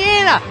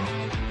Christiana.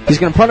 He's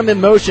going to put him in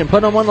motion,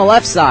 put him on the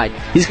left side.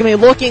 He's going to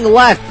be looking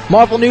left.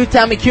 Marple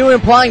Newtown, McEwen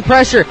applying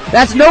pressure.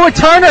 That's Noah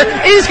Turner.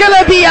 It's going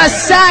to be a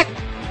sack.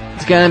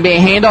 It's going to be a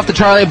handoff to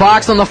Charlie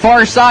Box on the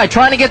far side,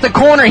 trying to get the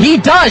corner. He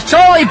does.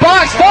 Charlie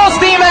Box, full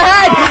steam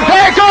ahead.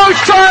 There goes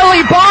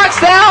Charlie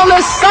Box down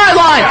the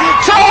sideline.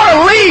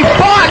 Charlie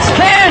Box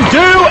can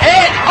do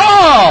it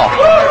all.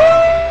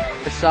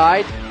 The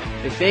side,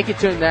 they fake it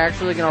to him. They're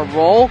actually going to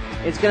roll.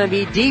 It's going to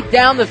be deep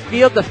down the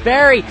field. The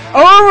Ferry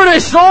over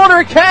the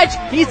shoulder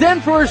catch. He's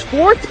in for his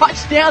fourth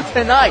touchdown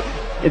tonight.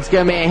 It's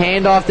going to be a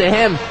handoff to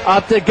him.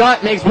 Up to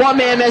Gunt, makes one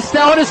man miss.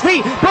 Still on his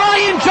feet.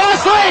 Brian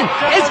Jocelyn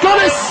is going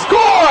to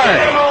score.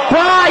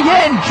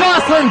 Brian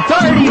Jocelyn,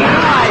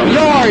 35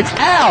 yards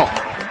out.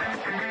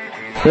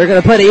 They're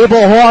going to put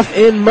Abel Hoff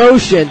in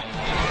motion.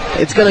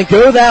 It's going to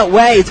go that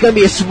way. It's going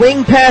to be a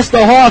swing pass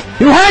to Hoff,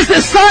 who has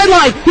the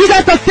sideline. He's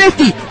at the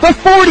 50, the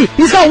 40.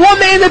 He's got one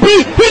man to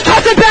beat. He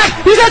cuts it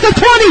back. He's at the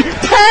 20,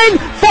 10,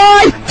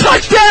 5,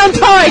 touchdown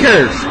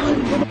Tigers.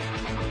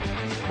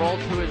 Roll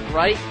to his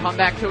right, come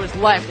back to his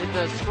left. It's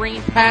a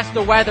screen pass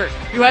to Weathers,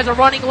 who has a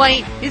running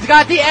lane. He's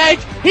got the edge.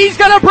 He's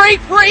going to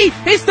break free.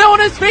 He's still on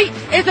his feet.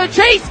 It's a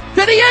chase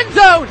to the end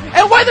zone,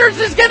 and Weathers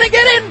is going to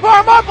get in for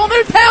a Marple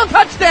Newtown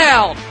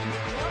touchdown.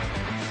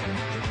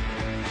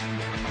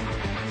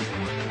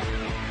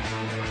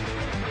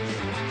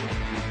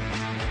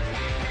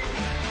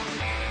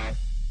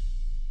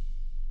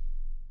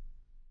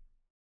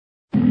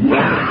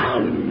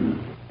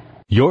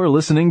 You're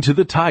listening to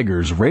the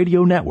Tigers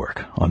Radio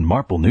Network on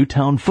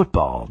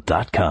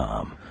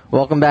MarpleNewtownFootball.com.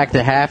 Welcome back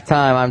to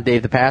halftime. I'm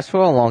Dave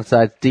DePasqua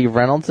alongside Steve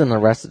Reynolds and the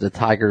rest of the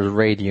Tigers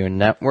Radio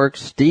Network.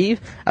 Steve,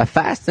 a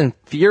fast and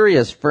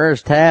furious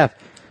first half.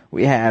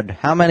 We had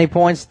how many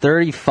points?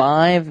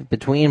 35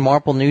 between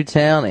Marple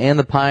Newtown and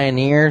the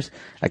Pioneers.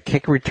 A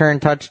kick return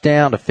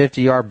touchdown, a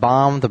 50-yard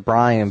bomb to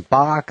Brian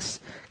Box.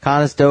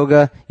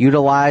 Conestoga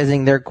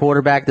utilizing their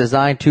quarterback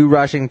design, 2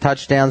 rushing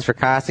touchdowns for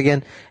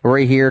Costigan.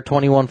 Right here,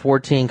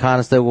 21-14,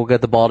 Conestoga will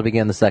get the ball to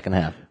begin the second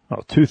half.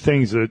 Well, 2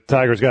 things the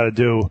Tigers got to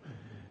do,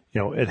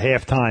 at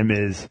halftime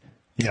is,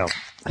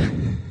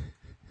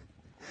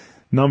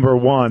 number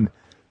one,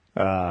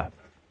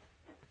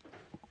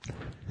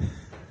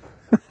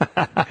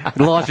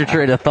 You lost your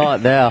train of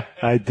thought now.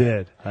 I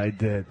did.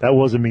 That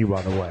wasn't me,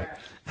 by the way.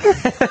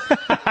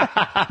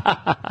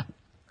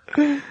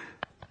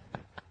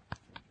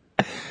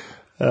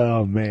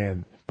 Oh,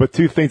 man. But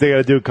 2 things they got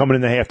to do coming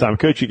into halftime.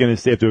 Coach, you're going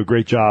to have to do a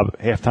great job,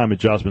 halftime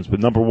adjustments. But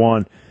number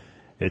one,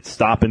 it's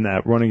stopping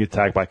that running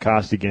attack by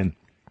Costigan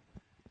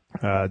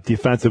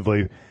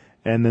defensively.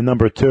 And then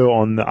number 2,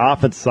 on the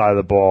offensive side of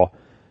the ball,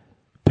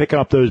 picking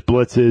up those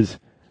blitzes,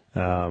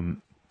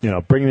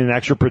 bringing in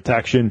extra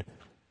protection,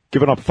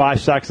 giving up 5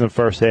 sacks in the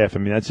first half. I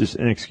mean, that's just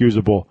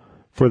inexcusable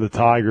for the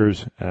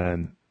Tigers.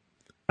 And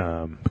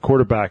the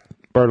quarterback,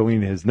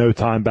 Bertolini, has no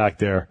time back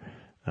there.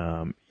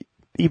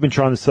 Even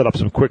trying to set up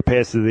some quick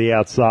passes to the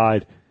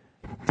outside.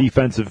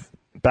 Defensive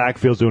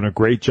backfield's doing a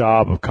great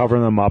job of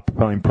covering them up,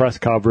 playing press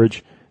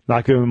coverage,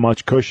 not giving them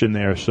much cushion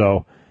there.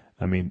 So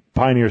I mean,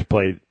 Pioneers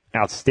played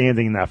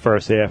outstanding in that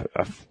first half.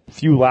 A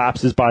few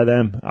lapses by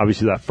them.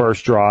 Obviously, that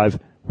first drive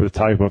where the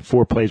Tigers went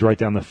 4 plays right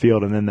down the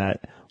field, and then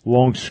that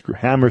long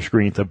hammer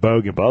screen to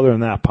Bogan. But other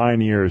than that,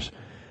 Pioneers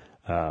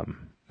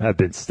have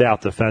been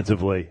stout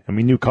defensively. And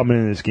we knew coming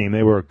into this game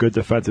they were a good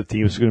defensive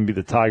team. It's going to be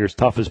the Tigers'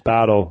 toughest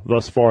battle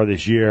thus far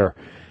this year,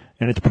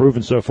 and it's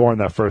proven so far in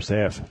that first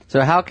half.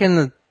 So how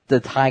can the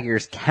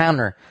Tigers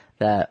counter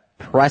that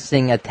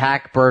pressing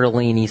attack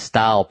Bertolini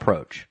style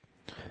approach?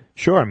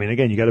 Sure. I mean,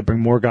 again, you got to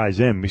bring more guys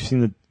in. We've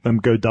seen them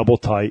go double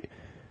tight.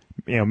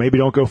 Maybe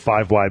don't go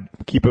 5 wide.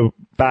 Keep it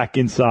back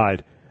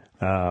inside.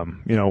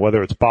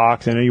 Whether it's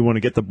box. I know you want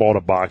to get the ball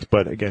to box,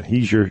 but again,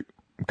 he's your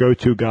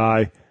go-to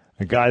guy,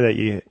 a guy that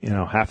you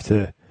have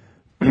to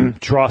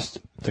trust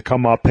to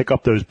come up, pick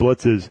up those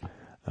blitzes.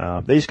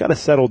 They just got to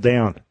settle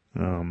down.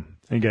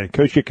 Again,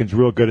 Coach Kitken's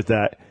real good at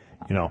that.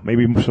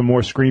 Maybe some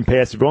more screen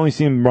passes. We've only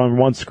seen him run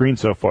one screen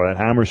so far, that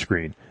hammer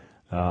screen.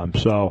 But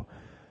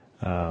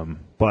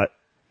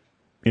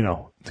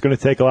it's going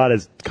to take a lot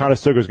as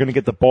Conestoga's going to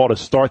get the ball to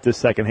start this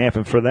second half.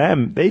 And for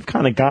them, they've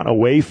kind of gotten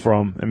away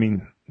from,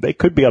 they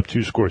could be up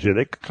 2 scores here.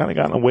 They've kind of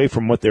gotten away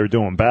from what they were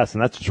doing best,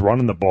 and that's just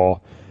running the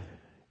ball.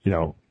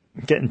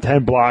 Getting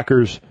 10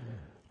 blockers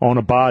on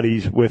the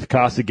bodies with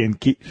Costigan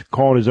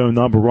calling his own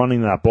number,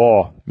 running that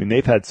ball.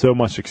 They've had so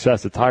much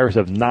success. The Tigers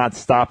have not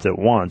stopped at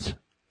once.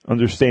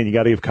 Understand, you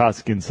got to give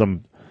Costigan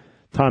some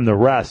time to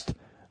rest.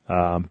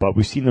 But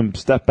we've seen them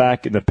step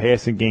back in the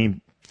passing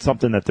game,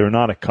 something that they're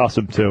not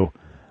accustomed to.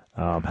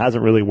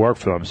 Hasn't really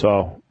worked for them.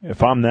 So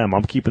if I'm them,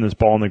 I'm keeping this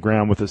ball on the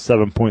ground with a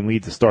 7-point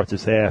lead to start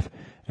this half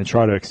and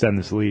try to extend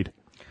this lead.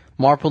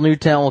 Marple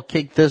Newtown will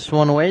kick this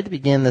one away to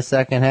begin the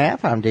second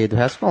half. I'm Dave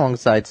DeHesper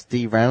alongside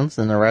Steve Reynolds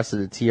and the rest of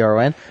the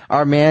TRN.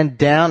 Our man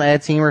down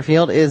at Teamer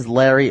Field is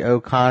Larry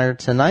O'Connor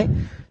tonight.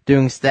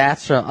 Doing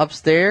stats from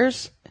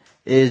upstairs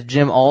is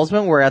Jim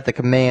Alsman. We're at the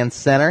command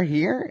center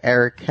here.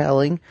 Eric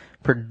Helling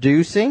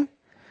producing.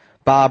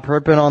 Bob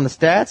Herpin on the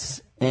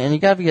stats. And you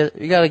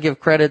gotta give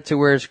credit to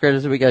where it's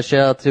credit. We got a shout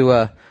out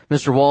to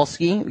Mr.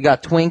 Walski. We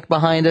got Twink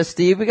behind us,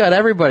 Steve. We got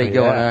everybody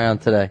going around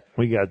today.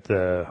 We got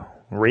the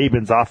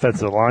Ravens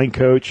offensive line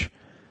coach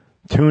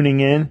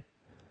tuning in.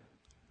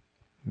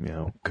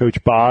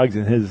 Coach Boggs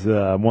and his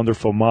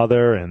wonderful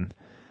mother and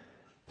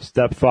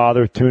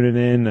stepfather tuning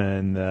in,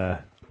 and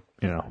a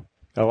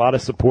lot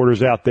of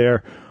supporters out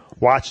there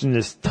watching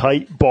this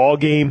tight ball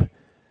game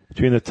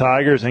between the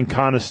Tigers and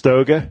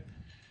Conestoga.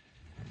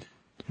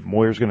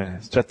 Moyer's going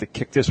to set to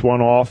kick this one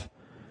off.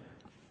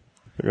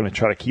 They're going to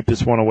try to keep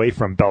this one away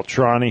from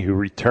Beltrani, who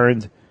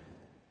returned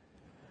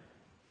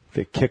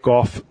the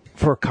kickoff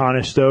for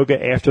Conestoga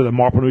after the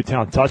Marple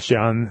Newtown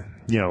touchdown.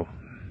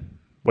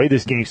 Way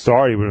this game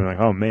started, we were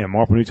like, oh man,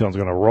 Marple Newtown's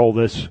going to roll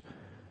this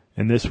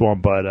in this one.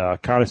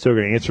 But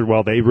Conestoga answered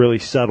well. They really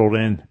settled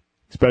in,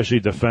 especially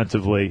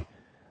defensively.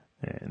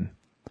 And,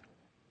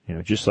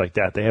 just like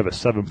that, they have a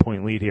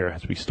 7-point lead here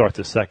as we start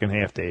the second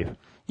half, Dave.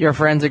 Your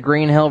friends at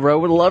Green Hill Road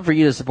would love for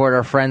you to support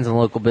our friends and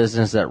local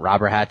business at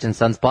Robert Hatch &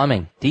 Sons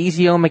Plumbing,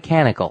 DZO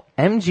Mechanical,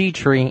 MG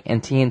Tree,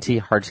 and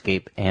TNT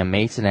Hardscape and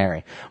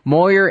Masonry.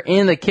 Moyer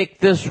in to kick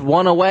this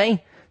one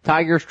away.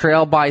 Tigers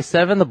trail by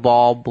 7. The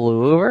ball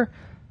blew over.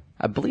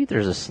 I believe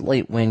there's a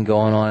slight wind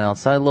going on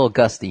outside, a little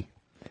gusty.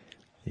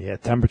 Yeah,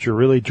 temperature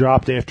really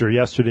dropped after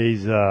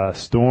yesterday's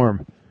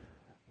storm.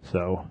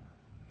 So,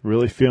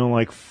 really feeling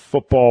like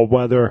football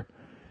weather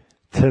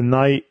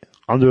tonight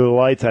under the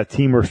lights at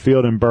Teamer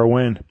Field in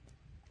Berwyn.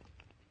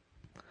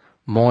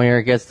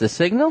 Moyer gets the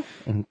signal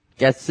and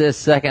gets this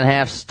second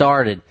half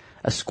started.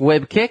 A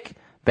squib kick,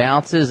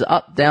 bounces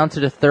up down to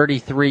the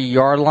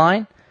 33-yard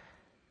line,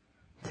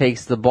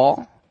 takes the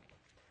ball,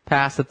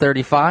 past the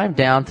 35,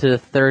 down to the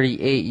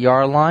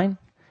 38-yard line,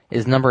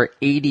 is number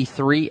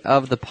 83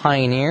 of the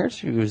Pioneers,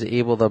 who was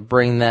able to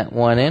bring that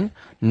one in,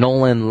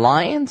 Nolan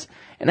Lyons.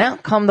 And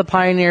out come the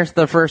Pioneers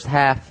for the first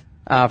half,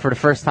 for the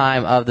first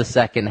time of the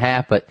second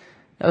half, but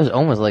that was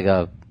almost like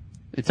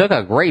it took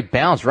a great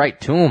bounce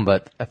right to him,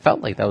 but I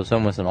felt like that was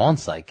almost an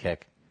onside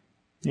kick.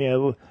 Yeah,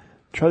 we'll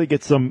try to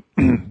get some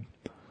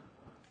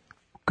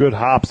good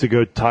hops to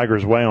go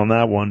Tigers' way on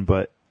that one,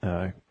 but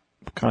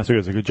Conestoga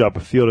does a good job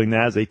of fielding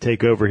that as they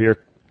take over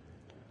here.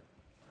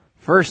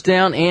 First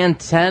down and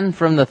 10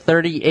 from the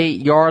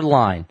 38-yard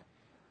line.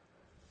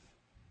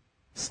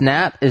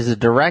 Snap is a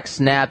direct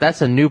snap.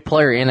 That's a new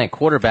player in at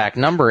quarterback,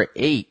 number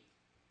 8,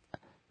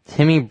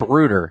 Timmy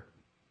Bruder.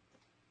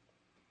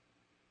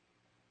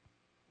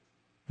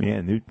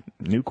 Yeah,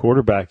 new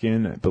quarterback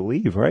in, I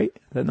believe, right?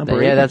 Is that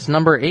number 8? Yeah, that's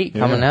number 8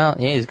 coming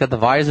out. Yeah, he's got the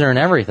visor and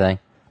everything.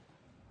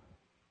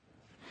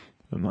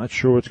 I'm not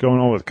sure what's going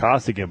on with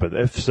Costigan, but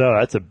if so,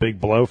 that's a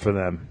big blow for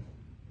them.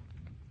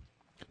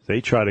 They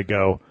try to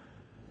go.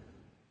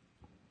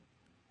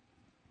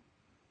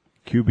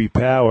 QB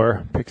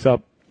Power picks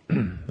up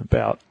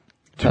about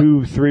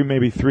 2, 3,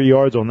 maybe 3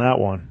 yards on that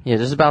one. Yeah,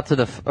 just about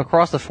to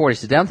across the 40.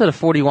 So down to the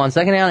 41.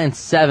 Second down and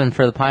 7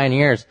 for the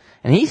Pioneers.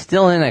 And he's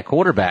still in at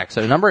quarterback.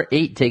 So number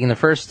 8 taking the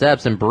first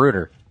steps, and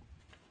Bruder.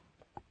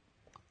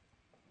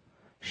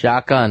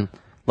 Shotgun.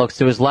 Looks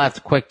to his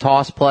left, quick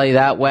toss play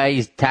that way.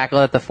 He's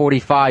tackled at the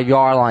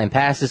 45-yard line.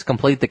 Pass is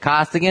complete to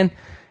Costigan.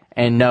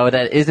 And no,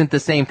 that isn't the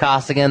same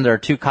Costigan. There are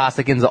two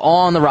Costigans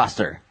on the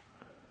roster.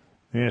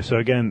 Yeah, so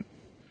again,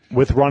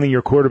 with running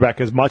your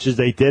quarterback as much as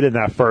they did in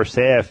that first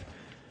half,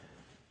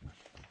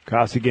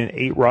 Costigan,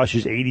 8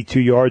 rushes,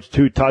 82 yards,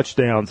 2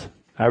 touchdowns,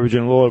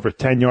 averaging a little over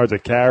 10 yards a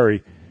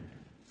carry.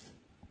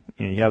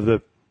 And you have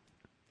the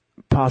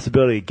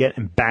possibility of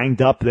getting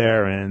banged up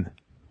there. And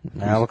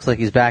now it looks like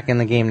he's back in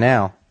the game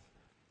now.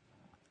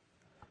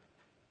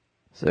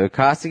 So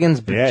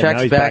Costigan's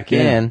checks back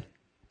in.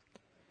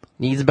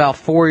 Needs about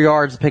 4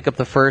 yards to pick up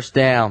the first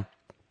down.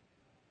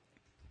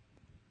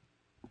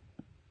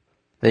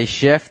 They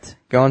shift,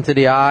 going to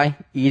the eye.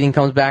 Eden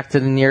comes back to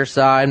the near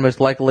side, most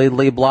likely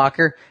lead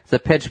blocker. It's a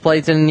pitch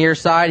play to the near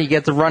side. He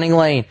gets a running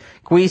lane.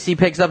 Kwesi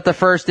picks up the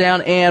first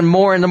down and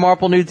more into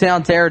Marple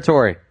Newtown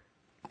territory.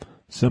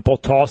 Simple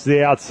toss to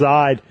the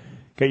outside.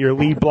 Get your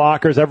lead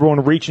blockers,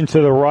 everyone reaching to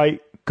the right.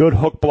 Good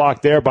hook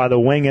block there by the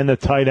wing and the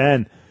tight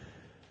end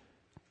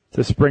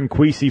to spring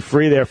Kwesi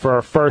free there for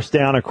a first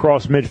down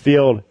across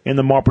midfield in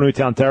the Marple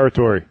Newtown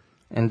territory.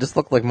 And just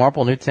looked like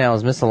Marple Newtown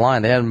was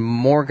misaligned. They had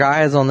more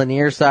guys on the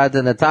near side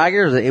than the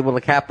Tigers. They're able to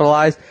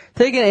capitalize,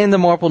 taking it into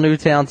Marple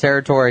Newtown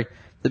territory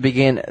to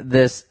begin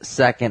this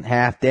second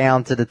half,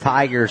 down to the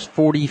Tigers'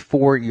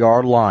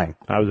 44-yard line.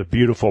 That was a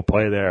beautiful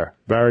play there.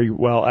 Very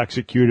well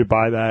executed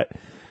by that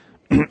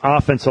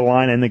offensive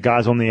line and the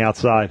guys on the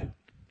outside.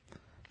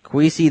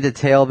 Kwesi, the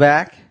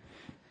tailback.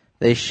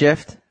 They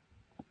shift.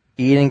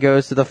 Eden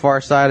goes to the far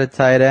side of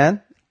tight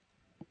end.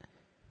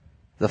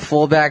 The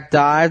fullback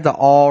dive to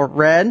all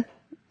red,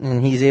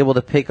 and he's able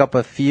to pick up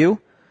a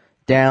few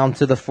down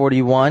to the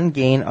 41,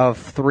 gain of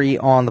 3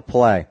 on the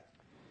play.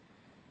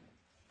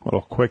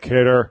 Little quick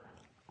hitter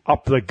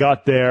up the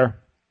gut there.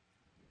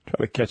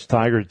 Try to catch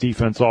Tigers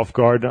defense off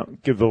guard.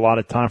 Don't give a lot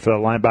of time for the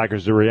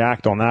linebackers to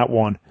react on that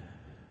one.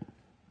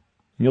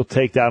 You'll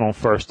take that on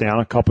first down,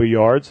 a couple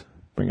yards.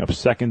 Bring up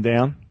second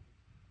down.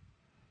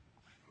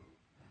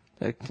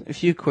 A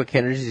few quick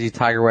hitters as you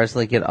Tiger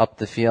Wesley get up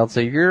the field.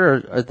 So you're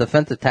a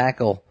defensive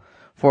tackle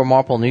for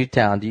Marple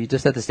Newtown. Do you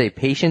just have to stay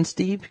patient,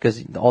 Steve,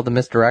 because all the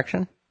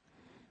misdirection?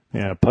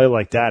 Yeah, a play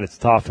like that, it's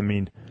tough. I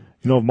mean,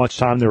 you don't have much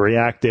time to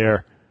react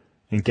there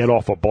and get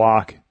off a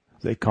block.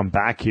 They come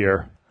back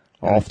here,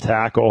 off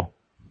tackle.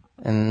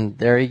 And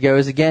there he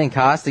goes again,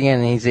 Costigan,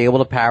 and he's able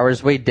to power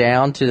his way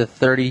down to the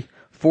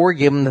 34,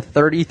 give him the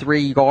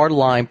 33-yard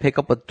line, pick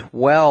up a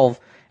 12,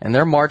 and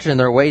they're marching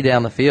their way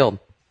down the field.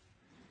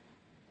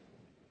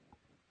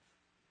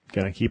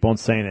 Gonna keep on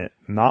saying it.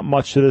 Not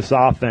much to this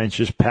offense,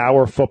 just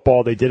power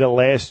football. They did it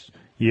last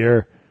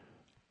year,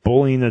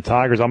 bullying the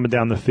Tigers up and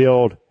down the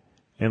field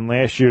in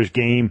last year's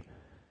game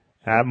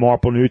at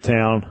Marple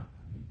Newtown.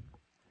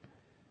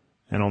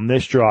 And on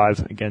this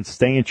drive, again,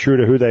 staying true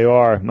to who they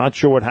are. I'm not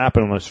sure what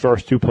happened on those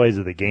first 2 plays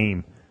of the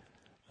game.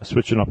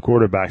 Switching up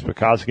quarterbacks, but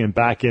Costigan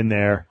back in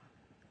there.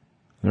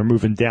 They're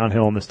moving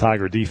downhill in this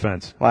Tiger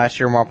defense. Last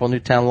year, Marple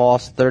Newtown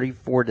lost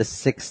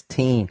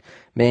 34-16.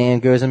 Man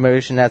goes in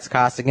motion. That's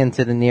Costigan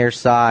to the near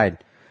side.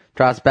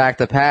 Drops back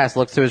the pass.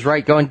 Looks to his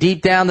right. Going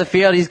deep down the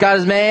field. He's got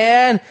his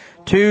man.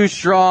 Too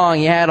strong.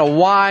 He had a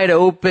wide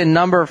open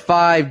number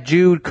 5,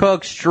 Jude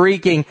Cook,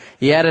 streaking.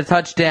 He had a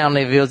touchdown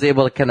if he was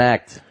able to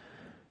connect.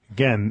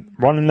 Again,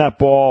 running that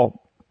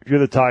ball, if you're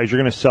the Tigers, you're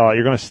going to sell it.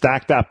 You're going to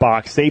stack that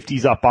box.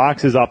 Safety's up,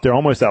 boxes up there,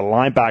 almost at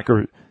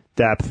linebacker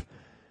depth.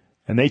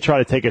 And they try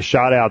to take a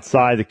shot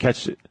outside to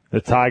catch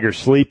the Tigers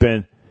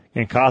sleeping.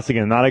 And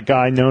Costigan, not a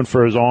guy known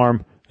for his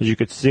arm, as you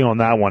could see on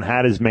that one,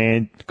 had his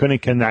man,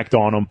 couldn't connect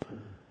on him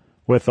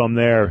with them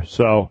there.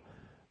 So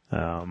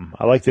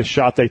I like the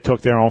shot they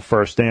took there on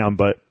first down,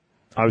 but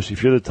obviously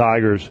if you're the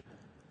Tigers,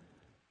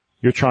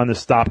 you're trying to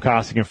stop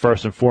Costigan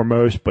first and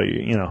foremost, but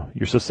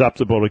you're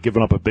susceptible to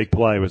giving up a big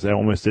play, as they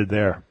almost did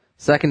there.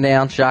 Second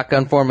down,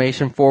 shotgun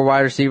formation, 4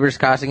 wide receivers.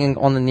 Costigan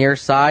on the near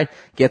side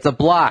gets a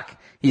block.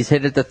 He's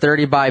hit at the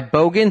 30 by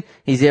Bogan.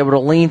 He's able to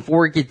lean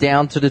forward, get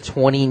down to the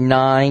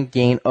 29,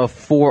 gain of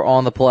 4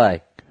 on the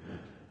play.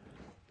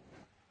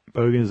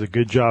 Bogan does a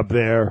good job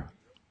there.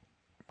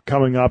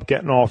 Coming up,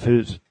 getting off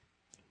his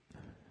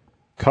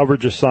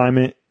coverage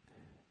assignment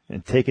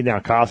and taking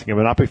down Costigan,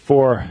 but not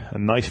before a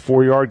nice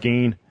 4-yard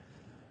gain.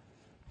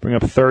 Bring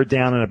up third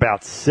down and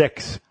about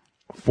 6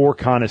 for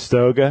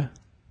Conestoga.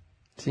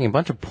 Seeing a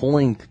bunch of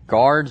pulling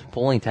guards,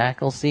 pulling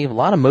tackles, Steve. A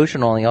lot of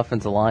motion on the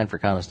offensive line for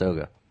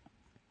Conestoga.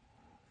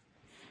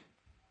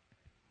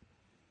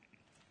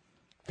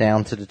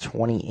 Down to the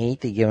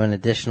 28 to give an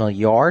additional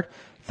yard.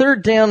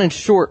 Third down and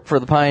short for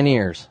the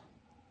Pioneers.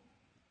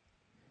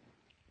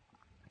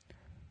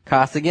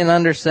 Costigan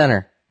under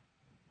center.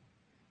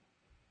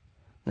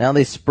 Now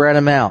they spread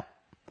him out.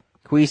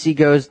 Kwesi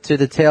goes to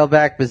the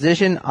tailback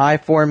position. I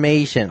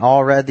formation.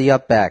 All red the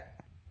up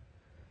back.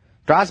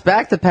 Drops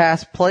back to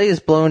pass. Play is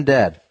blown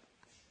dead.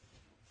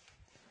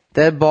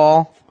 Dead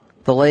ball.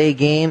 Delay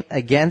game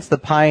against the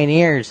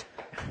Pioneers.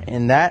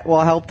 And that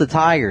will help the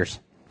Tigers.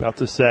 About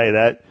to say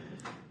that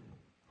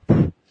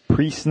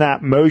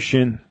pre-snap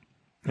motion,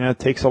 it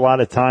takes a lot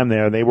of time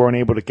there. They weren't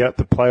able to get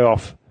the play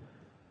off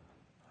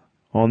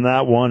on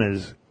that one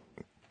is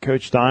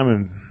Coach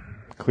Diamond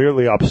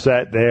clearly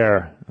upset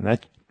there, and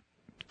that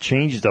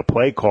changes the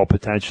play call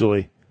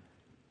potentially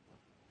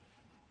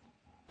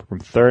from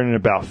 3rd and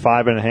about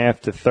 5.5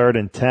 to 3rd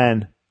and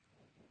 10.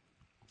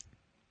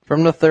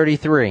 From the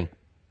 33.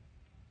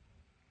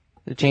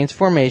 The change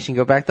formation,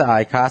 go back to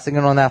I.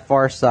 Costigan on that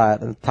far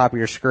side, on the top of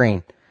your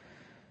screen.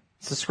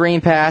 It's a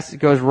screen pass. It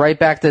goes right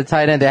back to the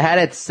tight end. They had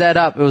it set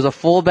up. It was a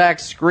fullback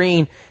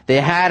screen.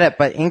 They had it,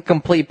 but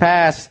incomplete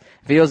pass.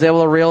 If he was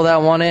able to reel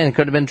that one in, it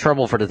could have been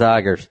trouble for the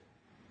Tigers.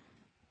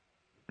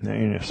 They're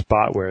in a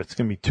spot where it's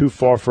going to be too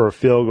far for a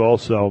field goal,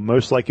 so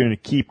most likely going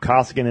to keep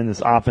Costigan in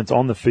this offense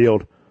on the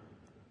field.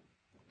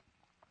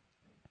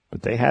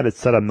 But they had it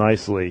set up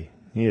nicely.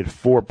 He had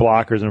 4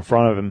 blockers in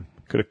front of him.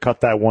 Could have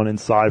cut that one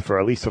inside for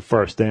at least a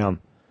first down.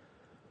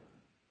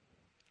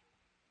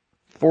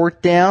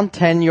 4th down,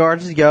 10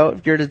 yards to go.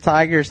 If you're the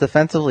Tigers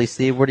defensively,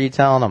 Steve, what are you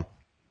telling them?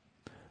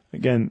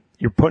 Again,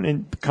 you're putting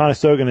in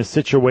Conestoga in a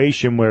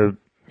situation where,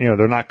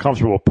 they're not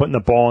comfortable putting the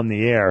ball in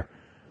the air.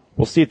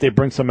 We'll see if they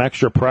bring some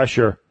extra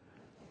pressure.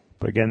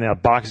 But again,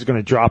 that box is going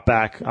to drop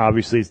back.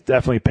 Obviously, it's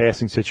definitely a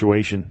passing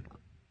situation.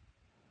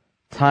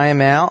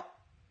 Timeout.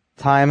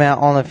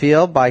 Timeout on the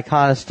field by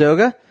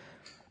Conestoga.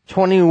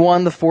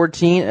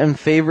 21-14 in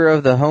favor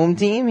of the home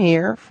team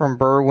here from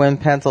Berwyn,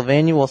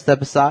 Pennsylvania. We'll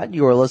step aside.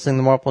 You are listening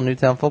to Marple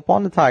Newtown Football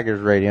on the Tigers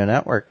Radio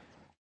Network.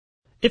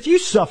 If you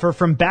suffer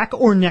from back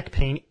or neck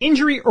pain,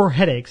 injury, or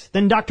headaches,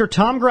 then Dr.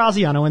 Tom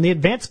Graziano and the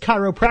Advanced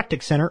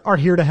Chiropractic Center are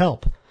here to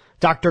help.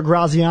 Dr.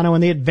 Graziano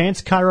and the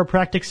Advanced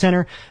Chiropractic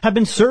Center have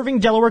been serving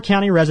Delaware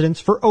County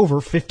residents for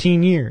over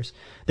 15 years.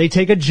 They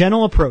take a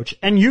gentle approach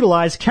and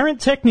utilize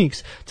current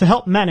techniques to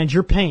help manage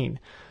your pain.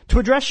 To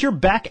address your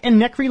back and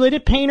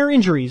neck-related pain or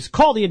injuries,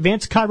 call the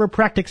Advanced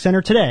Chiropractic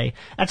Center today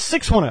at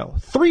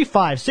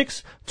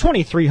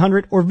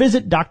 610-356-2300 or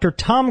visit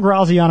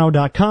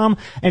drtomgraziano.com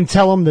and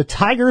tell them the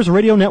Tigers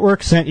Radio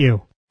Network sent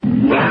you.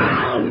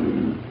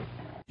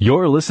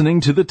 You're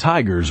listening to the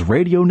Tigers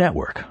Radio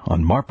Network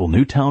on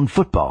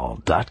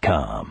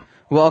MarpleNewtownFootball.com.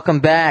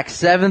 Welcome back.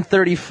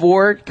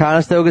 7:34.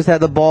 Conestoga's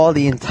had the ball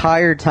the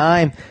entire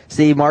time.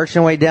 See,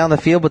 marching way down the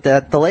field, but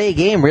that delay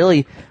game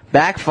really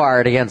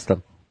backfired against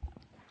them.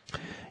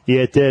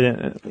 Yeah, it did.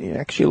 And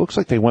actually, it looks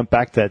like they went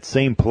back to that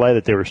same play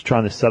that they were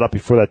trying to set up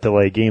before that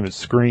delay game, a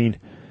screen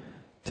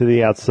to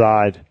the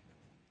outside,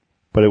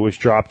 but it was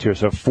dropped here.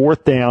 So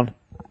 4th down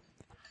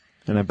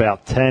and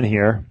about 10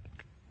 here.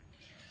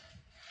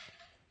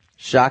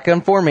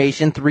 Shotgun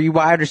formation, 3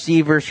 wide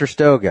receivers for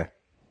Stoga.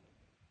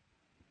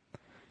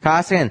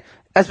 Costigan,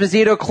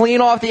 Esposito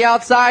clean off the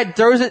outside,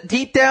 throws it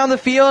deep down the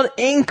field,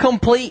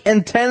 incomplete,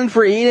 intended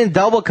for Eden,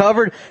 double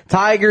covered.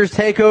 Tigers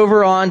take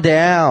over on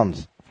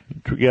downs.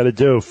 What we got to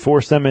do,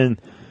 force them in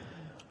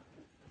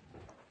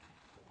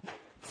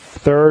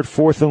 3rd,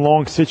 4th and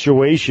long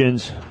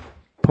situations.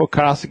 Put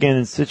Costigan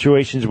in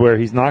situations where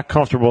he's not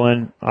comfortable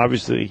in.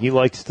 Obviously, he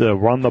likes to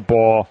run the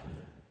ball.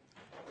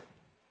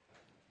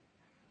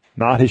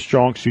 Not his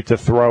strong suit to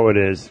throw it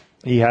is.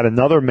 He had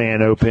another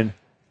man open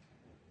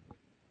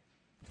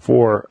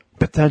for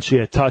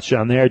potentially a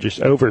touchdown there, just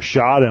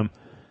overshot him.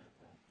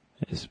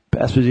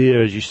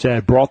 Esposito, as you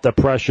said, brought the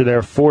pressure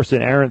there, forced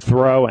an errant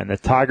throw, and the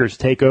Tigers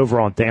take over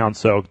on down.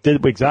 So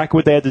did exactly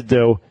what they had to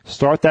do.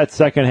 Start that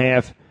second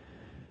half,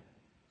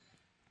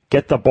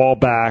 get the ball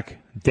back,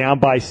 down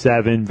by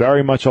 7,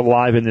 very much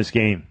alive in this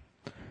game.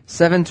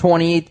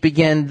 7:28 to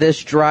begin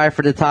this drive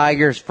for the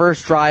Tigers.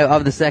 First drive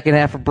of the second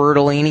half for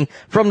Bertolini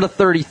from the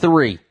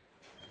 33.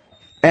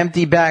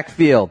 Empty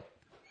backfield.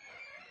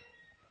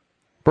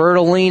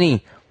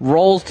 Bertolini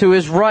rolls to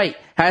his right,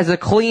 has a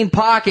clean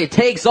pocket,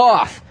 takes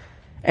off,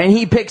 and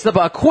he picks up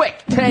a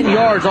quick 10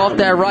 yards off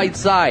that right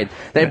side.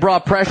 They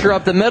brought pressure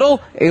up the middle,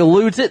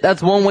 eludes it.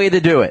 That's one way to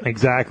do it.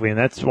 Exactly, and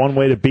that's one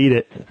way to beat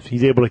it. If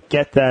he's able to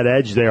get that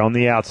edge there on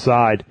the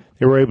outside.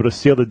 They were able to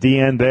seal the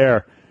D-end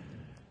there.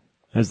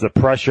 As the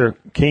pressure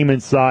came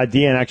inside,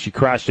 D-end actually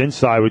crashed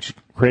inside, which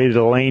created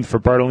a lane for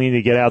Bertolini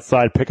to get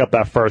outside, pick up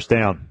that first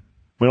down.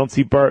 We don't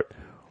see Bert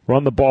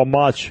run the ball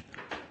much,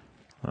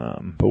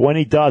 but when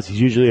he does, he's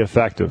usually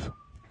effective.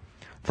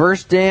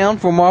 First down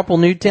for Marple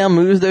Newtown,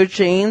 moves those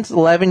chains,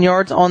 11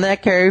 yards on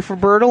that carry for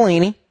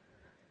Bertolini.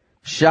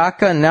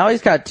 Shotgun, now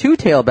he's got 2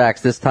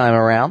 tailbacks this time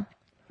around.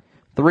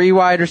 3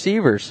 wide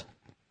receivers.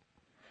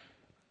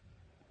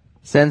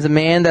 Sends a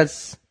man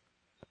that's,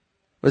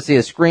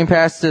 a screen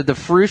pass to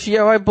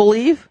DeFrucio, I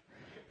believe.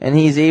 And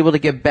he's able to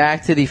get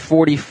back to the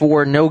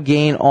 44. No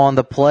gain on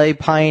the play.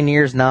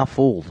 Pioneers not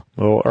fooled.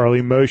 A little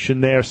early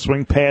motion there.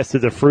 Swing pass to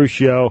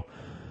DeFrucio.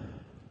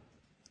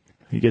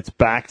 He gets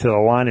back to the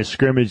line of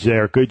scrimmage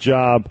there. Good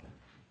job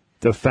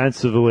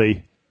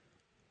defensively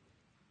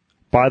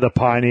by the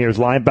Pioneers.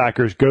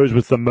 Linebackers goes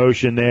with the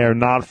motion there.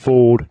 Not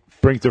fooled.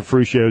 Brings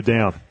DeFrucio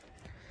down.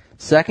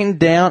 2nd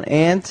down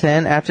and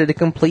 10 after the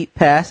complete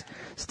pass.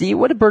 Steve,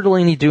 what did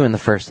Bertolini do in the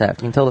first half?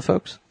 Can you tell the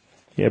folks?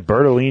 Yeah,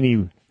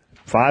 Bertolini,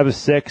 5 of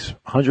 6,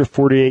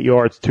 148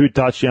 yards, 2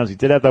 touchdowns. He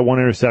did have that 1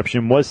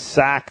 interception, was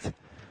sacked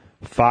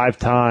 5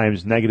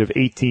 times, negative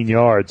 18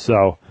 yards.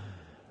 So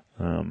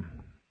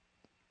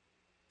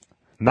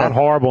Not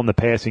horrible in the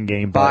passing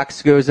game.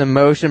 Box goes in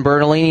motion.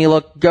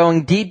 Bertolini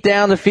going deep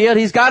down the field.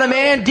 He's got a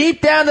man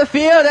deep down the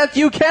field. That's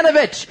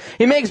Jukanovic.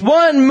 He makes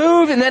one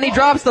move and then he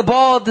drops the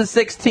ball at the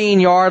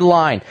 16-yard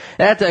line.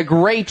 That's a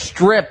great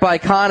strip by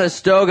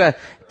Conestoga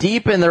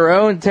deep in their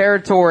own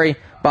territory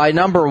by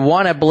number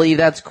 1, I believe.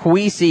 That's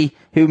Quisi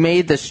who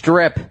made the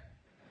strip.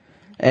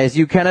 As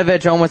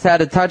Jukanovic almost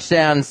had a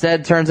touchdown,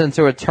 instead turns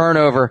into a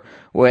turnover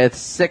with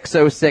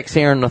 6:06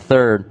 here in the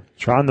third.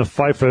 Trying to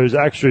fight for those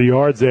extra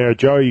yards there.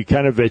 Joey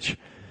Jukanovic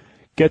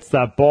gets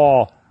that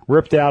ball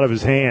ripped out of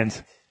his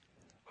hands.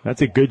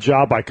 That's a good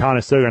job by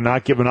Conestoga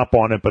not giving up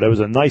on it, but it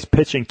was a nice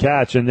pitch and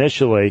catch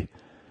initially.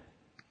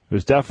 It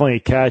was definitely a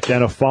catch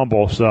and a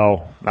fumble,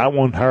 so that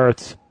one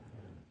hurts.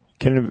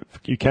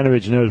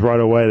 Jukanovic knows right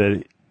away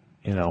that,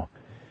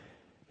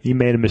 he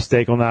made a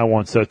mistake on that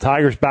one. So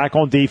Tigers back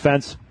on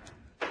defense.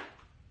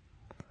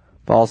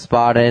 Ball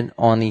spotted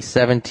on the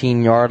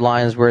 17-yard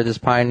line is where this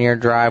Pioneer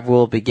drive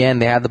will begin.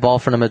 They had the ball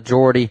for the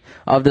majority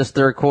of this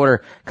third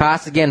quarter.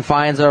 Costigan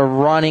finds a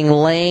running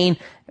lane.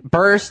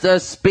 Burst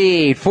of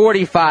speed.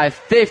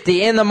 45-50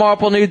 in the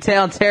Marple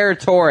Newtown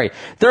territory.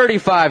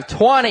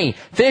 35-20,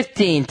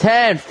 15,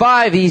 10,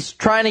 5. He's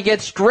trying to get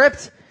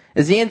stripped.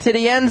 Is he into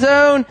the end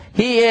zone?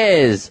 He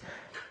is.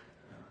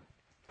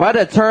 What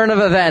a turn of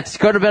events.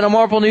 Could have been a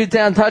Marple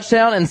Newtown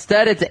touchdown.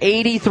 Instead, it's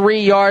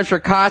 83 yards for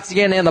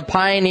Costigan, and the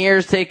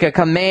Pioneers take a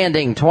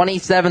commanding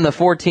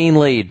 27-14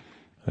 lead.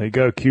 There you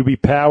go.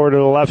 QB power to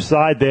the left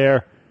side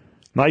there.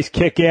 Nice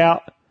kick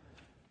out.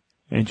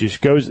 And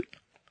just goes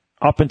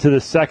up into the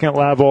second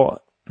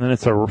level. And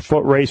it's a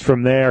foot race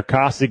from there.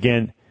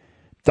 Costigan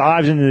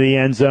dives into the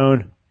end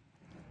zone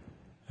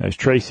as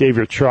Trey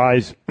Savior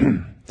tries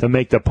to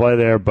make the play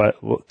there, but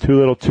too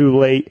little too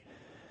late.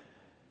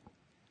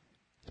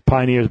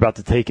 Pioneers about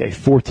to take a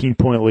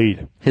 14-point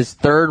lead. His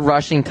third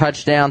rushing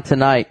touchdown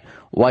tonight.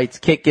 White's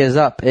kick is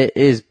up. It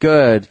is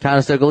good.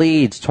 Conestoga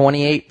leads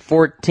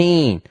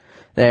 28-14.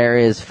 There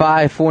is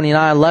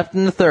 5:49 left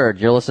in the third.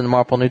 You're listening to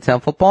Marple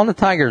Newtown Football on the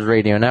Tigers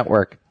Radio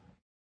Network.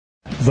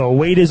 The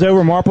wait is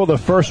over, Marple. The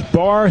first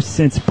bar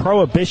since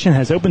Prohibition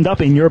has opened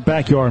up in your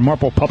backyard.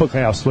 Marple Public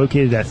House,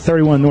 located at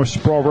 31 North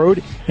Sproul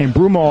Road in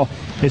Broomall,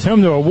 is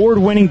home to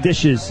award-winning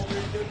dishes,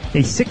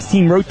 a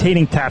 16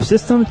 rotating tap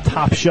system,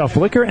 top shelf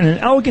liquor, and an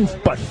elegant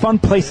but fun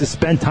place to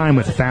spend time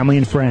with family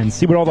and friends.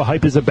 See what all the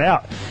hype is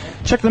about.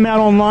 Check them out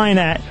online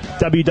at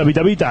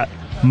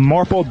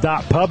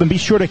www.marple.pub and be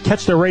sure to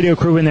catch the radio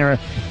crew in there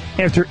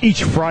after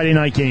each Friday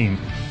night game.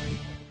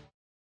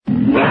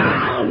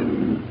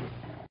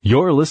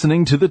 You're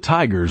listening to the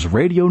Tigers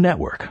Radio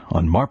Network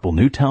on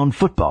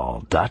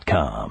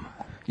MarpleNewtownFootball.com.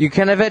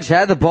 Jukanovic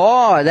had the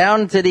ball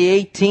down to the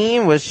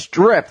 18, was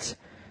stripped.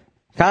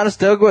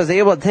 Conestoga was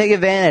able to take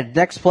advantage.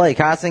 Next play,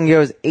 Costigan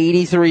goes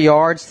 83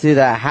 yards to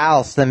the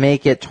house to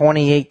make it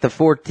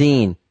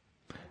 28-14.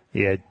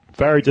 Yeah,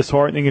 very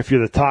disheartening if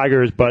you're the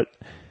Tigers, but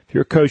if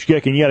you're Coach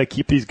Gickin, you got to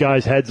keep these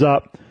guys' heads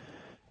up.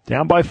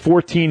 Down by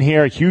 14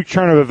 here, a huge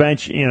turn of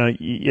events.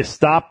 You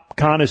stop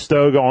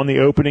Conestoga on the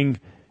opening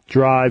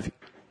drive.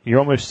 You're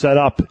almost set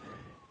up.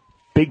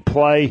 Big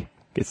play,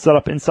 get set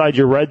up inside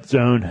your red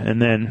zone,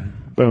 and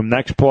then, boom,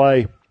 next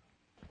play.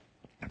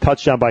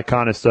 Touchdown by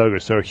Conestoga.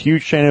 So a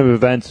huge chain of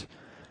events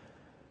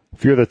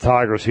if you're the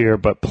Tigers here,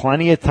 but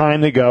plenty of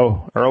time to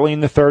go early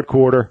in the third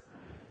quarter.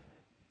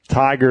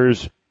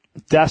 Tigers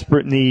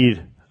desperate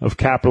need of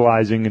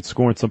capitalizing and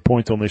scoring some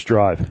points on this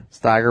drive.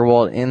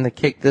 Steigerwald in to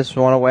kick this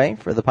one away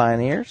for the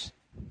Pioneers.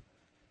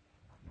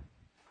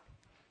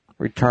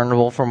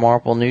 Returnable for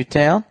Marple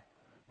Newtown.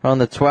 On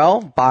the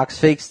 12, Box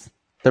fakes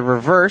the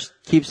reverse,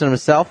 keeps it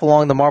himself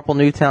along the Marple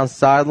Newtown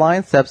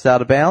sideline, steps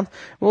out of bounds.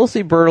 We'll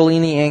see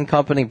Bertolini and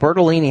company.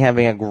 Bertolini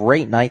having a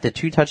great night. The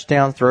 2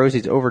 touchdown throws.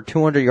 He's over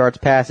 200 yards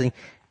passing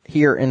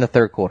here in the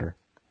third quarter.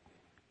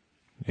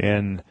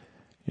 And,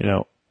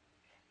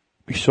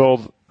 we saw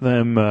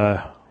them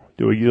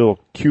do a little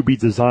QB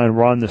design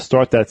run to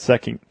start that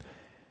second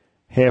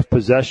half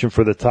possession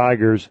for the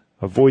Tigers.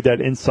 Avoid that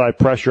inside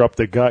pressure up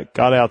the gut.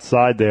 Got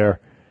outside there.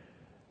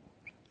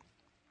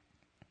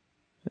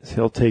 As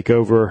he'll take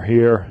over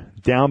here,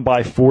 down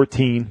by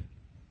 14.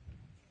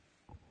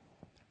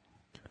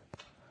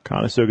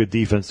 Conestoga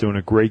defense doing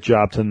a great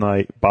job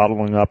tonight,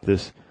 bottling up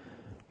this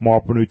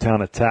Marple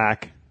Newtown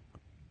attack.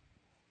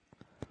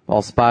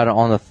 Ball spotted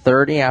on the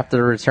 30 after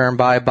the return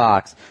by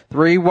Box.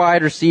 3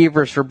 wide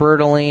receivers for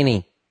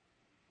Bertolini.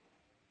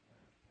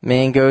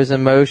 Man goes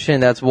in motion.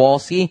 That's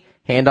Walski.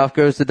 Handoff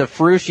goes to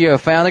DeFrucio.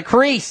 Found a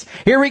crease.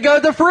 Here we go.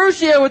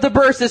 DeFrucio with the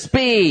burst of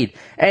speed.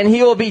 And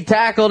he will be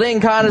tackled in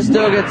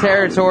Conestoga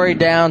territory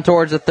down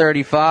towards the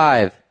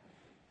 35.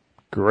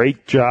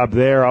 Great job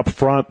there up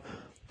front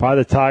by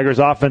the Tigers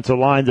offensive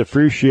line.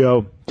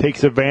 DeFrucio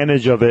takes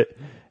advantage of it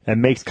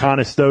and makes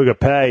Conestoga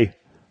pay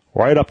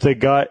right up the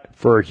gut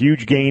for a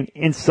huge gain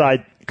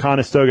inside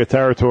Conestoga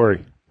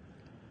territory.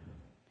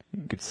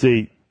 You can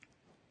see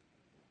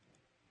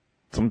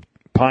some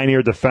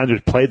Pioneer defenders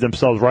played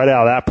themselves right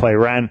out of that play,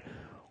 ran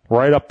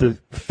right up the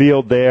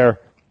field there,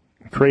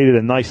 created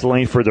a nice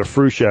lane for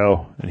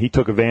DeFrucio, and he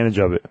took advantage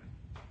of it.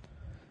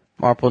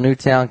 Marple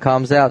Newtown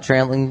comes out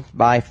trailing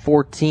by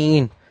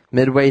 14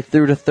 midway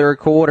through the third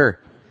quarter.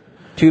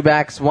 Two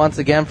backs once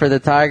again for the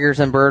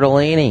Tigers and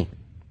Bertolini.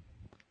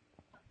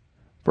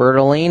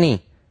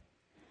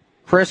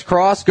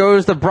 Crisscross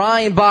goes to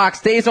Brian Box,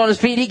 stays on his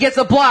feet, he gets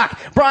a block.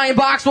 Brian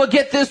Box will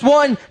get this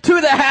one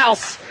to the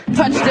house.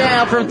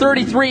 Touchdown from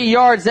 33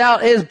 yards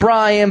out is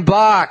Brian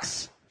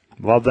Box.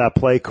 Love that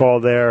play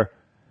call there.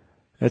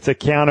 It's a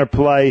counter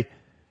play.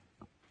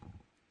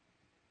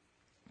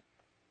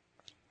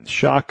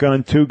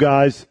 Shotgun, two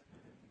guys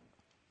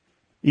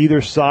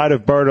either side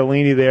of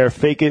Bertolini there.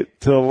 Fake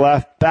it to the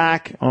left,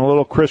 back on a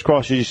little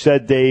crisscross, as you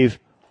said, Dave,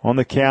 on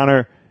the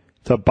counter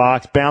to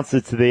Box, bounce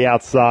it to the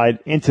outside,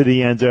 into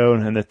the end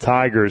zone, and the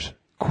Tigers,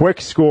 quick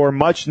score,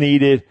 much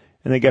needed,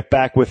 and they get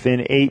back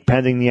within 8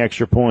 pending the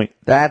extra point.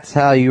 That's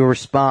how you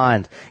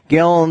respond.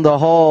 Gillen to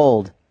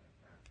hold.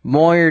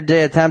 Moyer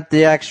did attempt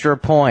the extra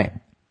point.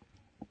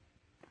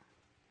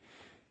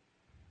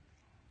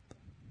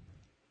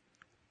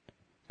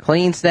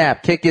 Clean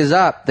snap. Kick is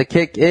up. The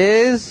kick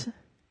is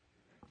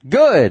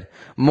good.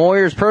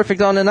 Moyer's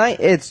perfect on the night.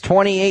 It's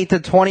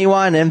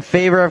 28-21 in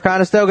favor of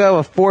Conestoga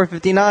with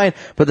 4:59.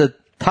 But the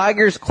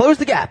Tigers close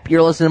the gap.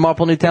 You're listening to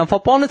Marple Newtown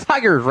Football on the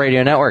Tigers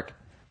Radio Network.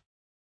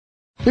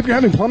 If you're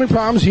having plumbing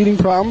problems, heating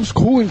problems,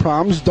 cooling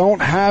problems,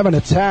 don't have an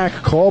attack,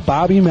 call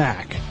Bobby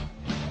Mack.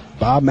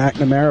 Bob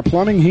McNamara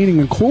Plumbing,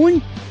 Heating, and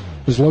Cooling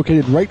is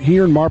located right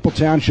here in Marple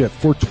Township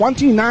for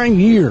 29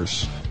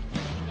 years.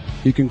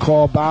 You can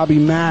call Bobby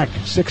Mack,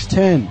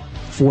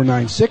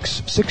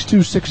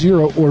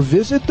 610-496-6260, or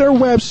visit their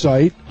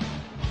website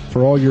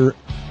for all your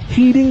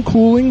heating,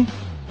 cooling,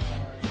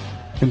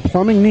 and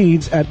plumbing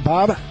needs at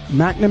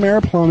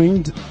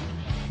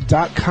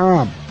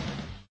bobmcnamaraplumbing.com.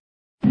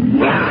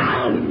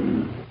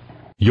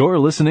 You're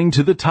listening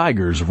to the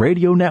Tigers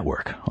Radio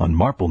Network on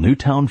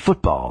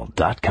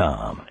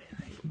MarpleNewtownFootball.com.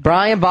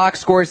 Brian Box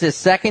scores his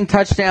second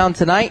touchdown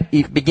tonight.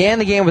 He began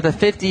the game with a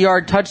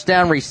 50-yard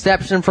touchdown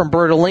reception from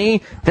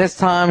Bertolini. This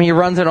time he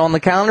runs it on the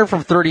counter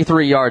from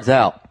 33 yards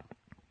out.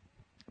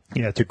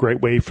 Yeah, it's a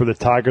great way for the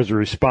Tigers to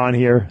respond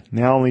here.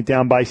 Now only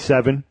down by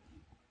 7.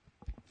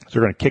 So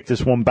they're going to kick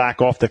this one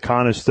back off to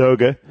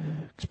Conestoga.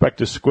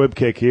 Expect a squib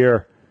kick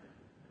here.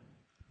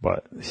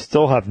 But they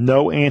still have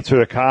no answer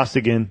to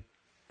Costigan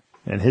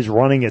and his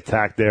running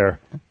attack there.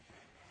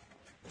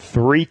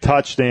 3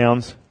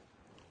 touchdowns.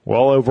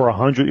 Well over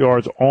 100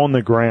 yards on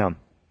the ground.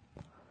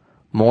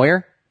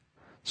 Moyer,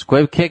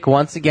 squib kick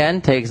once again,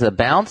 takes a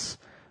bounce.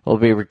 Will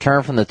be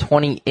returned from the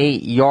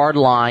 28-yard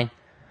line.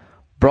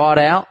 Brought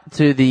out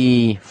to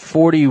the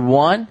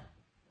 41.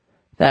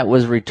 That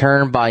was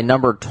returned by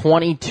number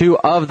 22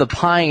 of the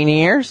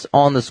Pioneers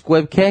on the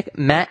squib kick,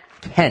 Matt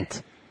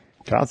Kent.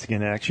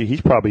 Costigan, actually,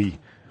 he's probably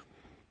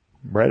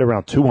right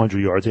around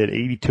 200 yards. He had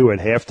 82 at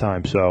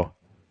halftime, so...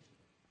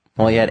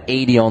 Well, he had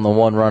 80 on the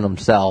one run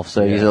himself,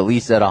 so he's at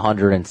least at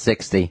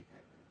 160.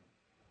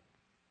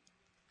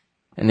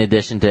 In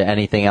addition to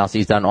anything else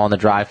he's done on the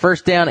drive.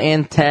 First down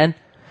and 10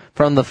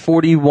 from the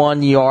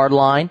 41-yard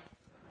line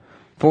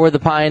for the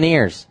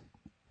Pioneers.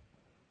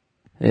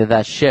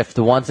 That shift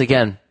once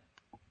again.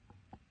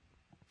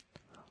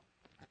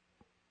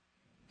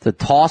 The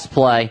toss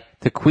play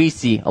to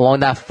Quisi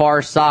along that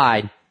far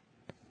side.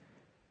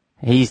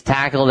 He's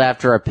tackled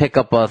after a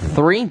pickup of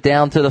 3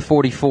 down to the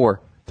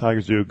 44.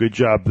 Tigers do a good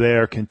job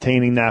there,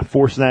 containing that,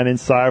 forcing that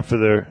inside for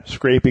their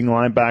scraping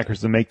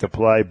linebackers to make the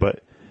play.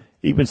 But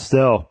even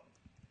still,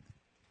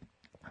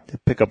 they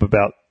pick up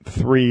about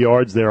 3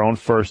 yards there on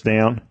first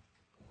down.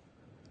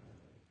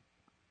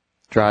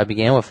 Drive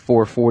began with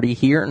 4:40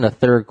 here in the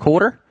third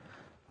quarter.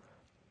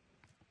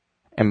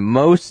 And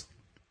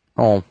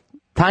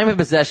time of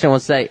possession will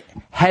say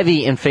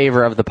heavy in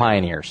favor of the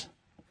Pioneers.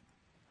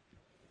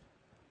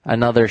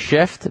 Another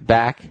shift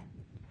back.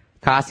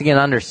 Costigan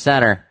under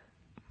center.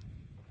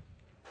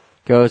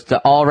 Goes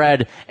to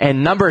Allred,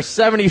 and number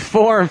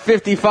 74 and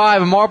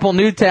 55, Marple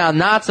Newtown,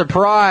 not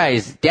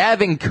surprised.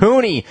 Gavin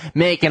Cooney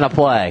making a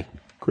play.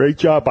 Great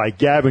job by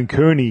Gavin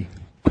Cooney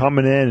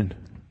coming in,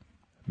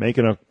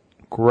 making a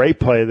great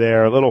play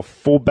there. A little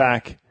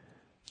fullback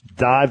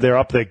dive there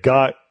up the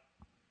gut.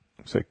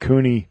 So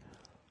Cooney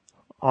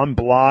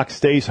unblocked,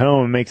 stays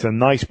home, and makes a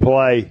nice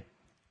play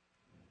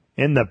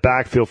in the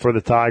backfield for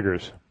the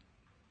Tigers.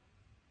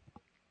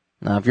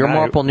 Now, if you're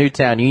Marple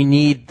Newtown, you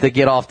need to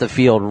get off the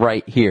field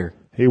right here.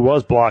 He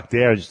was blocked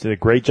there. Just did a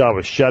great job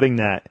of shutting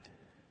that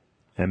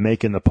and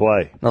making the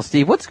play. Now,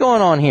 Steve, what's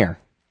going on here?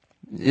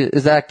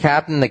 Is that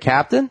captain the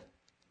captain?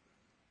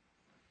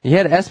 You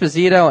had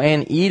Esposito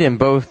and Eden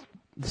both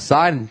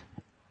side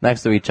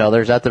next to each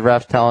other. Is that the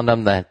ref telling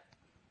them that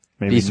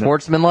be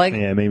sportsmanlike?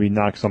 Yeah, maybe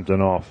knock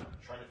something off.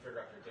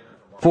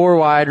 4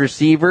 wide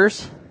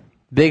receivers.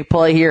 Big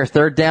play here.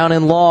 Third down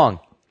and long.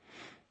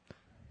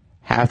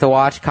 Have to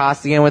watch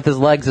Costigan with his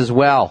legs as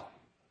well.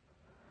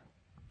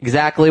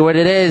 Exactly what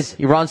it is.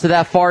 He runs to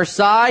that far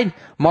side.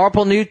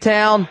 Marple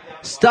Newtown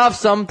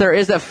stuffs him. There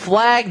is a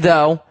flag,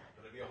 though,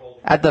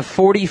 at the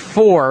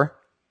 44.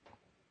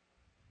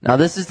 Now,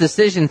 this is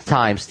decision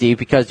time, Steve,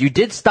 because you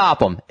did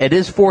stop him. It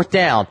is fourth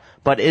down,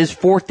 but it is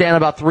 4th down,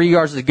 about 3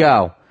 yards to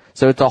go.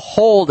 So it's a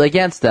hold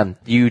against them.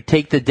 Do you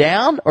take the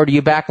down, or do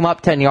you back them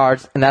up 10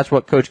 yards? And that's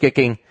what Coach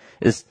Gicking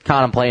is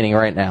contemplating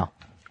right now.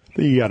 I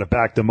think you got to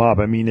back them up.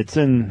 I mean,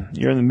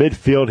 you're in the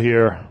midfield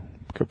here.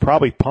 Could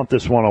probably punt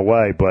this one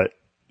away, but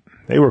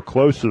they were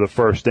close to the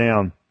first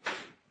down.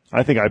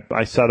 I think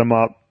I set them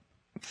up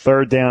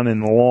 3rd down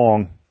and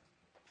long.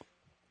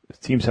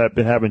 Teams have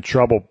been having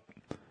trouble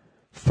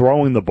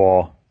throwing the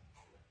ball.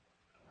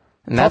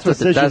 And that's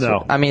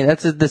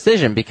a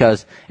decision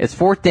because it's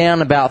 4th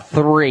down about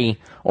 3,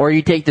 or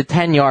you take the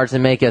 10 yards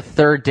and make it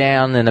 3rd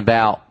down and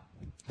about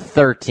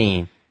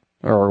 13,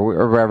 or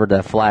wherever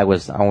the flag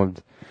was. I want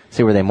to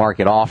see where they mark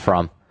it off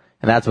from.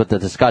 And that's what the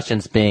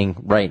discussion's being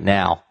right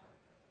now.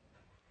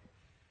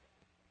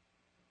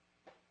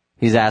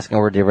 He's asking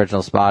where the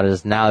original spot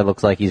is. Now it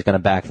looks like he's going to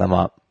back them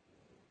up.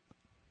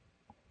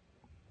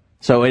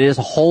 So it is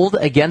a hold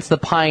against the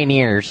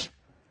Pioneers.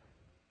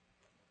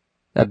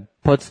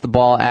 That puts the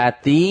ball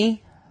at the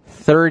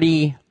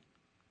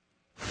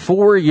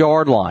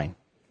 34-yard line.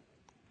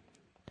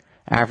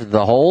 After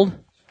the hold,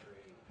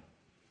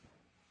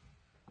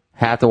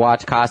 have to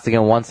watch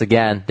Costigan once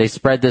again. They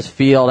spread this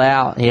field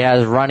out. He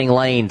has running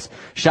lanes.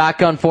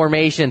 Shotgun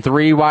formation,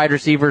 3 wide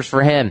receivers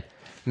for him.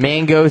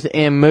 Man goes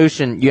in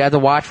motion. You have to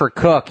watch for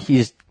Cook.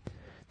 He's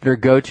their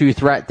go-to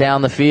threat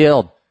down the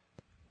field.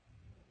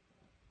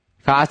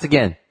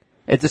 Costigan.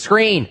 It's a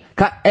screen.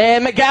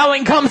 And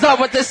McGowan comes up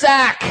with the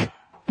sack.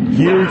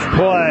 Huge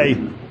play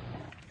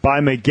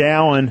by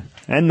McGowan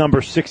and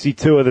number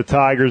 62 of the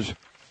Tigers,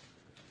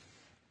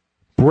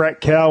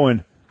 Brett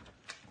Cowan.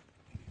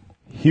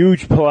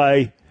 Huge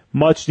play,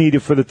 much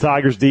needed for the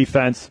Tigers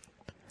defense.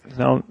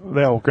 Now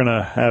they're going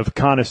to have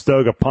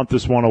Conestoga punt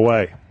this one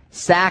away.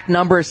 Sack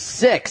number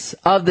 6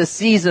 of the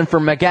season for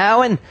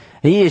McGowan.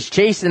 He is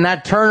chasing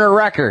that Turner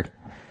record,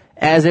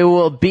 as it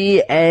will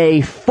be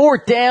a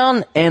 4th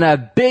down and a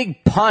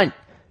big punt.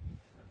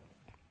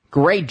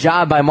 Great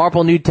job by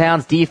Marple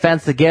Newtown's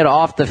defense to get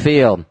off the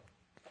field.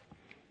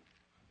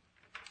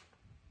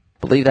 I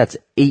believe that's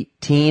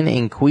 18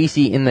 in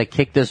Queasy in the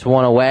kick this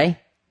one away.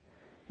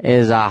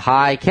 Is a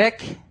high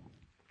kick.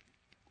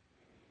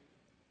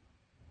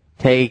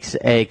 Takes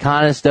a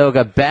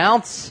Conestoga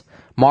bounce.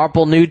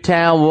 Marple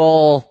Newtown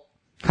will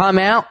come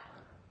out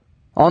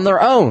on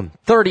their own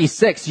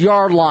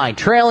 36-yard line,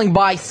 trailing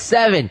by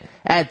 7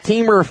 at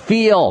Teamer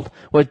Field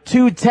with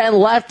 2:10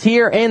 left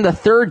here in the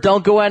third.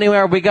 Don't go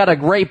anywhere. We got a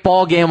great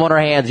ball game on our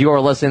hands. You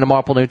are listening to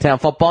Marple Newtown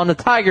Football on the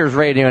Tigers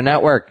Radio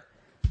Network.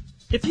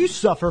 If you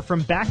suffer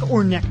from back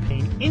or neck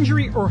pain,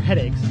 injury, or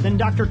headaches, then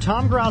Dr.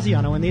 Tom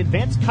Graziano and the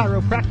Advanced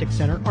Chiropractic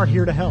Center are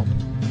here to help.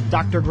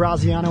 Dr.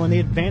 Graziano and the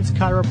Advanced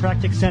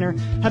Chiropractic Center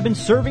have been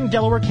serving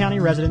Delaware County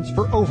residents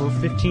for over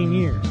 15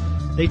 years.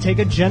 They take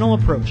a gentle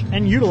approach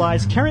and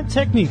utilize current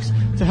techniques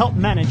to help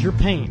manage your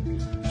pain.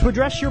 To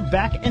address your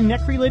back and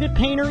neck-related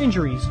pain or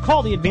injuries,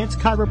 call the Advanced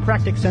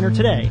Chiropractic Center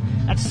today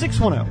at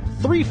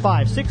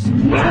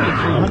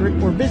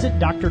 610-356-2300 or visit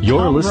Dr.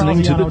 You're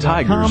listening to the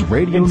Tigers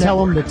Radio and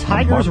tell Network. them the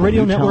Tigers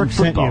Radio Network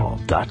sent you.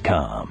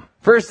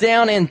 First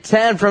down and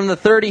 10 from the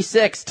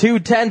 36.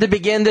 2:10 to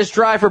begin this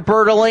drive for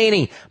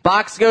Bertolini.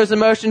 Box goes in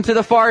motion to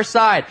the far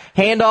side.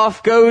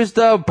 Handoff goes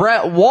to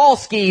Brett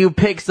Walski, who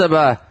picks up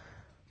a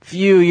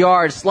few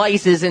yards,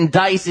 slices and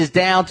dices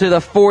down to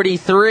the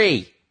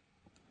 43.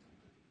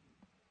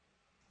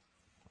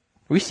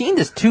 We've seen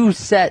this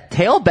 2-set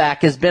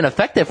tailback has been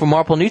effective for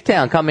Marple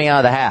Newtown coming out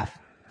of the half.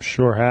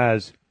 Sure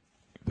has.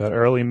 That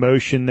early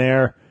motion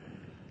there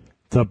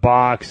to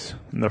box.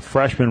 And the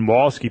freshman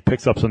Walski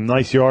picks up some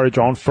nice yardage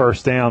on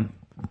first down.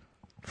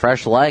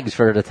 Fresh legs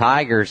for the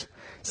Tigers.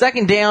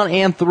 2nd down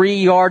and 3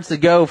 yards to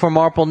go for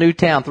Marple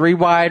Newtown. 3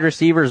 wide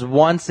receivers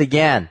once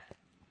again.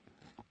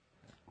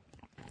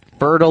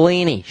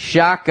 Bertolini,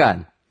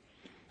 shotgun.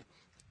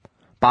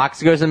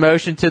 Box goes in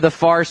motion to the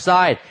far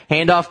side.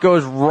 Handoff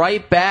goes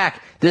right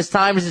back. This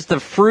time it's to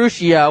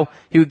Fruscio,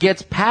 who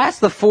gets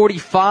past the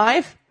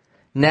 45.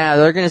 Now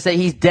they're going to say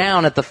he's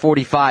down at the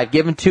 45.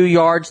 Give him 2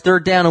 yards.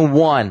 3rd down and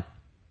 1.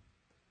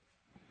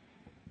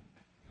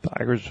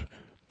 Tigers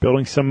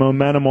building some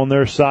momentum on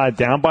their side.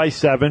 Down by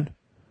 7.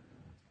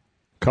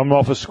 Coming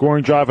off a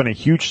scoring drive and a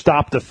huge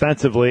stop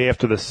defensively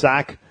after the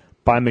sack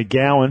by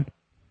McGowan.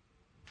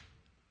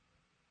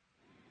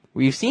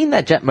 We've seen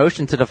that jet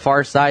motion to the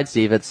far side,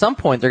 Steve. At some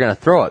point, they're going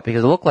to throw it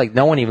because it looked like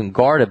no one even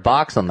guarded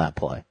box on that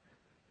play.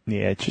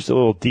 Yeah, it's just a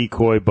little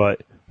decoy,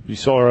 but you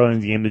saw earlier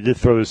in the game, they did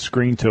throw the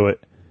screen to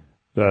it,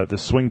 the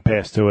swing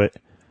pass to it.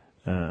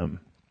 But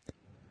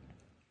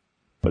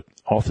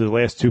off the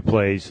last 2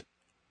 plays,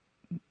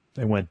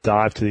 they went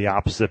dive to the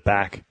opposite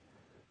back.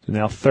 So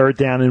now 3rd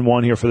down and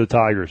 1 here for the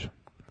Tigers.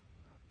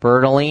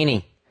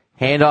 Bertolini.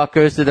 Handoff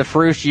goes to the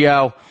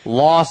Fruscio.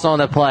 Loss on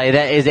the play.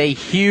 That is a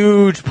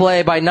huge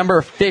play by number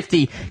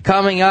 50.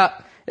 Coming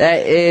up,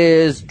 that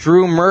is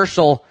Drew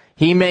Merschel.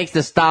 He makes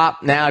the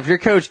stop. Now, if you're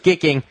Coach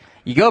Gicking,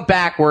 you go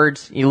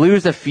backwards. You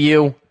lose a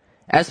few.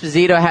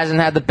 Esposito hasn't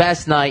had the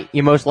best night.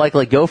 You most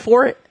likely go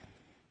for it.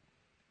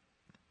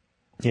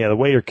 Yeah, the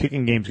way your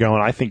kicking game's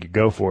going, I think you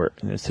go for it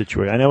in this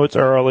situation. I know it's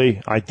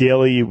early.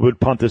 Ideally, you would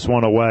punt this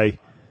one away.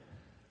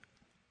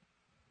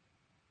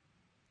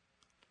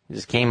 He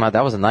just came out.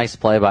 That was a nice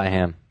play by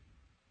him.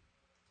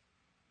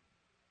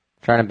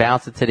 Trying to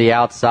bounce it to the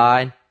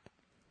outside.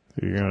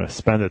 You're going to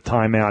spend a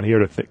timeout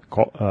here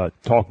to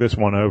talk this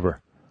one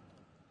over.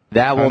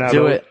 That will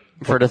do it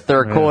for the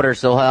third quarter,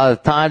 so we'll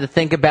have time to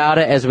think about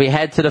it as we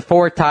head to the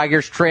fourth.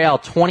 Tigers trail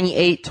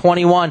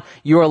 28-21.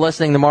 You are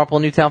listening to Marple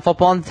Newtown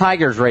Football on the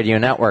Tigers Radio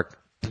Network.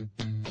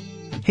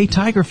 Hey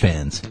Tiger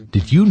fans,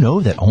 did you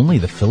know that only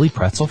the Philly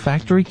Pretzel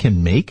Factory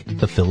can make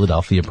the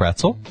Philadelphia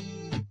pretzel?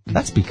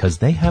 That's because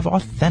they have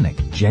authentic,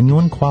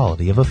 genuine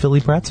quality of a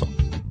Philly pretzel.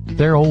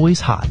 They're always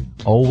hot,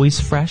 always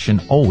fresh,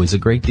 and always a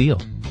great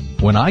deal.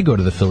 When I go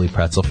to the Philly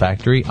Pretzel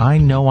Factory, I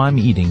know I'm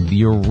eating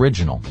the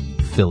original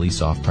Philly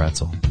soft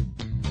pretzel.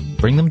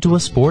 Bring them to a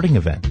sporting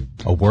event,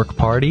 a work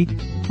party,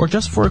 or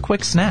just for a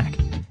quick snack,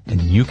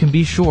 and you can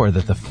be sure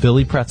that the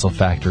Philly Pretzel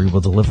Factory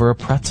will deliver a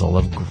pretzel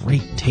of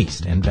great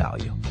taste and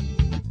value.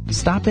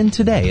 Stop in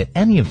today at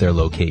any of their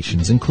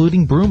locations,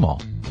 including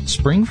Broomall,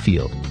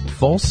 Springfield,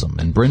 Folsom,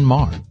 and Bryn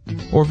Mawr,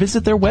 or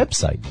visit their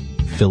website,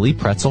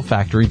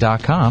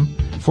 phillypretzelfactory.com,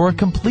 for a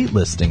complete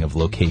listing of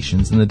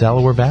locations in the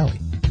Delaware Valley.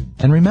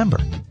 And remember,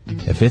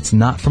 if it's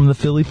not from the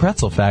Philly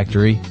Pretzel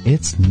Factory,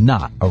 it's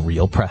not a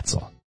real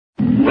pretzel.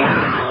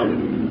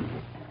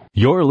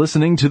 You're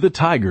listening to the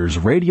Tigers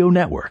Radio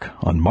Network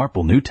on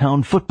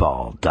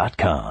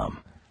MarpleNewtownFootball.com.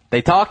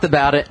 They talked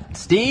about it.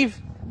 Steve,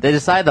 they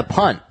decided to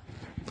punt.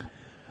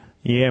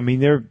 Yeah, I mean,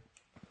 they're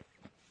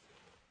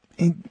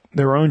in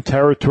their own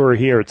territory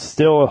here. It's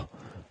still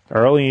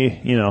early,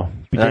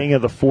 beginning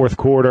of the fourth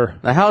quarter.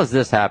 Now, how does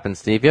this happen,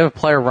 Steve? You have a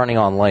player running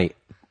on late.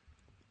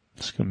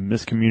 It's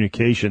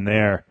miscommunication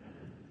there.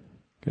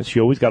 Guess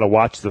you always got to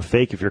watch the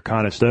fake if you're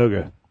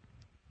Conestoga.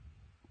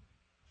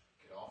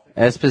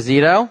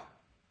 Esposito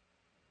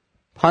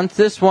punts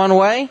this one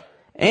away,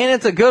 and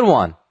it's a good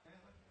one.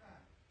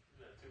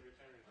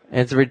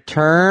 It's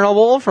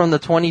returnable from the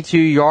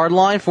 22-yard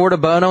line.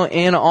 Fortabono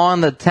in on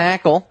the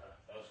tackle.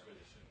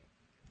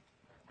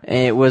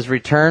 And it was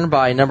returned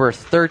by number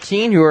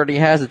 13, who already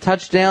has a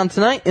touchdown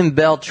tonight in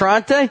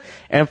Beltrante.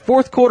 And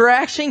fourth quarter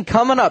action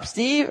coming up,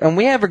 Steve. And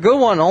we have a good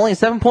one, only a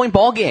 7-point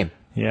ball game.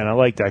 Yeah, and I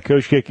like that.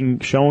 Coach Kicking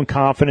showing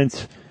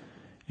confidence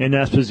in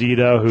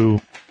Esposito, who,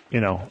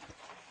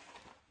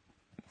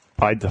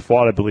 by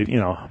default, I believe,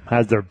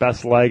 has their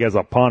best leg as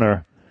a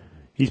punter.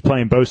 He's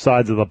playing both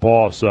sides of the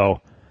ball,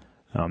 so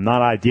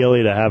not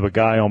ideally to have a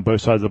guy on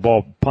both sides of the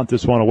ball punt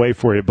this one away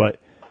for you,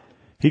 but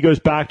he goes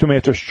back to him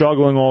after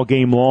struggling all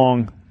game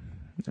long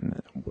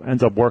and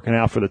ends up working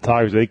out for the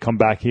Tigers. They come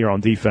back here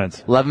on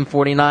defense.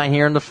 11:49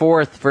 here in the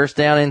fourth. First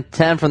down and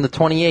 10 from the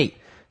 28.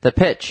 The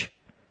pitch.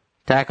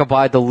 Tackled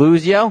by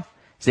DeLuzio.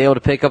 He's able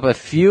to pick up a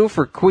few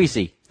for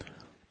Queasy.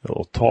 A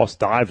little toss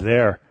dive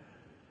there.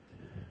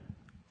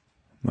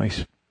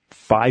 Nice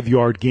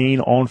 5-yard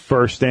gain on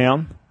first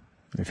down.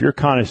 If you're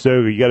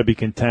Conestoga, you got to be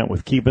content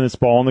with keeping this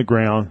ball on the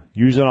ground,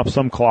 using up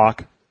some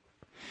clock.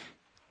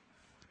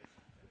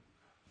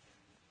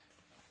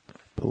 I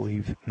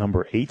believe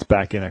number 8's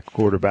back in at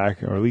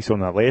quarterback, or at least on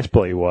that last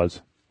play he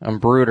was.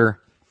 And Bruder.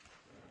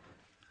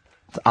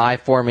 It's I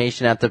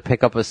formation at to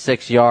pick up a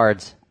 6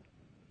 yards.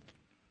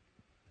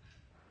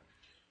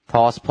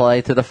 Toss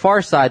play to the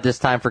far side this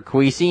time for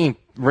Queasy.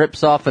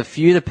 Rips off a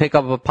few to pick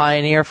up a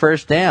Pioneer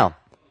first down.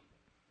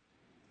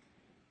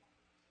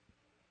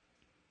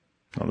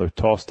 Another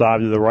toss dive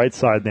to the right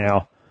side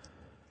now.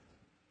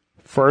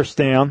 First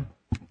down,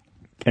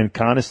 and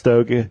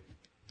Conestoga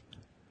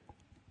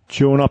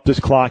chewing up this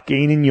clock,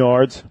 gaining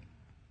yards.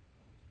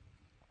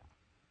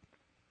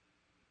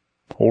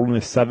 Holding a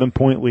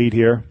 7-point lead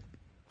here.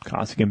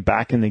 Costigan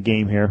back in the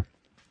game here.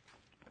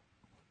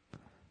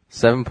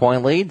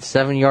 7-point lead,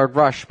 7-yard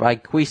rush by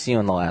Queasy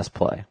on the last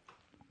play.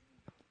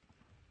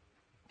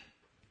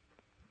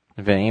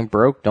 If it ain't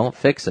broke, don't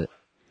fix it.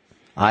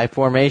 I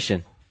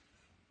formation.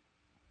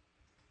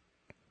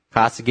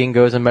 Costigan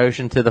goes in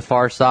motion to the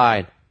far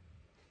side.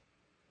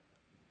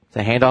 It's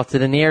a handoff to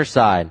the near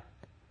side.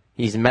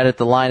 He's met at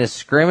the line of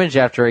scrimmage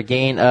after a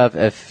gain of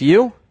a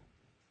few.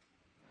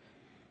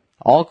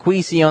 All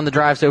Queasy on the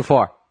drive so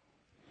far.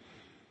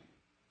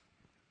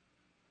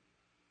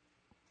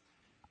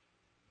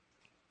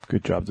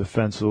 Good job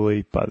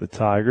defensively by the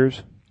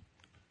Tigers.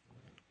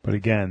 But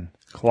again,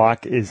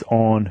 clock is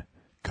on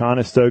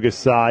Conestoga's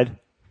side.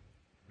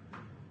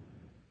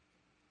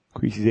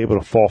 Queasy's able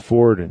to fall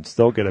forward and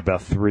still get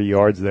about 3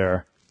 yards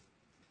there.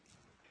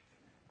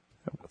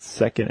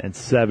 2nd and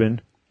 7.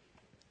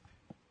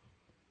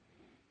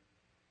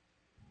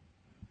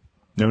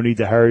 No need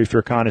to hurry if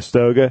you're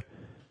Conestoga.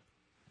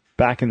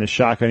 Back in the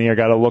shotgun here.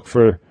 Got to look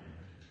for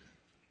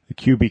the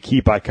QB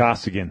keep by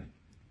Costigan.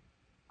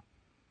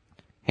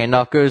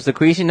 Handoff goes to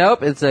Queasy.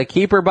 Nope, it's a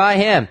keeper by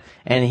him.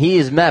 And he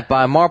is met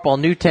by Marple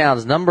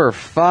Newtown's number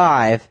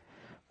 5,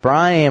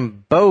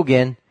 Brian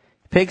Bogan.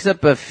 Picks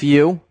up a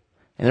few.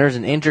 And there's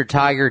an injured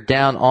Tiger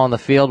down on the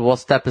field. We'll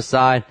step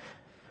aside.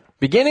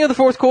 Beginning of the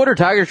fourth quarter,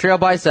 Tigers trail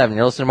by 7.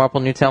 You're listening to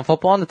Marple Newtown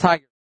Football on the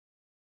Tigers.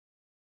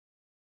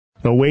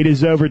 The wait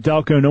is over,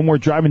 Delco. No more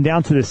driving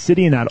down to the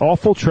city in that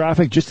awful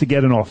traffic just to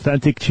get an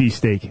authentic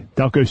cheesesteak.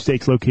 Delco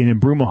Steaks, located in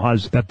Broomall,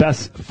 has the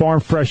best farm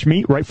fresh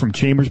meat right from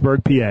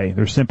Chambersburg, PA.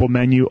 Their simple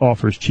menu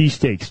offers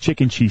cheesesteaks,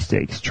 chicken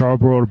cheesesteaks,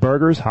 charbroiled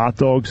burgers, hot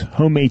dogs,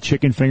 homemade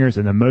chicken fingers,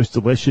 and the most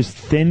delicious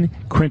thin,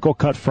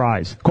 crinkle-cut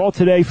fries. Call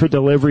today for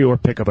delivery or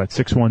pickup at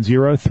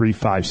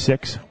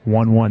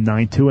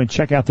 610-356-1192 and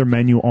check out their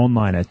menu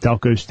online at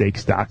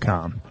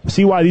delcosteaks.com.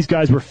 See why these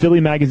guys were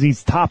Philly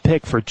Magazine's top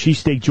pick for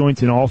cheesesteak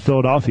joints in all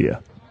Philadelphia.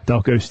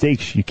 Delco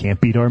Steaks, you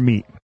can't beat our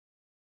meat.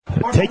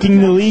 Taking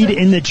the lead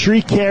in the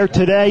tree care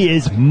today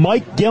is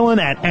Mike Gillen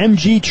at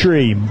MG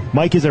Tree.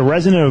 Mike is a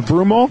resident of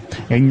Broomall,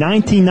 a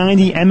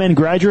 1990 MN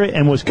graduate,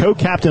 and was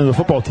co-captain of the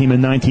football team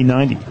in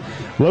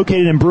 1990.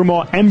 Located in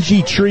Broomall,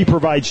 MG Tree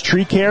provides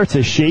tree care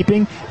to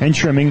shaping and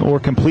trimming or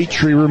complete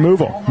tree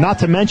removal, not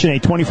to mention a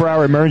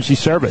 24-hour emergency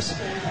service.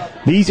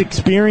 These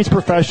experienced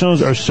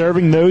professionals are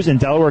serving those in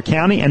Delaware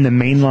County and the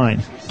main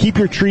line. Keep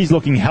your trees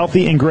looking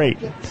healthy and great.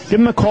 Give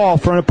them a call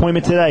for an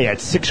appointment today at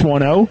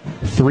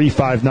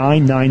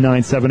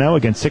 610-359-9970.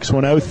 Again,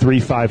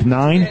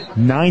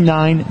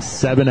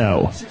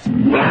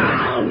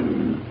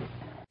 610-359-9970.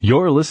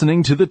 You're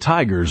listening to the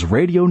Tigers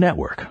Radio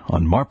Network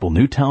on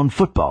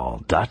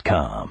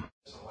MarpleNewtownFootball.com.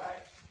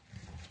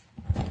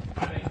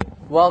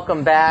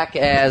 Welcome back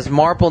as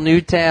Marple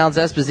Newtown's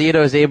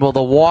Esposito is able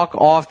to walk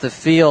off the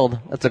field.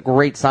 That's a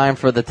great sign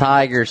for the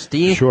Tigers.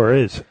 Steve? Sure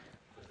is.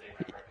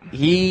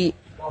 He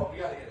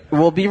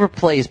will be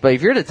replaced, but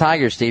if you're the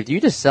Tigers, Steve, do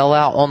you just sell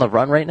out on the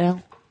run right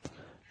now?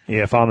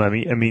 Yeah, if I'm, I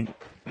mean,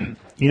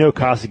 you know,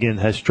 Costigan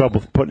has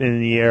trouble putting it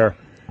in the air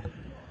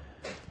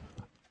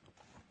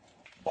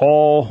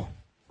all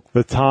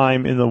the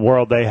time in the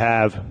world. They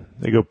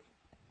go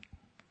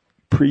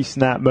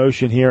pre-snap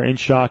motion here in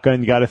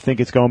shotgun. You got to think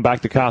it's going back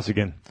to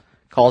Costigan.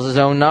 Calls his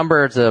own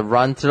number to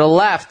run to the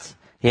left.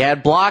 He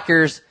had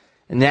blockers.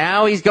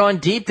 Now he's going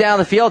deep down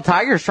the field.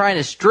 Tigers trying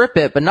to strip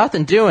it, but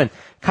nothing doing.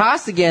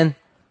 Costigan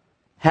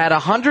had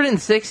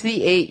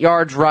 168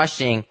 yards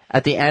rushing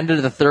at the end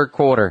of the third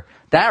quarter.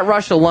 That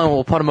rush alone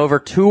will put him over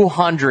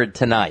 200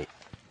 tonight.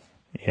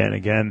 Yeah, and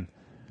again,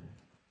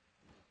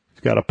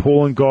 he's got a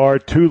pulling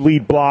guard, 2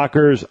 lead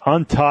blockers,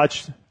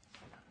 untouched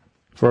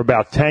for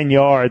about 10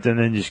 yards, and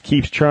then just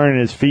keeps turning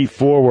his feet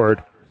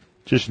forward.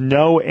 Just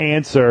no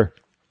answer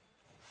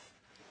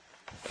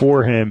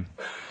for him.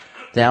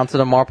 Down to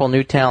the Marple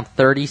Newtown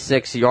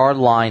 36-yard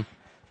line.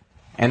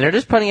 And they're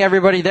just putting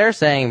everybody there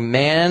saying,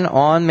 man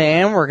on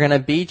man, we're going to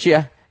beat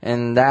you.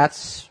 And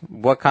that's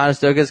what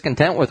Conestoga is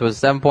content with,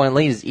 was a 7-point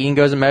lead. As Eden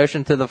goes in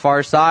motion to the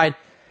far side.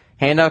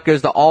 Handoff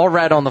goes to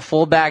Allred on the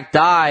fullback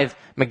dive.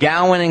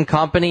 McGowan and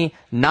company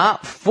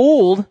not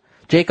fooled.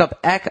 Jacob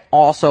Eck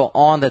also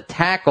on the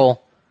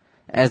tackle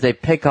as they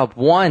pick up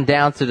 1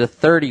 down to the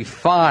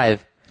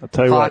 35. I'll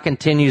tell you Clock what,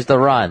 continues to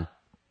run.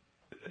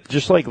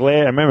 Just like I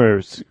remember, it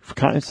was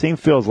kind of same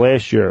feel as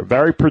last year.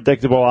 Very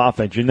predictable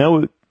offense. You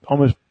know,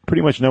 almost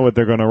pretty much know what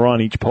they're going to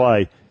run each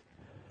play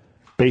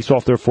based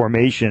off their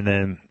formation,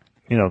 and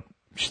you know,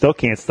 still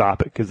can't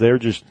stop it because they're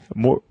just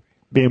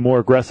being more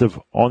aggressive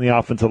on the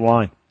offensive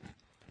line.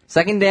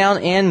 2nd down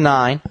and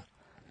 9.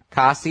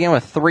 Costigan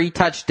with 3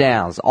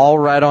 touchdowns, all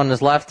right on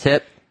his left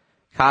hip.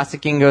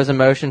 Costigan goes in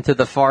motion to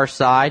the far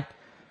side,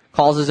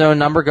 calls his own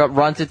number,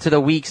 runs it to the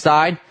weak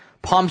side,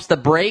 pumps the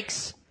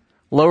brakes,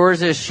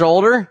 lowers his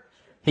shoulder.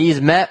 He's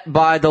met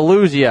by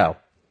DeLuzio.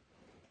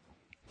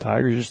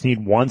 Tigers just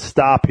need one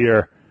stop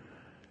here.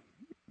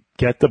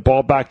 Get the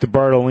ball back to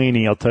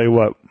Bartolini. I'll tell you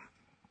what,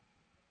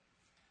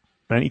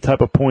 any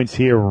type of points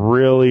here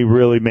really,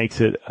 really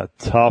makes it a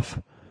tough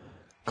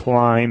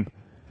climb.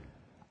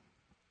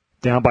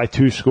 Down by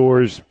 2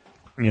 scores,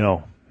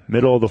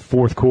 middle of the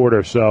fourth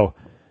quarter. So,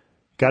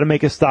 got to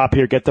make a stop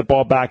here. Get the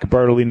ball back in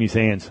Bartolini's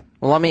hands.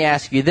 Well, let me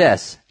ask you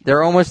this.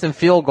 They're almost in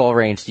field goal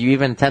range. Do you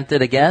even attempt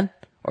it again?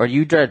 Or are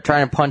you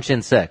trying to punch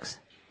in 6?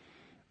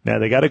 Yeah,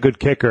 they got a good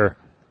kicker.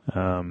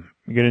 You're going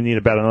to need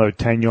about another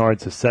 10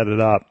 yards to set it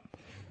up.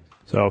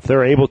 So if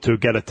they're able to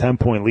get a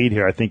 10-point lead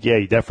here, I think,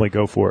 you definitely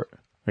go for it.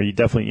 Or you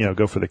definitely,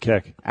 go for the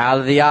kick. Out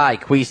of the eye,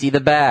 Queasy the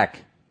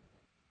back.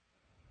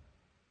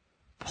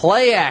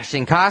 Play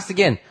action,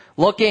 Costigan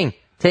looking,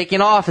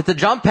 taking off. It's a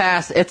jump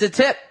pass. It's a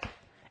tip.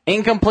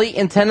 Incomplete,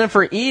 intended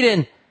for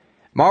Eden.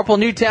 Marple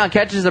Newtown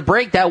catches a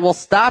break that will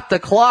stop the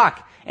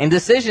clock. And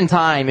decision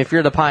time if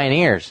you're the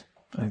Pioneers.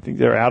 I think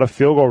they're out of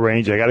field goal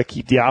range. I got to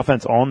keep the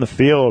offense on the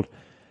field.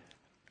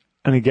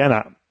 And again,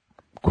 a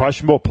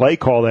questionable play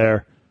call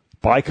there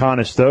by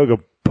Conestoga,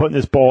 putting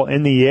this ball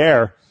in the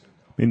air.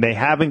 I mean, they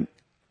haven't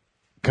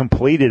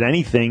completed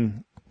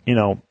anything,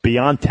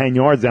 beyond 10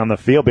 yards down the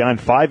field, beyond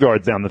 5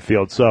 yards down the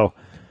field. So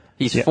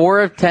he's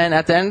 4 of 10.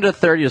 At the end of the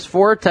third, he was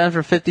 4 of 10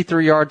 for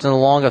 53 yards and a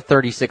long of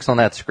 36 on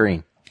that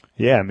screen.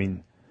 Yeah, I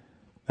mean,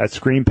 that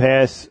screen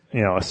pass,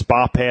 a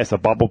spot pass, a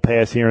bubble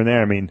pass here and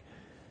there. I mean,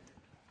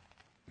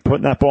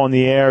 putting that ball in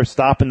the air,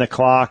 stopping the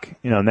clock.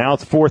 Now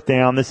it's 4th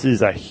down. This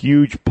is a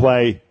huge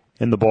play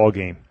in the ball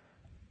game.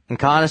 And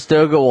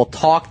Conestoga will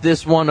talk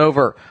this one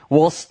over.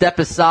 We'll step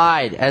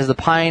aside as the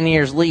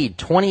Pioneers lead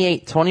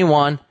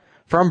 28-21.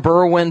 from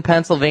Berwyn,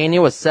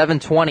 Pennsylvania with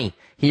 7:20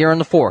 here in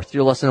the fourth.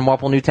 You're listening to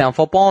Marple Newtown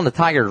Football on the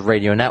Tigers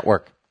Radio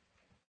Network.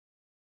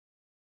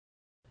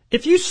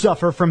 If you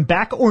suffer from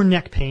back or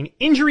neck pain,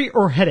 injury,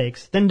 or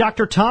headaches, then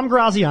Dr. Tom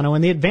Graziano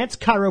and the Advanced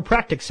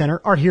Chiropractic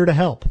Center are here to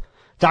help.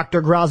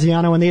 Dr.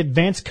 Graziano and the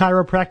Advanced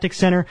Chiropractic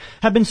Center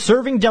have been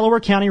serving Delaware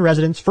County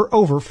residents for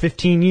over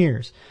 15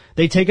 years.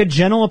 They take a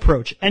gentle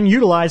approach and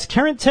utilize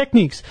current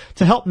techniques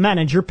to help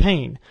manage your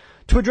pain.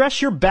 To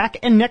address your back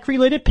and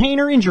neck-related pain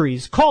or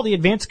injuries, call the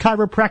Advanced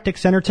Chiropractic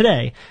Center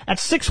today at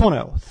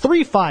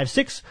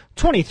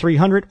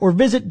 610-356-2300 or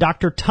visit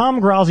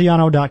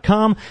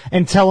drtomgraziano.com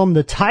and tell them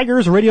the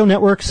Tigers Radio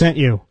Network sent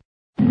you.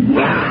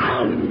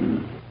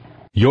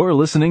 You're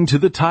listening to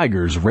the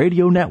Tigers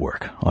Radio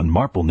Network on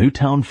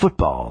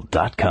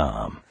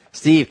MarpleNewtownFootball.com.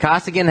 Steve,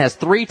 Costigan has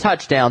 3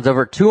 touchdowns,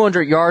 over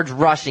 200 yards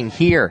rushing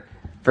here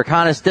for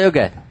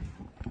Conestoga.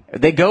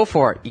 They go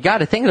for it. You got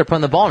to think they're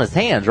putting the ball in his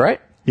hands, right?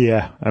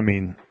 Yeah, I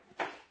mean,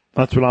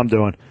 that's what I'm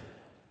doing.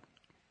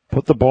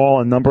 Put the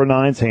ball in number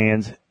 9's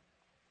hands.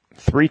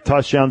 3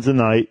 touchdowns a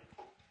night.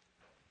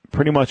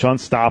 Pretty much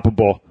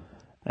unstoppable.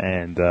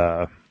 And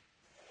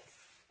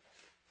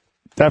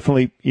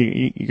definitely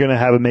you're going to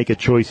have to make a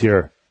choice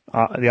here.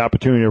 The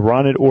opportunity to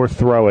run it or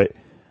throw it.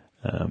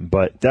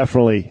 But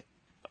definitely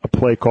a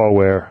play call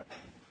where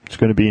it's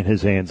going to be in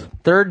his hands.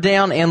 3rd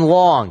down and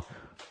long.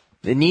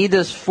 They need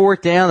this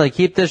 4th down to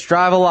keep this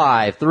drive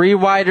alive. 3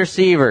 wide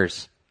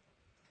receivers.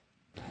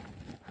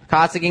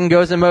 Costigan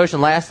goes in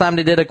motion. Last time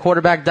they did a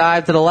quarterback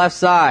dive to the left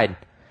side.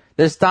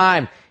 This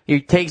time,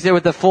 he takes it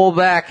with the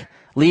fullback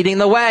leading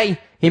the way.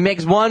 He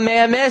makes one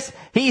man miss.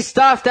 He's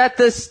stuffed at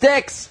the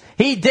sticks.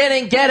 He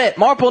didn't get it.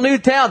 Marple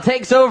Newtown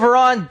takes over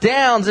on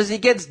downs as he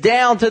gets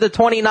down to the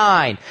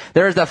 29.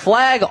 There's a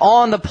flag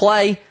on the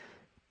play.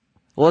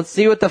 Let's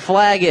see what the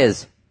flag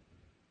is.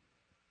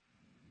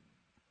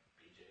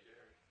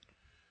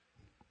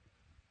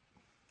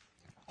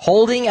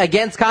 Holding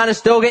against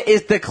Conestoga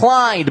is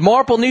declined.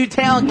 Marple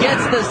Newtown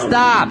gets the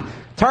stop.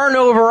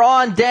 Turnover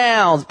on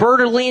downs.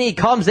 Bertolini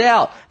comes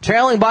out,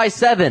 trailing by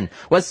 7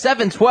 with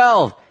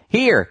 7:12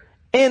 here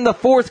in the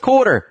fourth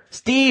quarter.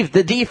 Steve,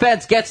 the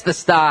defense gets the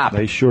stop.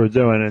 They sure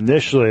do. And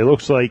initially, it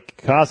looks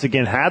like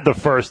Costigan had the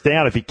first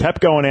down. If he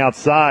kept going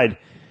outside,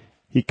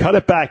 he cut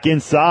it back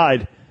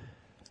inside.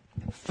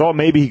 Thought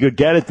maybe he could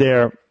get it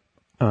there.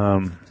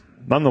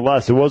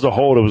 Nonetheless, it was a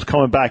hold. It was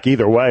coming back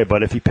either way,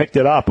 but if he picked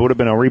it up, it would have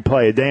been a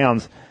replay of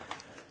downs.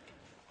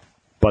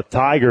 But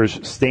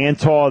Tigers stand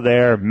tall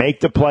there, make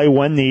the play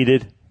when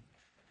needed.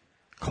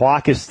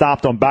 Clock is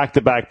stopped on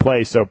back-to-back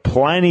plays, so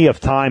plenty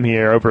of time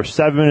here. Over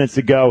 7 minutes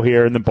to go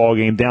here in the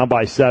ballgame, down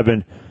by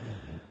 7,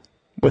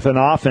 with an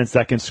offense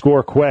that can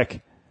score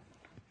quick.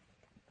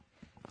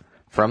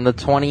 From the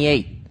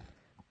 28.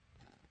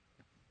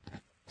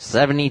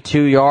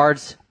 72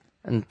 yards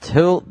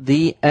until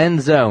the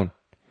end zone.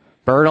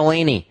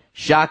 Bertolini,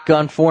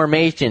 shotgun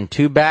formation,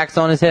 2 backs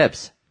on his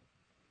hips.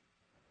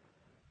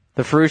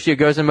 The Ferruccio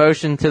goes in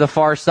motion to the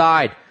far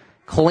side.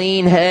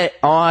 Clean hit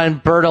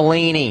on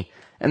Bertolini.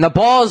 And the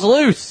ball is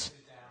loose.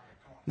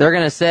 They're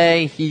going to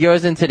say he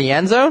goes into the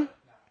end zone?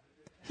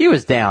 He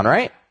was down,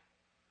 right?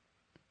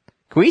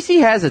 Quisi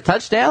has a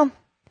touchdown?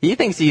 He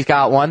thinks he's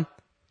got one.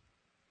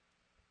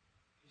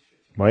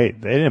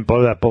 Wait, they didn't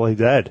blow that bully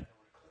dead.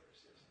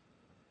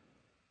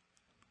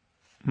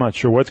 I'm not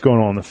sure what's going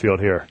on in the field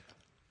here.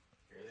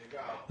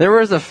 There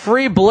was a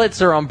free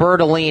blitzer on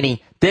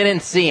Bertolini.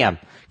 Didn't see him.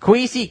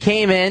 Quisi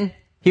came in.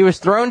 He was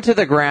thrown to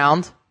the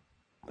ground.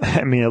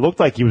 I mean, it looked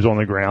like he was on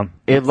the ground.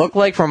 It looked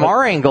like from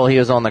our angle he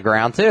was on the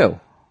ground, too.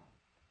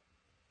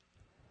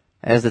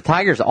 As the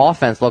Tigers'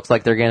 offense looks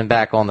like they're getting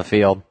back on the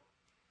field.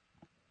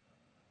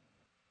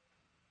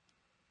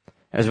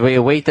 As we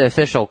await the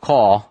official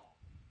call.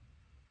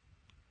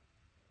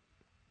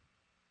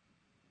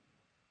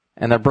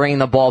 And they're bringing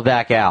the ball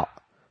back out.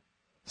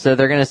 So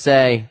they're going to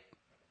say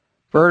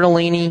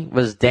Bertolini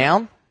was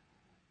down.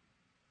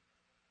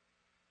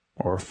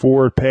 Or a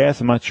forward pass.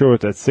 I'm not sure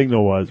what that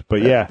signal was,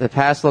 but yeah. The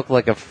pass looked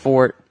like a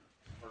forward.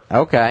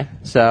 Okay,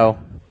 so.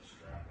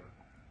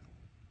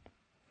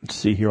 Let's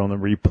see here on the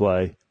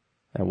replay.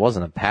 It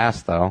wasn't a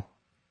pass, though.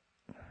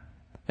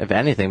 If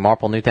anything,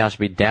 Marple Newtown should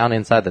be down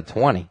inside the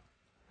 20.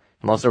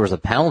 Unless there was a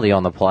penalty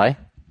on the play.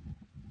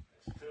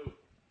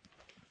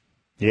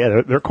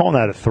 Yeah, they're calling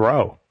that a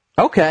throw.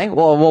 Okay,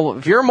 well,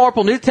 if you're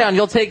Marple Newtown,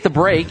 you'll take the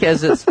break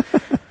as it's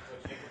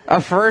a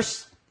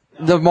first.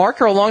 The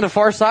marker along the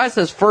far side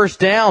says first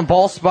down,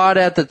 ball spot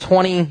at the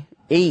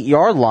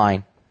 28-yard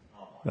line.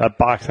 That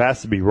box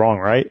has to be wrong,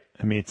 right?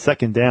 I mean, it's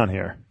second down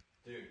here.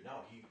 Dude, no,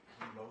 he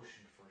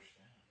motioned first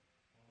down.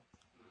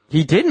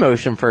 He did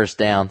motion first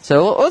down.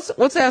 So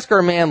let's ask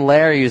our man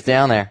Larry who's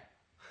down there.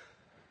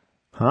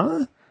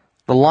 Huh?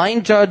 The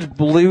line judge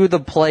blew the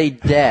play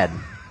dead.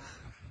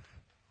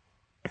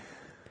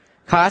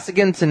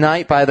 Costigan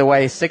tonight, by the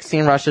way,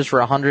 16 rushes for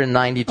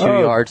 192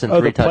 yards and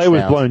 3 touchdowns. The play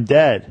was blown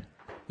dead.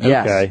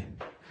 Yes. Okay.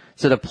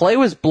 So the play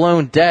was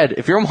blown dead.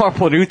 If you're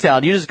Marple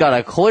Newtown, you just got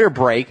a clear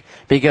break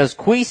because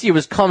Quisi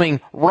was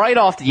coming right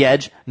off the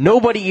edge.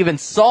 Nobody even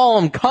saw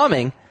him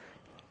coming.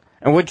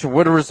 and which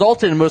would have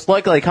resulted in most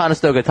likely a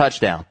Conestoga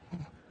touchdown.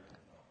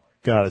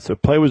 Got it. So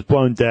play was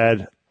blown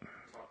dead.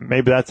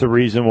 Maybe that's the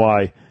reason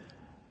why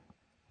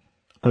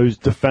those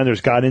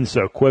defenders got in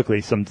so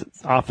quickly. Some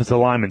offensive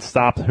linemen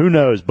stopped. Who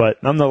knows?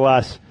 But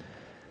nonetheless,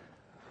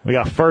 we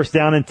got first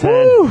down and 10.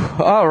 Woo!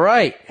 All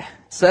right.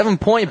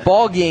 7-point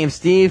ball game,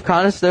 Steve.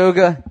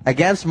 Conestoga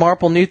against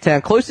Marple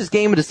Newtown. Closest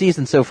game of the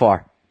season so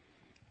far.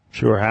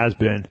 Sure has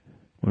been.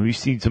 We've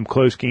seen some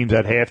close games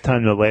at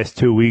halftime the last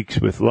 2 weeks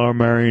with Lower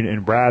Merion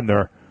and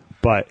Radnor.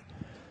 But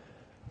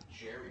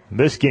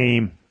this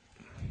game,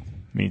 I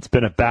mean, it's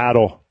been a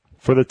battle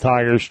for the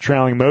Tigers,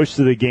 trailing most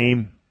of the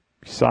game,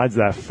 besides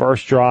that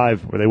first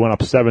drive where they went up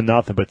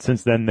 7-0. But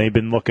since then, they've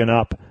been looking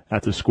up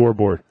at the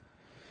scoreboard.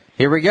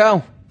 Here we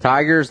go.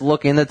 Tigers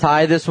looking to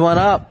tie this one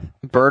up.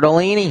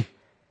 Bertolini.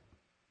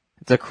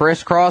 It's a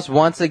crisscross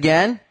once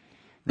again.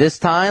 This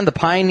time, the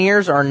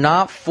Pioneers are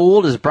not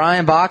fooled as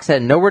Brian Box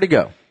had nowhere to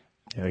go.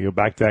 Yeah, go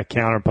back to that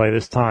counter play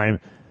this time.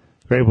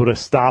 They're able to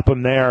stop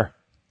him there.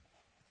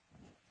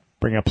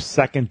 Bring up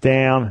second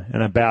down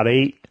and about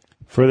 8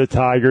 for the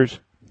Tigers.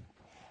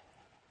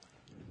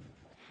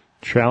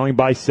 Trailing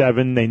by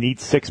 7. They need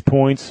 6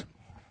 points.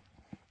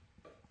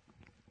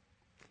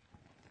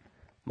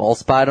 Ball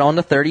spotted on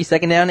the 30,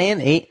 second down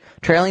and 8.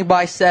 Trailing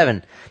by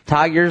 7.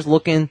 Tigers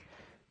looking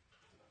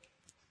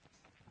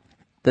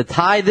to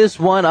tie this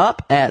one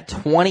up at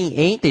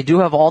 28. They do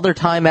have all their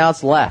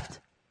timeouts left.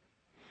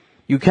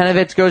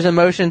 Yukenovich goes in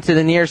motion to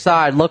the near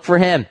side. Look for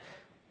him.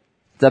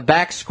 The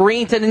back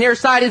screen to the near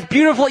side is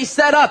beautifully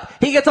set up.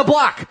 He gets a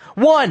block.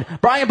 1.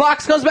 Brian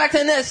Box comes back to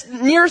this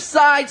near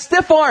side.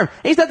 Stiff arm.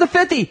 He's at the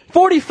 50,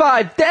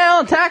 45,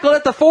 down, tackled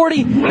at the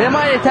 40. They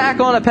might have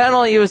tackled on a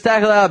penalty. He was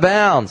tackled out of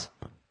bounds.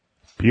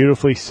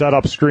 Beautifully set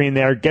up screen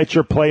there. Get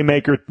your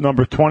playmaker,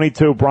 number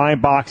 22,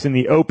 Brian Box, in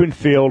the open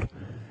field.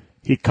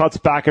 He cuts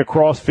back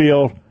across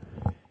field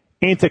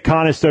into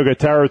Conestoga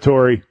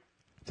territory.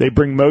 They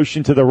bring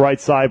motion to the right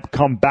side,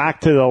 come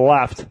back to the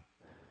left.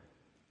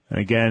 And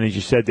again, as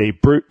you said, they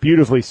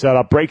beautifully set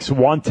up. Breaks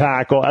one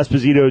tackle.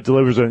 Esposito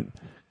delivers a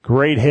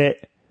great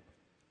hit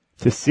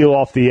to seal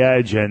off the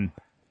edge, and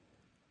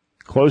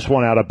close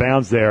one out of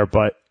bounds there.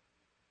 But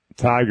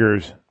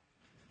Tigers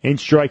in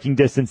striking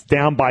distance,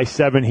 down by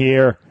 7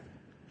 here,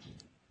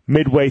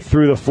 midway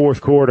through the fourth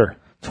quarter.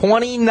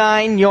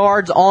 29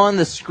 yards on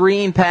the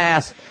screen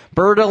pass.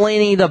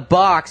 Bertolini to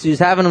Box, who's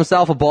having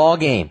himself a ball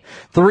game.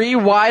 3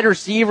 wide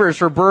receivers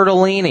for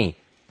Bertolini.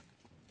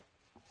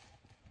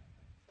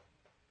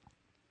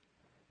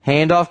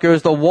 Handoff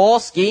goes to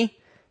Walski.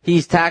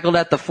 He's tackled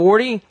at the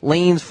 40,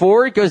 leans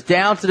forward, goes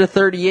down to the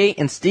 38.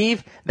 And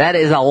Steve, that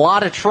is a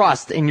lot of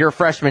trust in your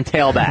freshman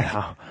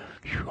tailback.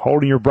 You're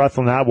holding your breath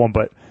on that one,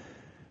 but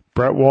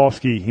Brett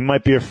Walski, he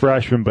might be a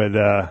freshman,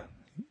 but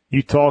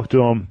you talk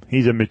to him.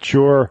 He's a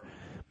mature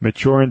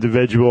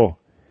individual,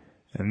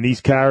 and these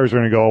carries are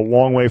going to go a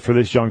long way for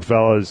this young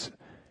fella.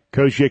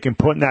 Coach Yicken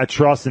putting that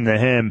trust into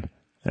him.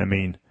 I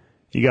mean,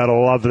 you got to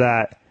love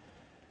that.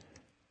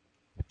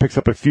 Picks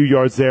up a few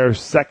yards there.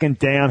 Second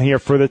down here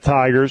for the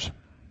Tigers.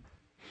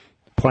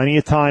 Plenty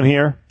of time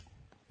here.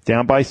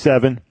 Down by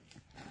 7.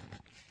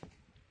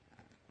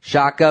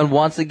 Shotgun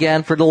once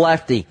again for the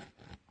lefty.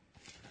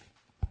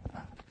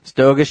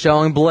 Stoga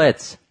showing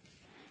blitz.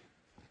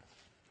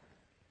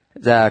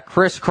 The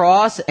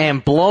crisscross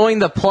and blowing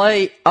the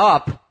play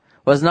up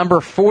was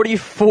number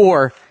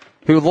 44,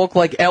 who looked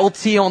like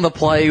LT on the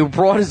play, who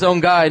brought his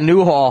own guy,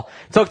 Newhall.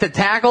 Took the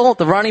tackle,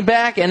 the running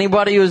back,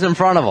 anybody who was in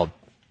front of him.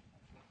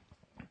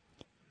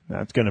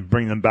 That's going to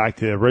bring them back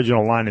to the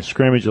original line of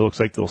scrimmage. It looks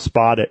like they'll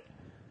spot it.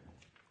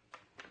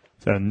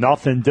 So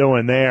nothing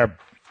doing there.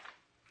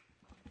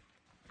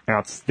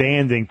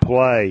 Outstanding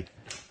play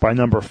by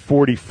number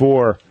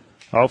 44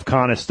 of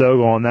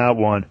Conestoga on that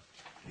one.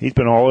 He's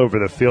been all over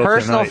the field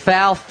Personal tonight.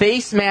 foul,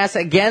 face mask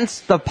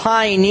against the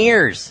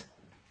Pioneers.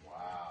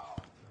 Wow.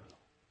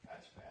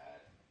 That's bad.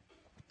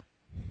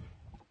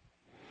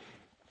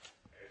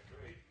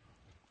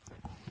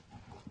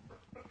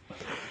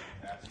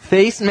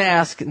 Face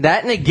mask,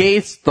 that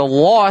negates the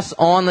loss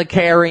on the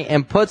carry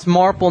and puts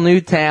Marple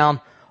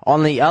Newtown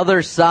on the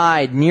other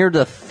side near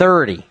the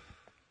 30.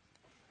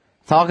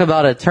 Talk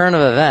about a turn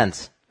of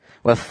events.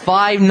 With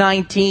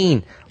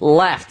 5:19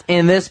 left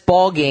in this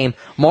ball game,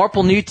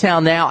 Marple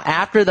Newtown now,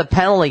 after the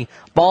penalty,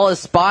 ball is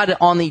spotted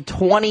on the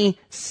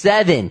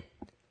 27.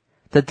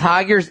 The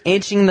Tigers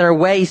inching their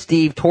way,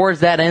 Steve, towards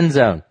that end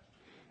zone.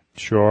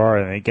 Sure,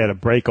 and they get a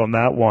break on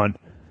that one.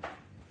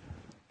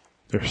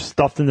 They're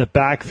stuffed in the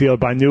backfield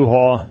by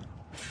Newhall.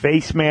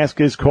 Face mask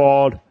is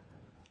called.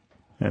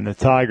 And the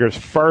Tigers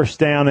first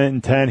down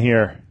and 10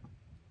 here.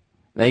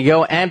 They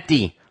go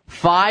empty.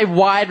 5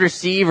 wide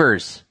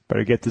receivers.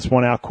 Better get this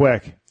one out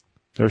quick.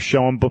 They're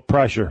showing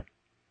pressure.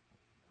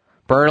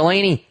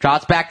 Bertolini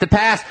drops back to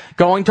pass,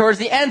 going towards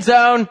the end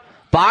zone.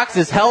 Box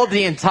is held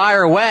the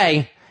entire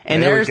way,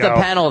 and there's the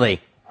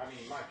penalty. I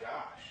mean, my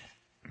gosh.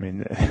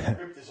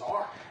 Ripped his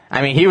arm.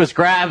 I mean, he was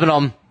grabbing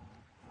him.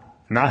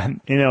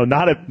 Not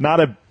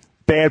a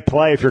bad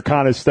play if you're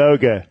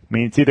Conestoga. I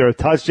mean, it's either a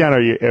touchdown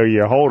or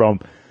you hold them.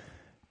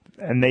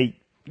 And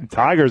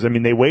Tigers, I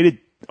mean, they waited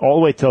all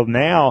the way till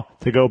now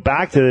to go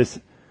back to this,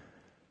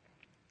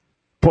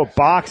 put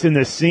Box in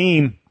the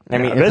seam. I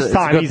mean, this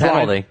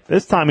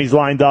time he's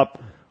lined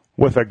up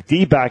with a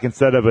D-back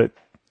instead of a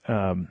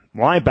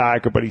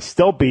linebacker, but he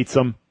still beats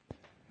him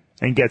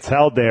and gets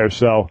held there.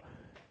 So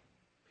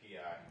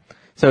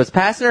it's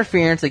pass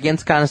interference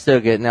against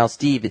Conestoga. Now,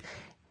 Steve,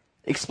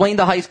 explain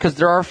the high, because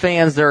there are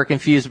fans that are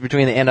confused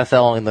between the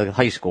NFL and the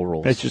high school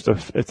rules. It's just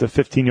it's a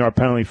 15-yard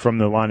penalty from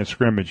the line of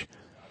scrimmage.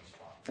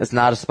 It's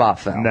not a spot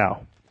foul.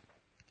 No.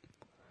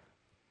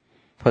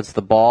 Puts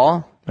the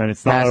ball and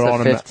it's not past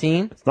an the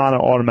 15. It's not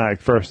an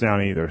automatic first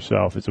down either.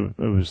 So if it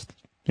was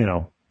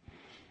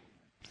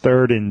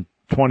 3rd and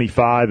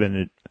 25, and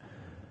it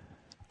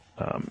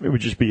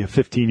would just be a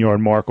 15-yard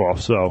mark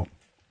off. So,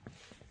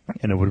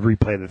 and it would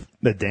replay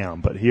the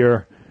down. But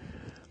here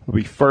will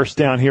be first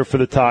down here for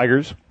the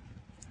Tigers.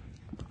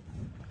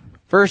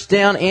 First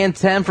down and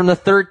 10 from the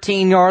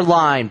 13-yard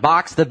line.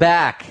 Box the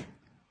back.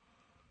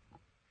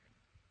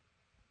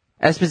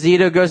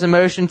 Esposito goes in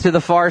motion to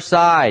the far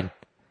side.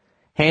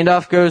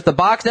 Handoff goes the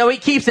box. No, he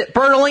keeps it.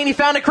 Bertolini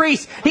found a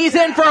crease. He's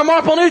in for a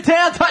Marple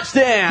Newtown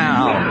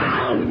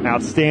touchdown.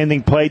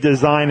 Outstanding play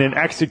design and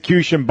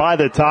execution by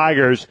the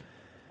Tigers.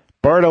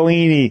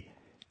 Bertolini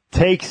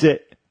takes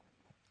it,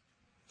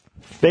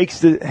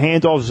 fakes the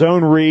handoff,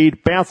 zone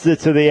read, bounces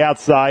it to the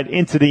outside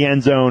into the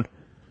end zone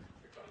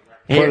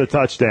for the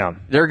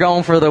touchdown. They're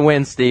going for the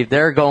win, Steve.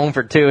 They're going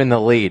for 2 in the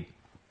lead.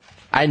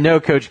 I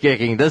know Coach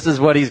Gicking. This is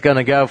what he's going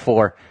to go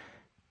for.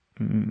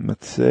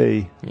 Let's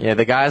see. Yeah,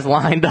 the guy's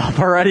lined up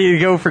ready to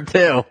go for 2.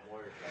 Oh,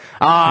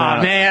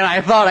 man,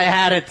 I thought I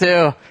had it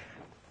too.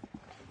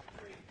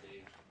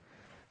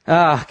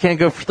 Can't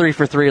go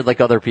for 3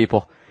 like other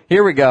people.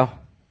 Here we go.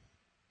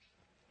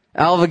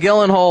 Alva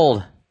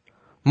Gillenhold.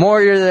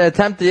 Moyer to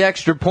attempt the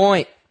extra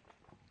point.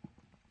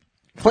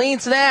 Clean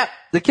snap.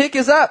 The kick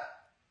is up.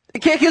 The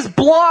kick is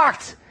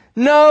blocked.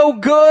 No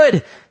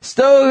good.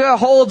 Stoga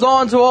holds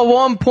on to a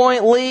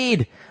 1-point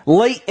lead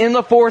late in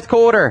the fourth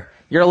quarter.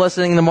 You're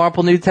listening to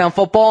Marple Newtown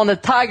Football on the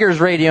Tigers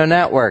Radio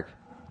Network.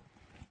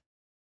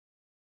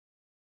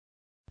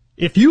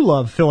 If you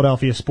love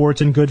Philadelphia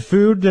sports and good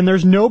food, then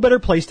there's no better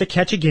place to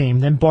catch a game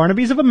than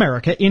Barnaby's of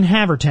America in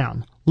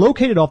Havertown.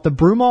 Located off the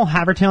Broomall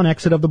Havertown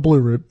exit of the Blue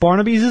Route,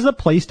 Barnaby's is a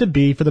place to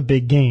be for the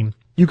big game.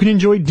 You can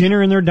enjoy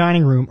dinner in their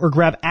dining room or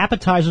grab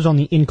appetizers on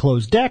the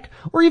enclosed deck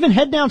or even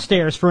head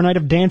downstairs for a night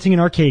of dancing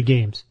and arcade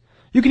games.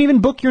 You can even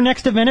book your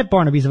next event at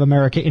Barnaby's of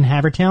America in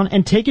Havertown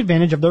and take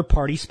advantage of their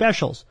party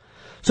specials.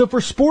 So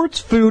for sports,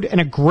 food, and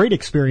a great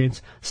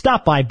experience,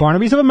 stop by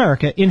Barnaby's of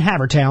America in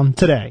Havertown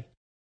today.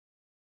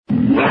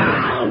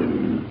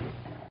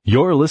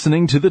 You're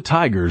listening to the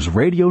Tigers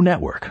Radio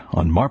Network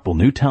on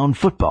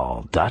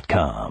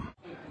MarpleNewtownFootball.com.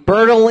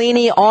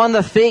 Bertolini on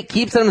the fake,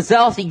 keeps it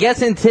himself. He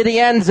gets into the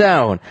end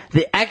zone.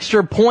 The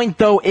extra point,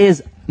 though,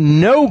 is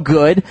no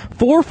good.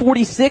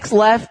 4:46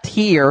 left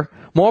here.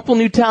 Marple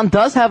Newtown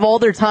does have all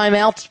their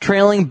timeouts,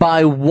 trailing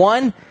by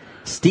 1.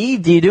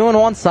 Steve, do you do an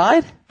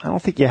onside? I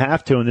don't think you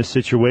have to in this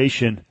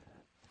situation.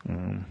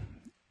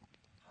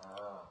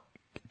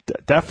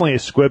 Definitely a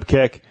squib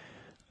kick,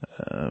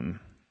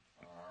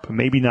 but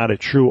maybe not a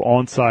true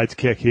onside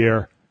kick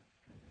here.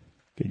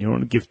 You don't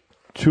want to give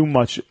too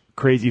much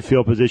crazy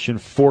field position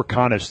for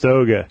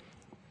Conestoga.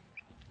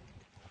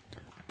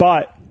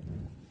 But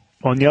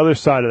on the other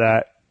side of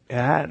that,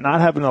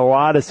 not having a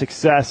lot of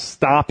success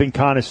stopping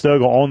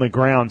Conestoga on the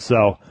ground.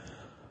 So,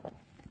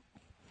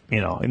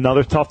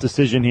 another tough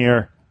decision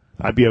here.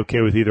 I'd be okay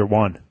with either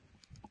one.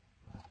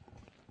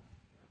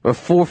 With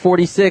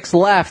 4:46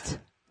 left,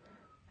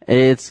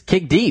 it's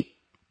kick deep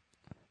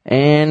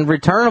and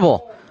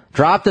returnable.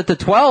 Dropped at the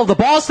 12. The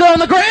ball's still on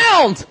the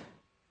ground.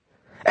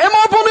 And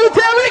Marple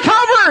Newtown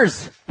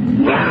recovers.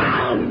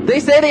 They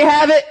say they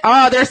have it.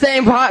 They're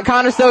saying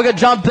Conestoga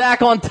jumped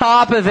back on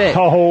top of it.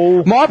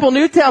 Oh. Marple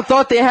Newtown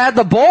thought they had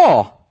the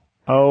ball.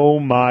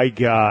 Oh, my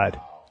God.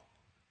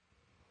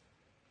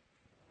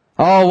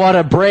 Oh, what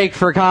a break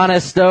for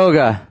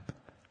Conestoga.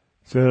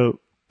 So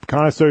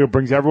Conestoga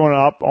brings everyone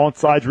up,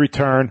 onside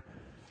return.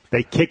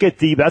 They kick it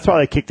deep. That's why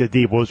they kicked it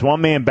deep. There was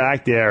one man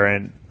back there,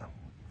 and,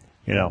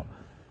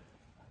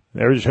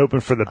 they were just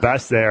hoping for the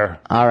best there.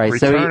 All right,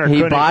 so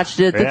he botched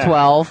it to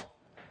 12.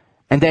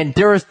 And then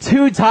there was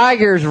 2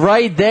 Tigers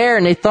right there,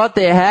 and they thought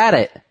they had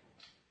it.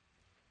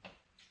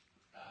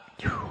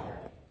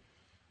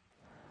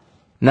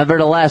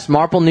 Nevertheless,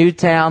 Marple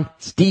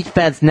Newtown's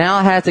defense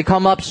now has to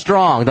come up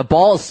strong. The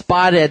ball is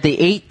spotted at the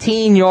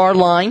 18-yard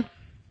line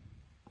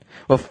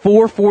with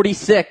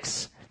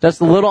 4:46.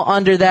 Just a little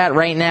under that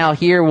right now.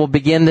 Here will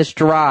begin this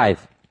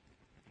drive.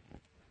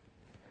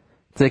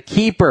 The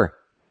keeper.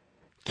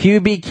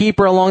 QB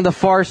keeper along the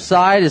far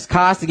side is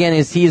Costigan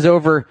as he's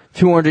over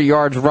 200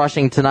 yards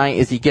rushing tonight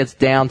as he gets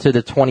down to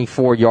the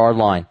 24-yard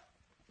line.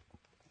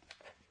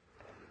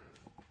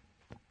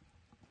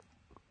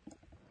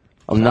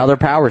 Another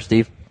power,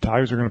 Steve.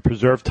 Tigers are going to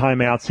preserve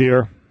timeouts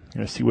here.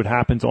 Going to see what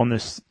happens on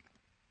this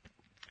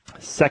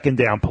second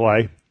down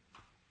play.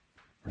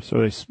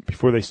 So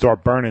before they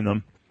start burning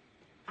them.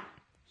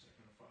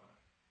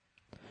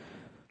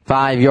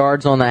 5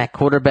 yards on that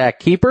quarterback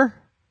keeper.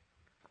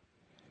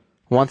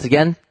 Once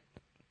again,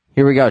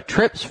 here we go.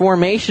 Trips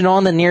formation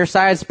on the near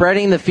side,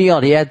 spreading the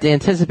field. He had to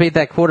anticipate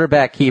that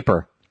quarterback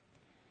keeper.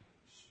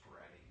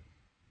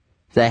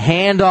 The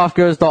handoff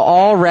goes to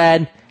All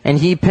Red, and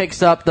he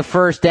picks up the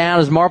first down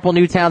as Marple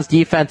Newtown's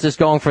defense is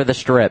going for the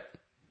strip.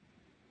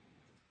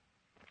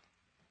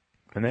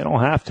 And they don't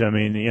have to. I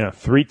mean,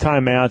 3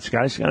 timeouts.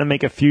 Guys got to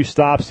make a few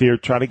stops here,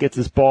 try to get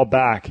this ball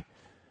back.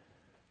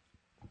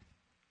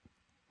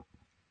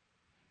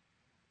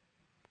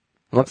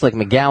 Looks like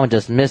McGowan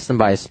just missed him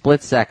by a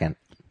split second.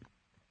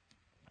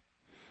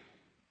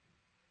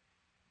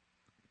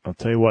 I'll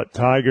tell you what,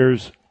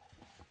 Tigers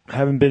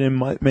haven't been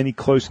in many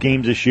close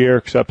games this year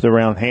except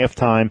around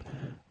halftime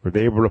where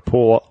they were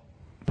able to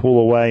pull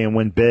away and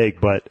win big.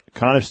 But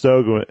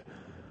Conestoga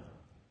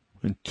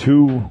in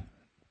 2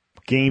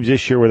 games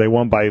this year where they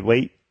won by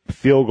late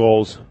field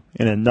goals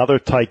in another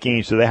tight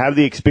game. So they have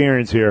the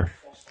experience here.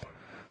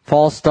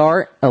 False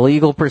start,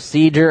 illegal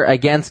procedure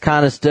against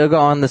Conestoga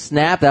on the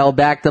snap. That will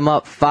back them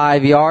up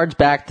 5 yards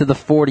back to the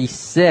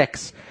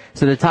 46.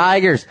 So the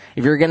Tigers,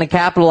 if you're going to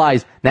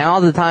capitalize, now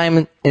the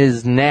time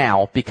is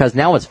now, because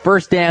now it's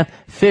first down,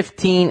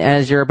 15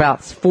 as you're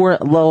about a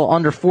little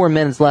under 4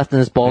 minutes left in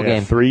this ball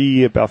game.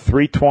 About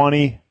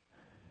 3:20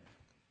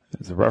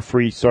 as the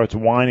referee starts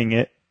winding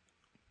it.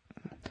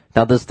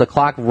 Now does the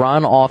clock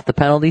run off the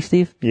penalty,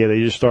 Steve? Yeah, they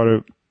just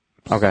started.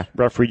 Okay.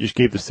 Referee just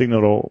gave the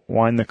signal to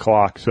wind the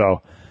clock.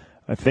 So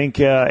I think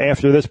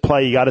after this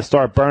play, you got to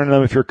start burning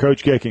them if you're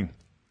coach kicking.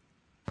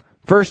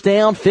 First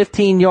down,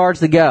 15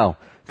 yards to go.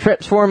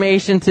 Trips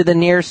formation to the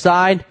near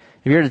side.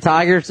 If you're the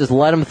Tigers, just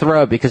let them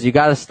throw it because you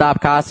got to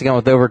stop Costigan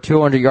with over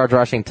 200 yards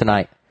rushing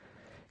tonight.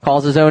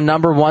 Calls his own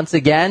number once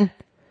again,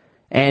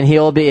 and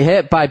he'll be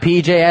hit by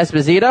P.J.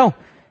 Esposito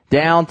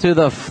down to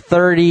the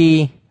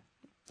 30.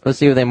 Let's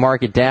see what they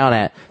mark it down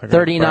at.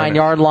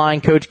 39-yard line.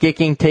 Coach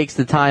Gicking takes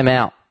the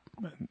timeout.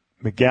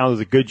 McGowan does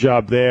a good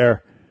job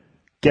there,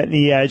 getting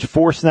the edge,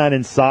 forcing that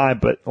inside,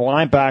 but the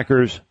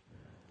linebackers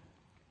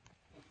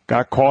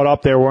got caught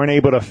up there, weren't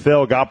able to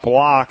fill, got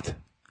blocked.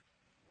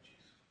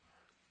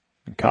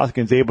 And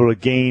Costigan's able to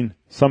gain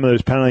some of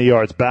those penalty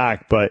yards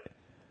back, but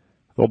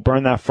they'll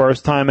burn that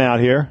first time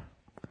out here.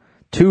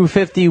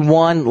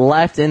 2:51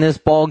 left in this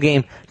ball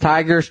game.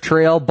 Tigers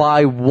trail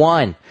by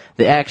 1.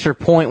 The extra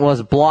point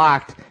was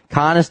blocked.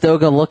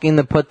 Conestoga looking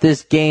to put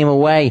this game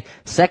away.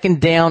 Second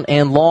down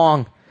and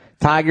long.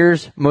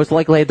 Tigers most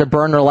likely had to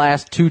burn their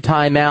last 2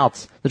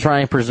 timeouts to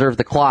try and preserve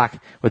the clock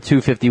with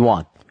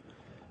 2:51.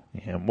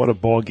 And what a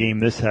ball game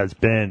this has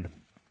been.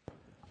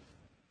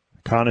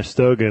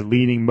 Conestoga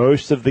leading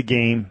most of the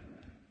game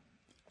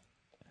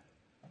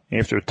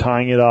after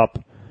tying it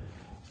up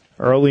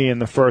early in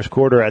the first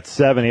quarter at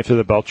 7 after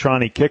the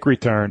Beltrani kick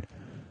return.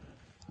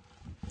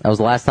 That was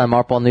the last time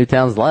Marple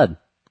Newtown's led.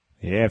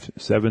 Yeah,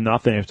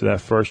 7-0 after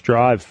that first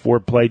drive,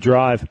 4-play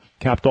drive,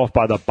 capped off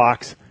by the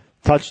box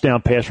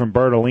touchdown pass from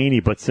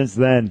Bertolini. But since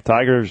then,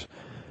 Tigers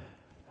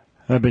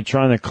have been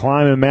trying to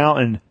climb a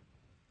mountain.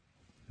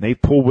 They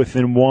pull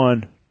within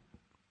 1.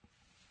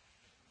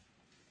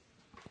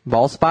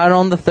 Ball spotted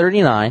on the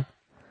 39.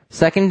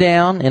 Second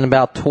down and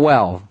about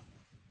 12.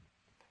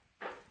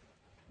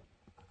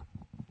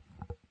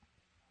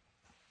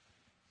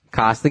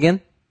 Costigan.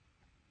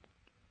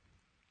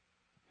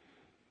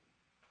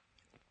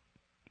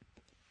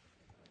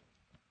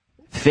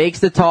 Fakes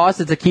the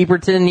toss. It's a keeper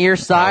to the near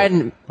side.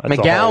 And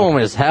McGowan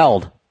was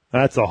held.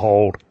 That's a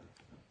hold.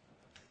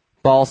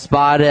 Ball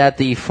spotted at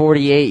the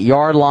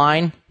 48-yard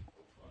line.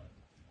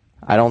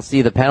 I don't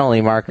see the penalty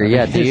marker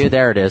yet, do you?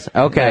 There it is.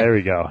 Okay. Yeah, there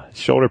we go.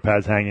 Shoulder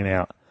pads hanging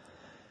out.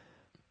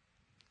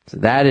 So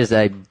that is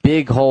a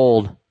big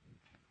hold.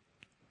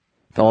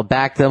 They'll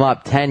back them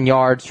up 10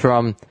 yards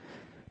from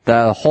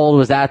the hold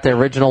was at the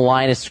original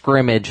line of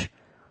scrimmage.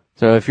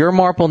 So if you're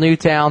Marple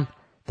Newtown,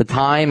 the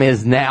time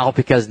is now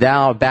because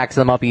now it backs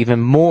them up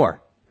even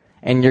more.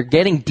 And you're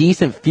getting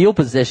decent field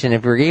position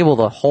if you're able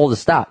to hold a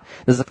stop.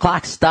 Does the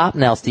clock stop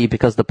now, Steve,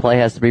 because the play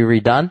has to be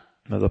redone?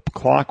 Now the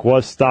clock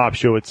was stopped,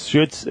 so it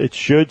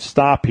should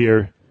stop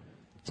here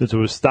since it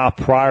was stopped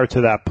prior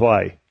to that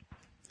play.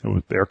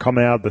 They're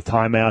coming out of the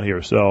timeout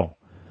here, so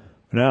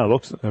now it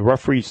looks the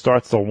referee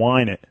starts to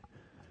whine it.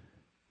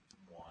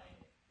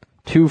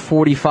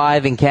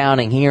 2:45 and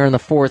counting here in the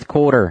fourth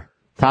quarter.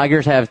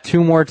 Tigers have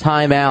 2 more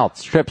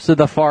timeouts. Trips to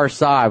the far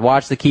side.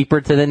 Watch the keeper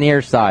to the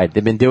near side.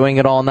 They've been doing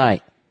it all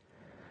night.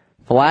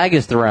 Flag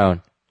is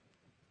thrown.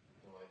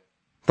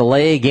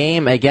 Delay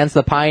game against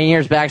the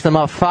Pioneers backs them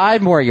up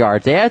 5 more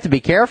yards. They have to be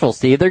careful,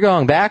 Steve. They're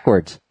going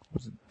backwards.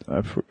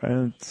 I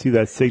didn't see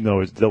that signal.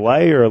 Was it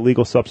delay or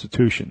illegal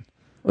substitution?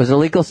 Was it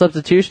illegal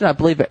substitution? I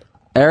believe it.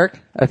 Eric,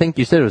 I think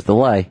you said it was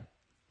delay.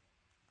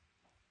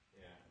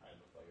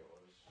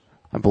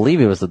 I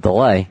believe it was a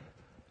delay.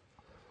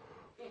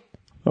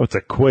 Oh, it's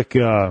a quick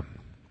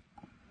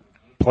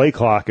play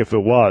clock if it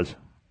was.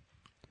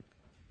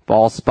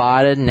 Ball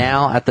spotted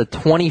now at the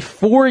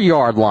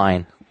 24-yard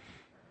line.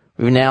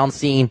 We've now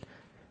seen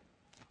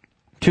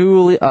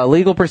 2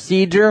 legal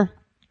procedure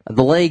A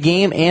delay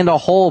game and a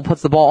hold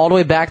puts the ball all the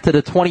way back to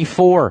the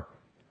 24.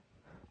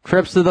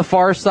 Trips to the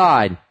far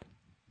side.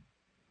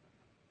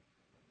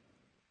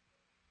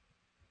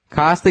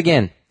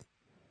 Costigan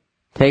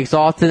takes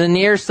off to the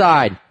near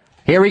side.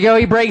 Here we go.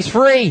 He breaks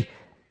free.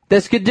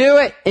 This could do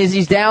it as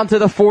he's down to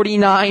the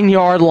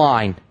 49-yard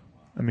line.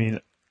 I mean,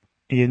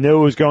 you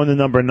knew it was going to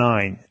number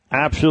 9.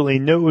 Absolutely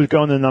knew it was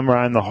going to number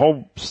 9. The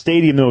whole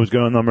stadium knew it was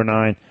going to number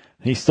 9.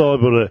 He's still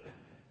able to.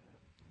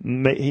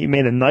 He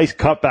made a nice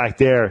cutback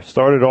there.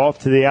 Started off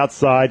to the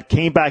outside,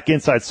 came back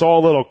inside, saw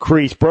a little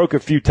crease, broke a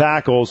few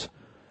tackles,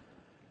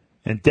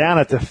 and down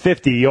at the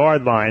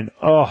 50-yard line.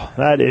 Oh,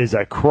 that is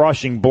a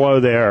crushing blow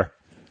there.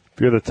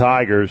 If you're the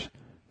Tigers,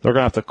 they're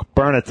going to have to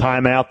burn a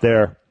timeout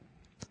there.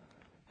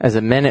 As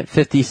a minute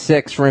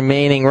 56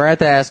 remaining, we're at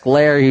to ask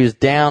Larry, who's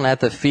down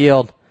at the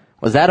field.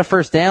 Was that a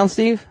first down,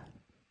 Steve?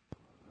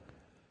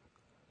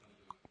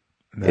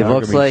 It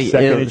looks like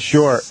it's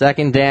short.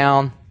 Second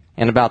down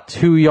and about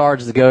 2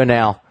 yards to go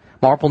now.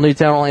 Marple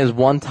Newtown only has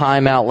one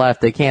timeout left.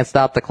 They can't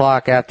stop the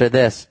clock after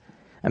this.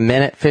 A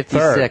minute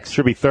 56. Third.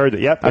 Should be third.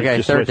 Yep.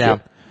 Okay, third down.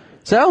 It.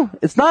 So,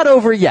 it's not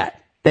over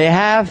yet. They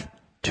have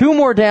 2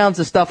 more downs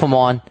to stuff them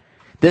on.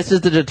 This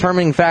is the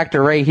determining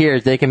factor right here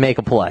is they can make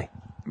a play.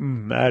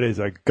 That is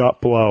a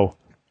gut blow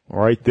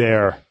right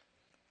there.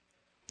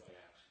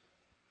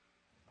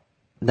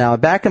 Now,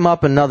 back him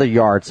up another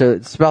yard. So,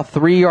 it's about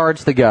 3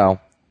 yards to go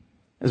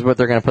is what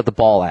they're going to put the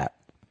ball at.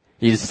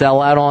 You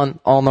sell out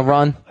on the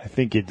run? I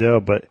think you do,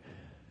 but,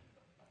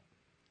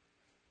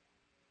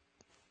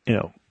 you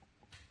know,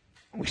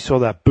 we saw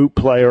that boot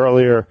play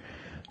earlier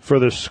for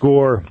the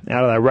score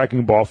out of that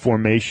wrecking ball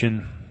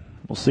formation.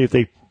 We'll see if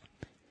they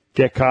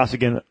get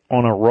Costigan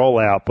on a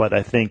rollout, but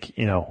I think,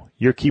 you know,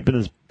 you're keeping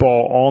this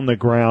ball on the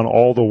ground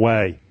all the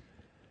way,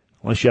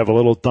 unless you have a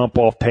little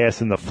dump-off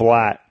pass in the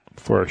flat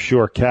for a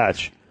sure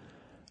catch.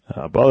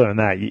 But other than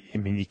that,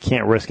 you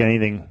can't risk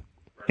anything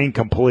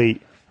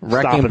incomplete.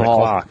 Wrecking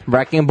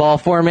ball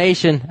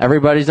formation.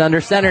 Everybody's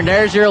under center.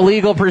 There's your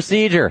illegal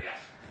procedure.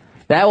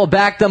 That will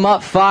back them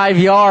up 5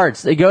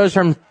 yards. It goes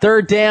from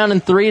 3rd down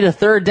and 3 to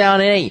 3rd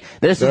down and 8.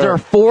 This is their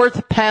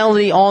 4th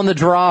penalty on the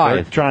drive.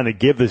 They're trying to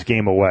give this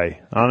game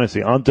away.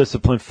 Honestly,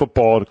 undisciplined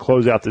football to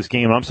close out this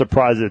game. I'm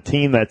surprised at a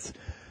team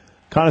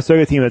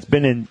Conestoga team that's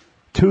been in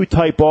 2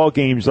 tight ball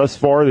games thus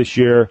far this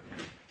year,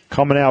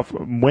 coming out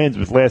from wins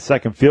with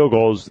last-second field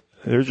goals.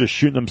 They're just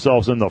shooting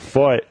themselves in the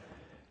foot.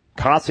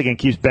 Costigan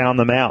keeps bailing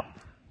them out.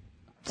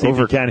 See if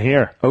you can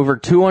here. Over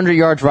 200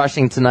 yards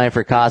rushing tonight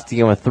for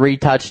Costigan with 3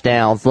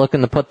 touchdowns.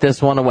 Looking to put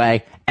this one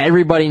away.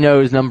 Everybody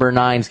knows number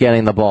 9's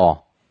getting the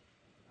ball.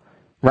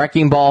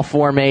 Wrecking ball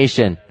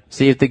formation.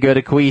 See if they go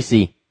to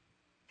Queasy.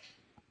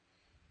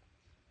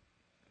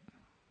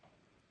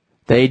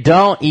 They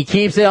don't. He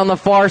keeps it on the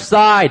far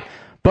side.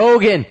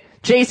 Bogan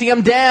chasing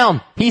him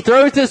down. He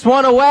throws this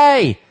one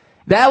away.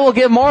 That will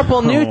give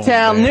Marple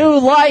Newtown new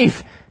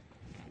life.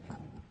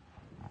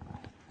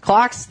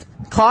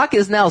 Clock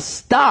is now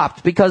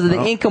stopped because of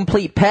the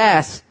incomplete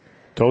pass.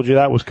 Told you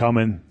that was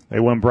coming. They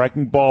went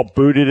wrecking ball,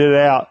 booted it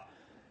out.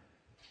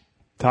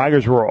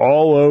 Tigers were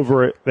all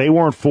over it. They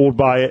weren't fooled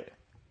by it.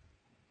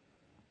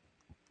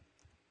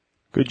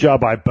 Good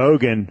job by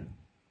Bogan.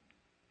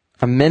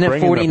 A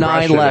minute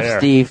 49 left, there.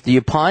 Steve. Do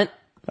you punt?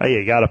 Oh, yeah,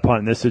 you got to punt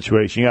in this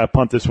situation. You got to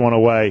punt this one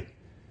away.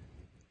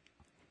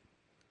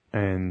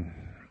 And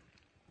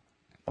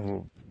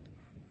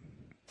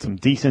some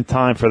decent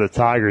time for the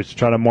Tigers to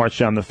try to march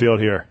down the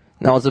field here.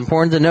 Now, it's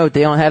important to note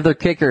they don't have their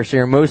kicker, so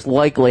you're most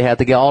likely have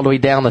to get all the way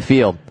down the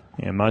field.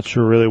 Yeah, I'm not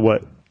sure really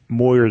what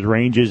Moyer's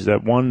range is.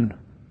 That one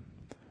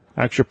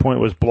extra point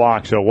was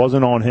blocked, so it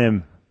wasn't on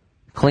him.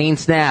 Clean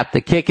snap.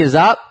 The kick is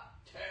up.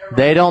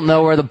 They don't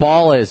know where the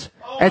ball is.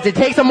 As it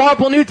takes a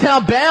Marple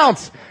Newtown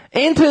bounce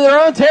into their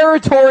own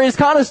territory is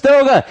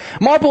Conestoga.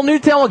 Marple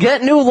Newtown will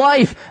get new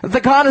life at the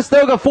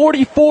Conestoga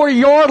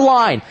 44-yard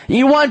line.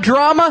 You want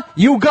drama?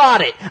 You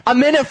got it. A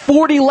minute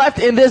 40 left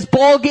in this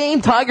ball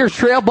game. Tigers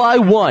trail by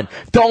 1.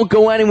 Don't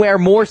go anywhere.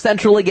 More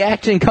Central League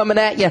action coming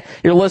at you.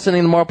 You're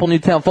listening to Marple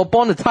Newtown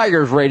Football on the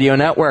Tigers Radio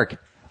Network.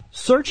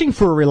 Searching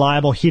for a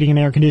reliable heating and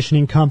air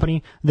conditioning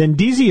company? Then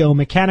DZO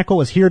Mechanical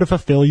is here to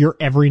fulfill your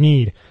every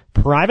need.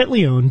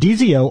 Privately owned,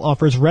 DZO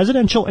offers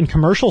residential and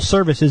commercial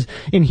services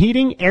in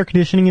heating, air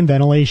conditioning, and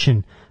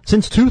ventilation.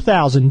 Since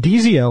 2000,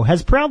 DZO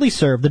has proudly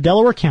served the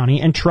Delaware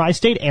County and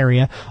tri-state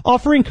area,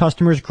 offering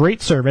customers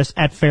great service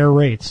at fair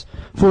rates.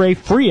 For a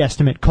free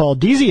estimate, call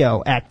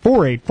DZO at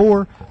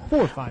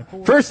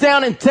 484-454. First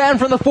down and 10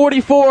 from the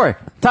 44.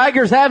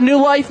 Tigers have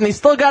new life, and they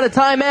still got a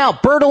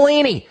timeout.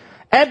 Bertolini.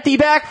 Empty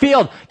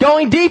backfield,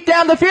 going deep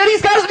down the field.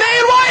 He's got his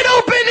man wide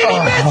open, and he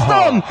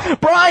missed him.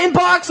 Brian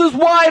Box was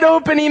wide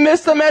open. He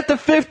missed him at the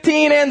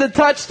 15 and the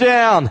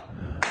touchdown.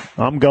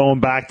 I'm going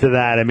back to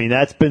that. I mean,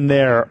 that's been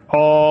there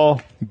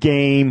all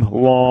game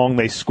long.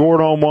 They scored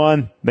on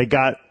one. They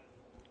got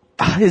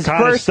his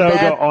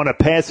Conestoga on a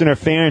pass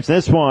interference.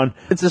 This one,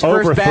 it's his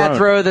first bad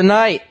throw of the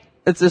night.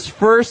 It's his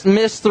first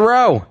missed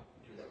throw.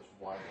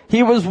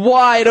 He was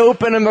wide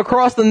open and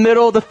across the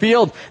middle of the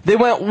field. They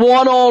went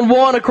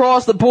one-on-one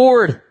across the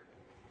board.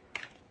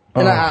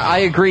 And I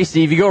agree,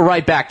 Steve. You go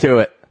right back to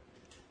it.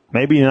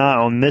 Maybe not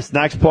on this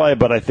next play,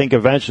 but I think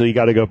eventually you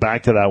got to go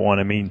back to that one.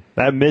 I mean,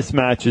 that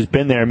mismatch has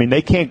been there. I mean,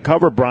 they can't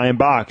cover Brian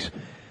Box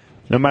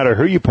no matter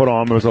who you put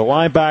on. It was a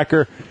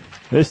linebacker,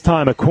 this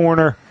time a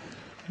corner.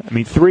 I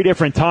mean, 3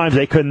 different times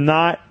they could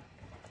not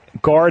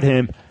guard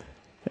him,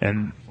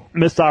 and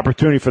missed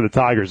opportunity for the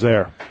Tigers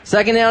there.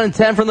 2nd down and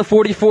 10 from the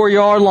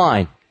 44-yard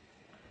line.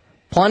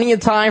 Plenty of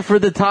time for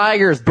the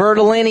Tigers.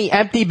 Bertolini,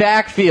 empty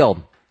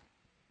backfield.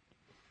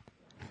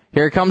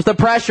 Here comes the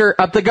pressure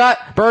up the gut.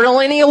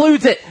 Bertolini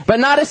eludes it, but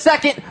not a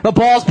second. The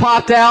ball's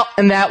popped out,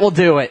 and that will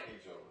do it.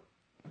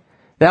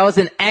 That was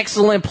an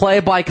excellent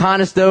play by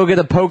Conestoga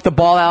to poke the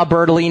ball out of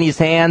Bertolini's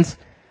hands,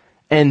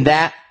 and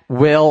that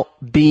will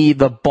be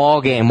the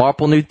ball game.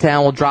 Marple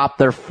Newtown will drop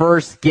their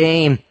first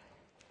game.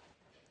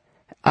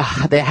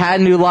 They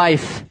had new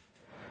life.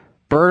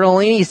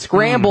 Bertolini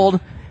scrambled,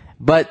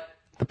 but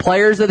the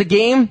players of the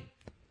game,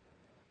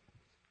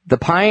 the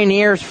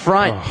Pioneers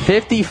front,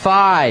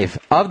 55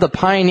 of the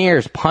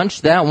Pioneers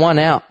punched that one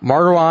out.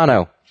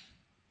 Martuano.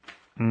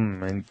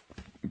 And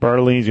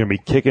Bertolini's going to be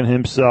kicking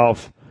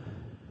himself.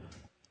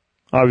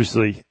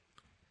 Obviously,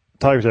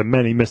 Tigers have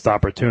many missed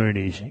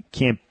opportunities. You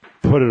can't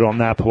put it on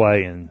that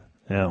play. And,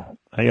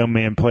 a young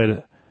man played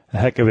a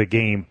heck of a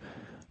game.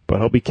 But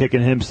he'll be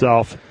kicking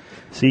himself.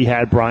 See, he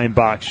had Brian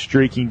Box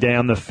streaking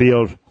down the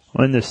field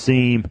on the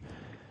seam.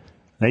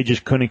 They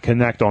just couldn't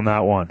connect on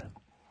that one.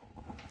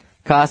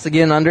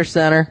 Costigan under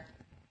center.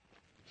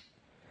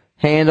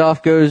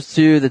 Handoff goes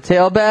to the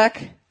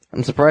tailback.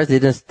 I'm surprised they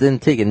just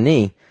didn't take a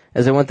knee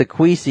as it went to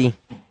Queasy.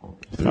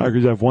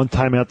 Tigers have one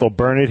timeout. They'll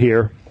burn it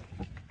here.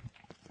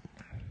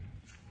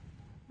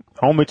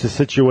 Almost a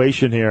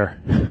situation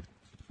here.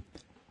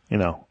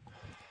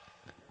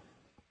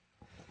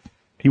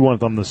 He wanted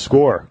them to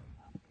score.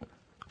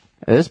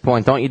 At this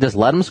point, don't you just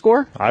let them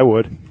score? I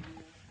would.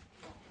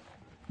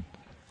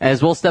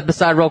 As we'll step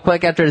aside real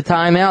quick after the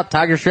timeout,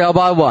 Tigers trail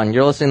by 1.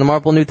 You're listening to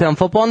Marple Newtown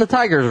Football on the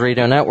Tigers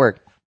Radio Network.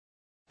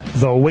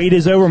 The wait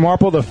is over,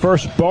 Marple. The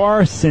first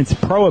bar since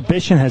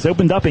Prohibition has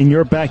opened up in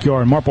your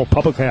backyard. Marple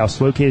Public House,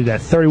 located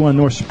at 31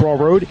 North Sproul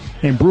Road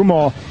in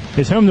Broomall,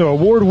 is home to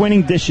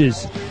award-winning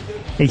dishes,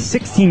 a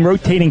 16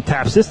 rotating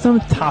tap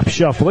system, top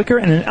shelf liquor,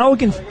 and an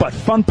elegant but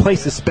fun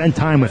place to spend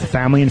time with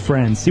family and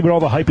friends. See what all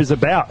the hype is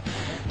about.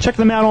 Check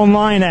them out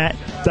online at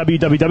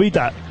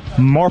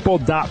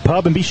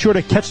www.marple.pub and be sure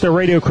to catch the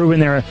radio crew in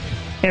there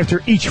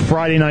after each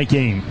Friday night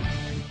game.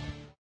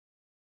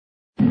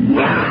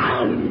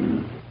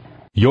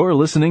 You're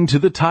listening to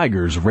the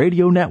Tigers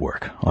Radio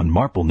Network on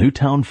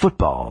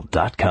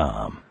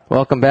MarpleNewtownFootball.com.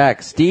 Welcome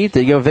back. Steve,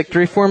 did you go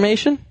victory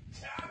formation?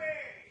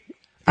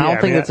 I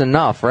don't think that's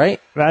enough, right?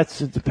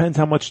 It depends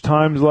how much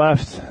time's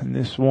left in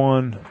this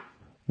one.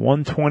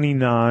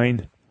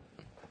 129.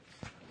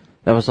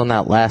 That was on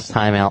that last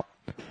timeout.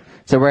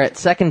 So we're at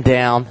 2nd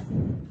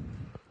down.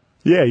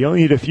 Yeah, you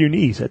only need a few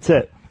knees. That's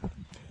it.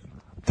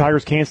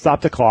 Tigers can't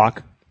stop the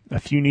clock. A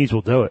few knees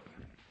will do it.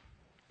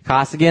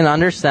 Costigan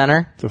under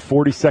center. It's a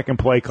 40-second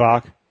play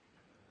clock.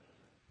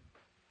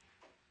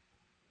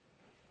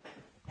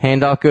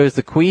 Handoff goes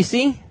to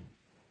Queasy.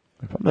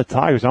 If I'm the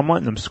Tigers, I'm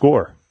letting them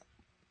score.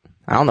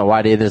 I don't know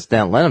why they just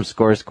didn't let him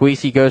score.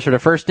 Queasy goes for the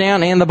first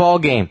down and the ball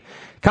game.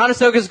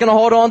 Conestoga's going to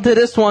hold on to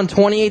this one,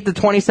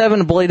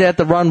 28-27. Believe they have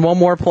to run one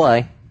more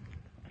play.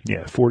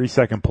 Yeah,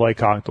 40-second play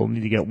clock. They'll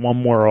need to get one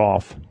more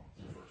off.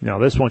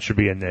 This one should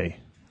be a knee.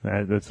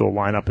 That's the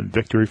lineup in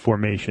victory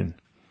formation.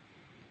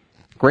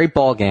 Great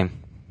ball game.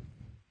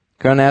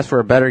 Couldn't ask for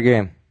a better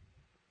game.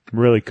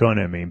 Really couldn't.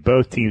 I mean,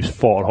 both teams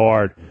fought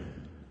hard.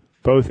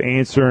 Both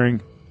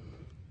answering.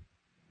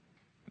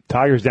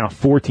 Tigers down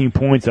 14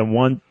 points at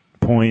one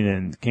point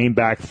and came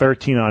back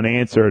 13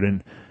 unanswered,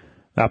 and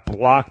that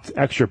blocked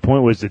extra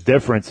point was the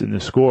difference in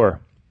the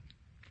score.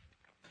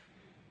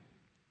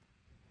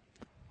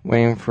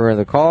 Waiting for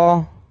the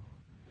call.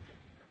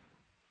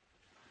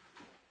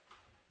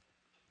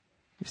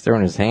 He's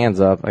throwing his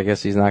hands up. I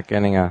guess he's not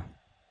getting a...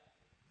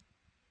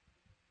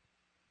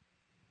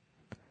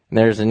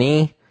 There's a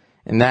knee,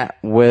 and that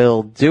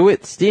will do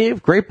it.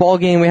 Steve, great ball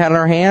game we had in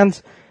our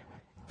hands.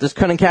 Just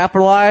couldn't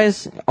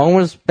capitalize.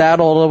 Almost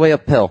battled all the way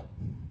uphill.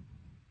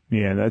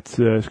 Yeah, that's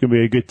it's going to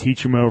be a good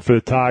teaching moment for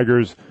the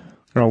Tigers.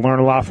 Going to learn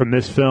a lot from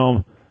this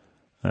film,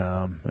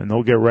 and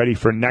they'll get ready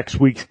for next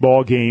week's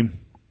ball game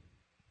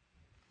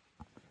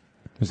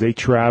as they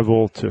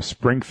travel to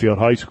Springfield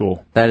High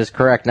School. That is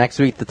correct. Next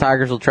week, the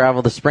Tigers will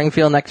travel to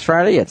Springfield next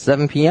Friday at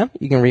 7 p.m.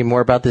 You can read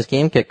more about this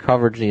game, get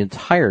coverage the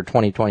entire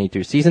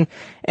 2022 season,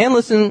 and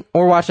listen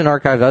or watch an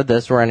archive of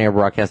this or any other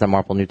broadcast at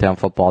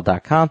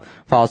MarpleNewtownFootball.com.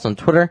 Follow us on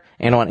Twitter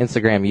and on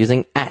Instagram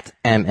using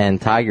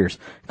 @MNTigers.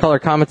 Color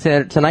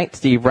commentator tonight,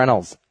 Steve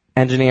Reynolds.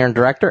 Engineer and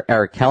director,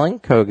 Eric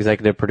Kelling.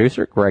 Co-executive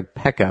producer, Greg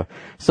Pecco.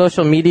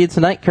 Social media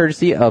tonight,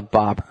 courtesy of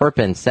Bob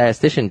Herpin.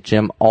 Statistician,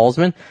 Jim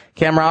Alsman.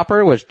 Camera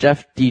operator was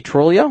Jeff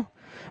DiTrulio.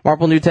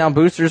 Marple Newtown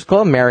Boosters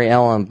Club, Mary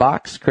Ellen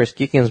Box. Chris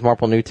Geekins,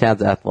 Marple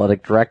Newtown's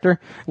athletic director.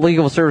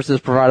 Legal services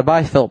provided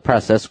by Philip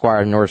Press,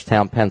 Esquire,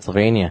 Norristown,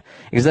 Pennsylvania.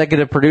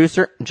 Executive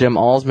producer, Jim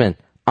Alsman.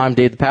 I'm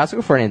Dave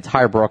DePasco for an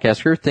entire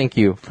broadcast crew. Thank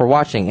you for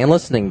watching and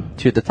listening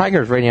to the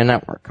Tigers Radio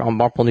Network on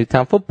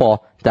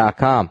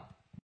MarpleNewtownFootball.com.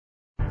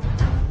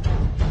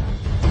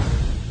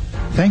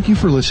 Thank you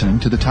for listening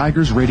to the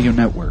Tigers Radio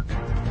Network,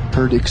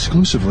 heard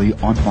exclusively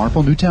on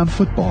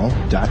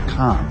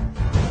MarpleNewtownFootball.com.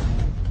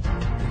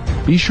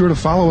 Be sure to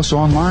follow us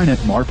online at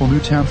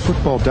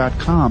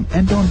MarpleNewtownFootball.com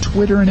and on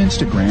Twitter and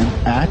Instagram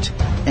at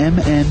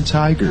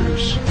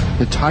MNTigers.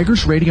 The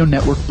Tigers Radio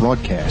Network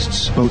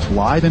broadcasts, both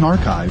live and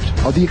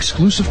archived, are the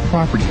exclusive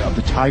property of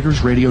the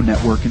Tigers Radio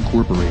Network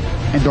Incorporated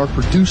and are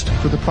produced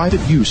for the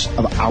private use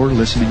of our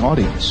listening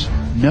audience.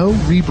 No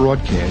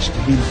rebroadcast,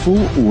 in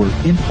full or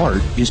in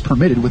part, is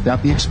permitted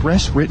without the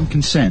express written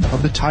consent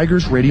of the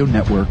Tigers Radio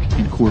Network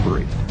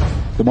Incorporated.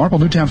 The Marple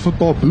Newtown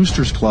Football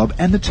Boosters Club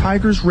and the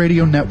Tigers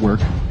Radio Network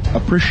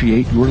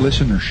appreciate your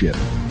listenership.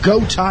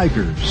 Go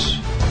Tigers!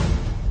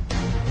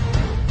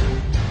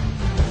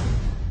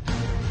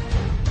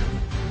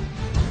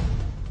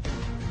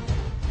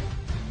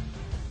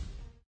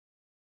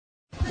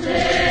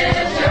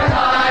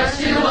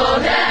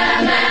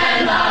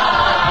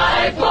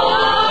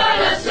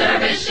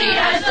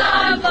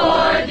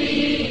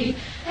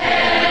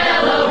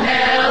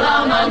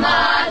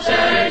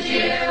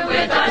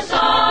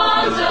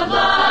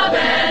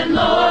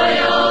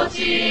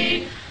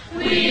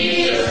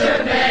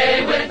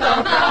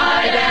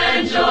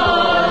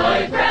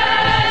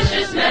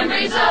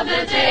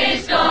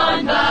 Days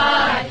gone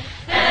by,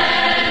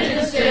 and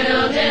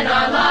instilled in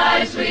our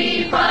lives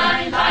we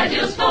find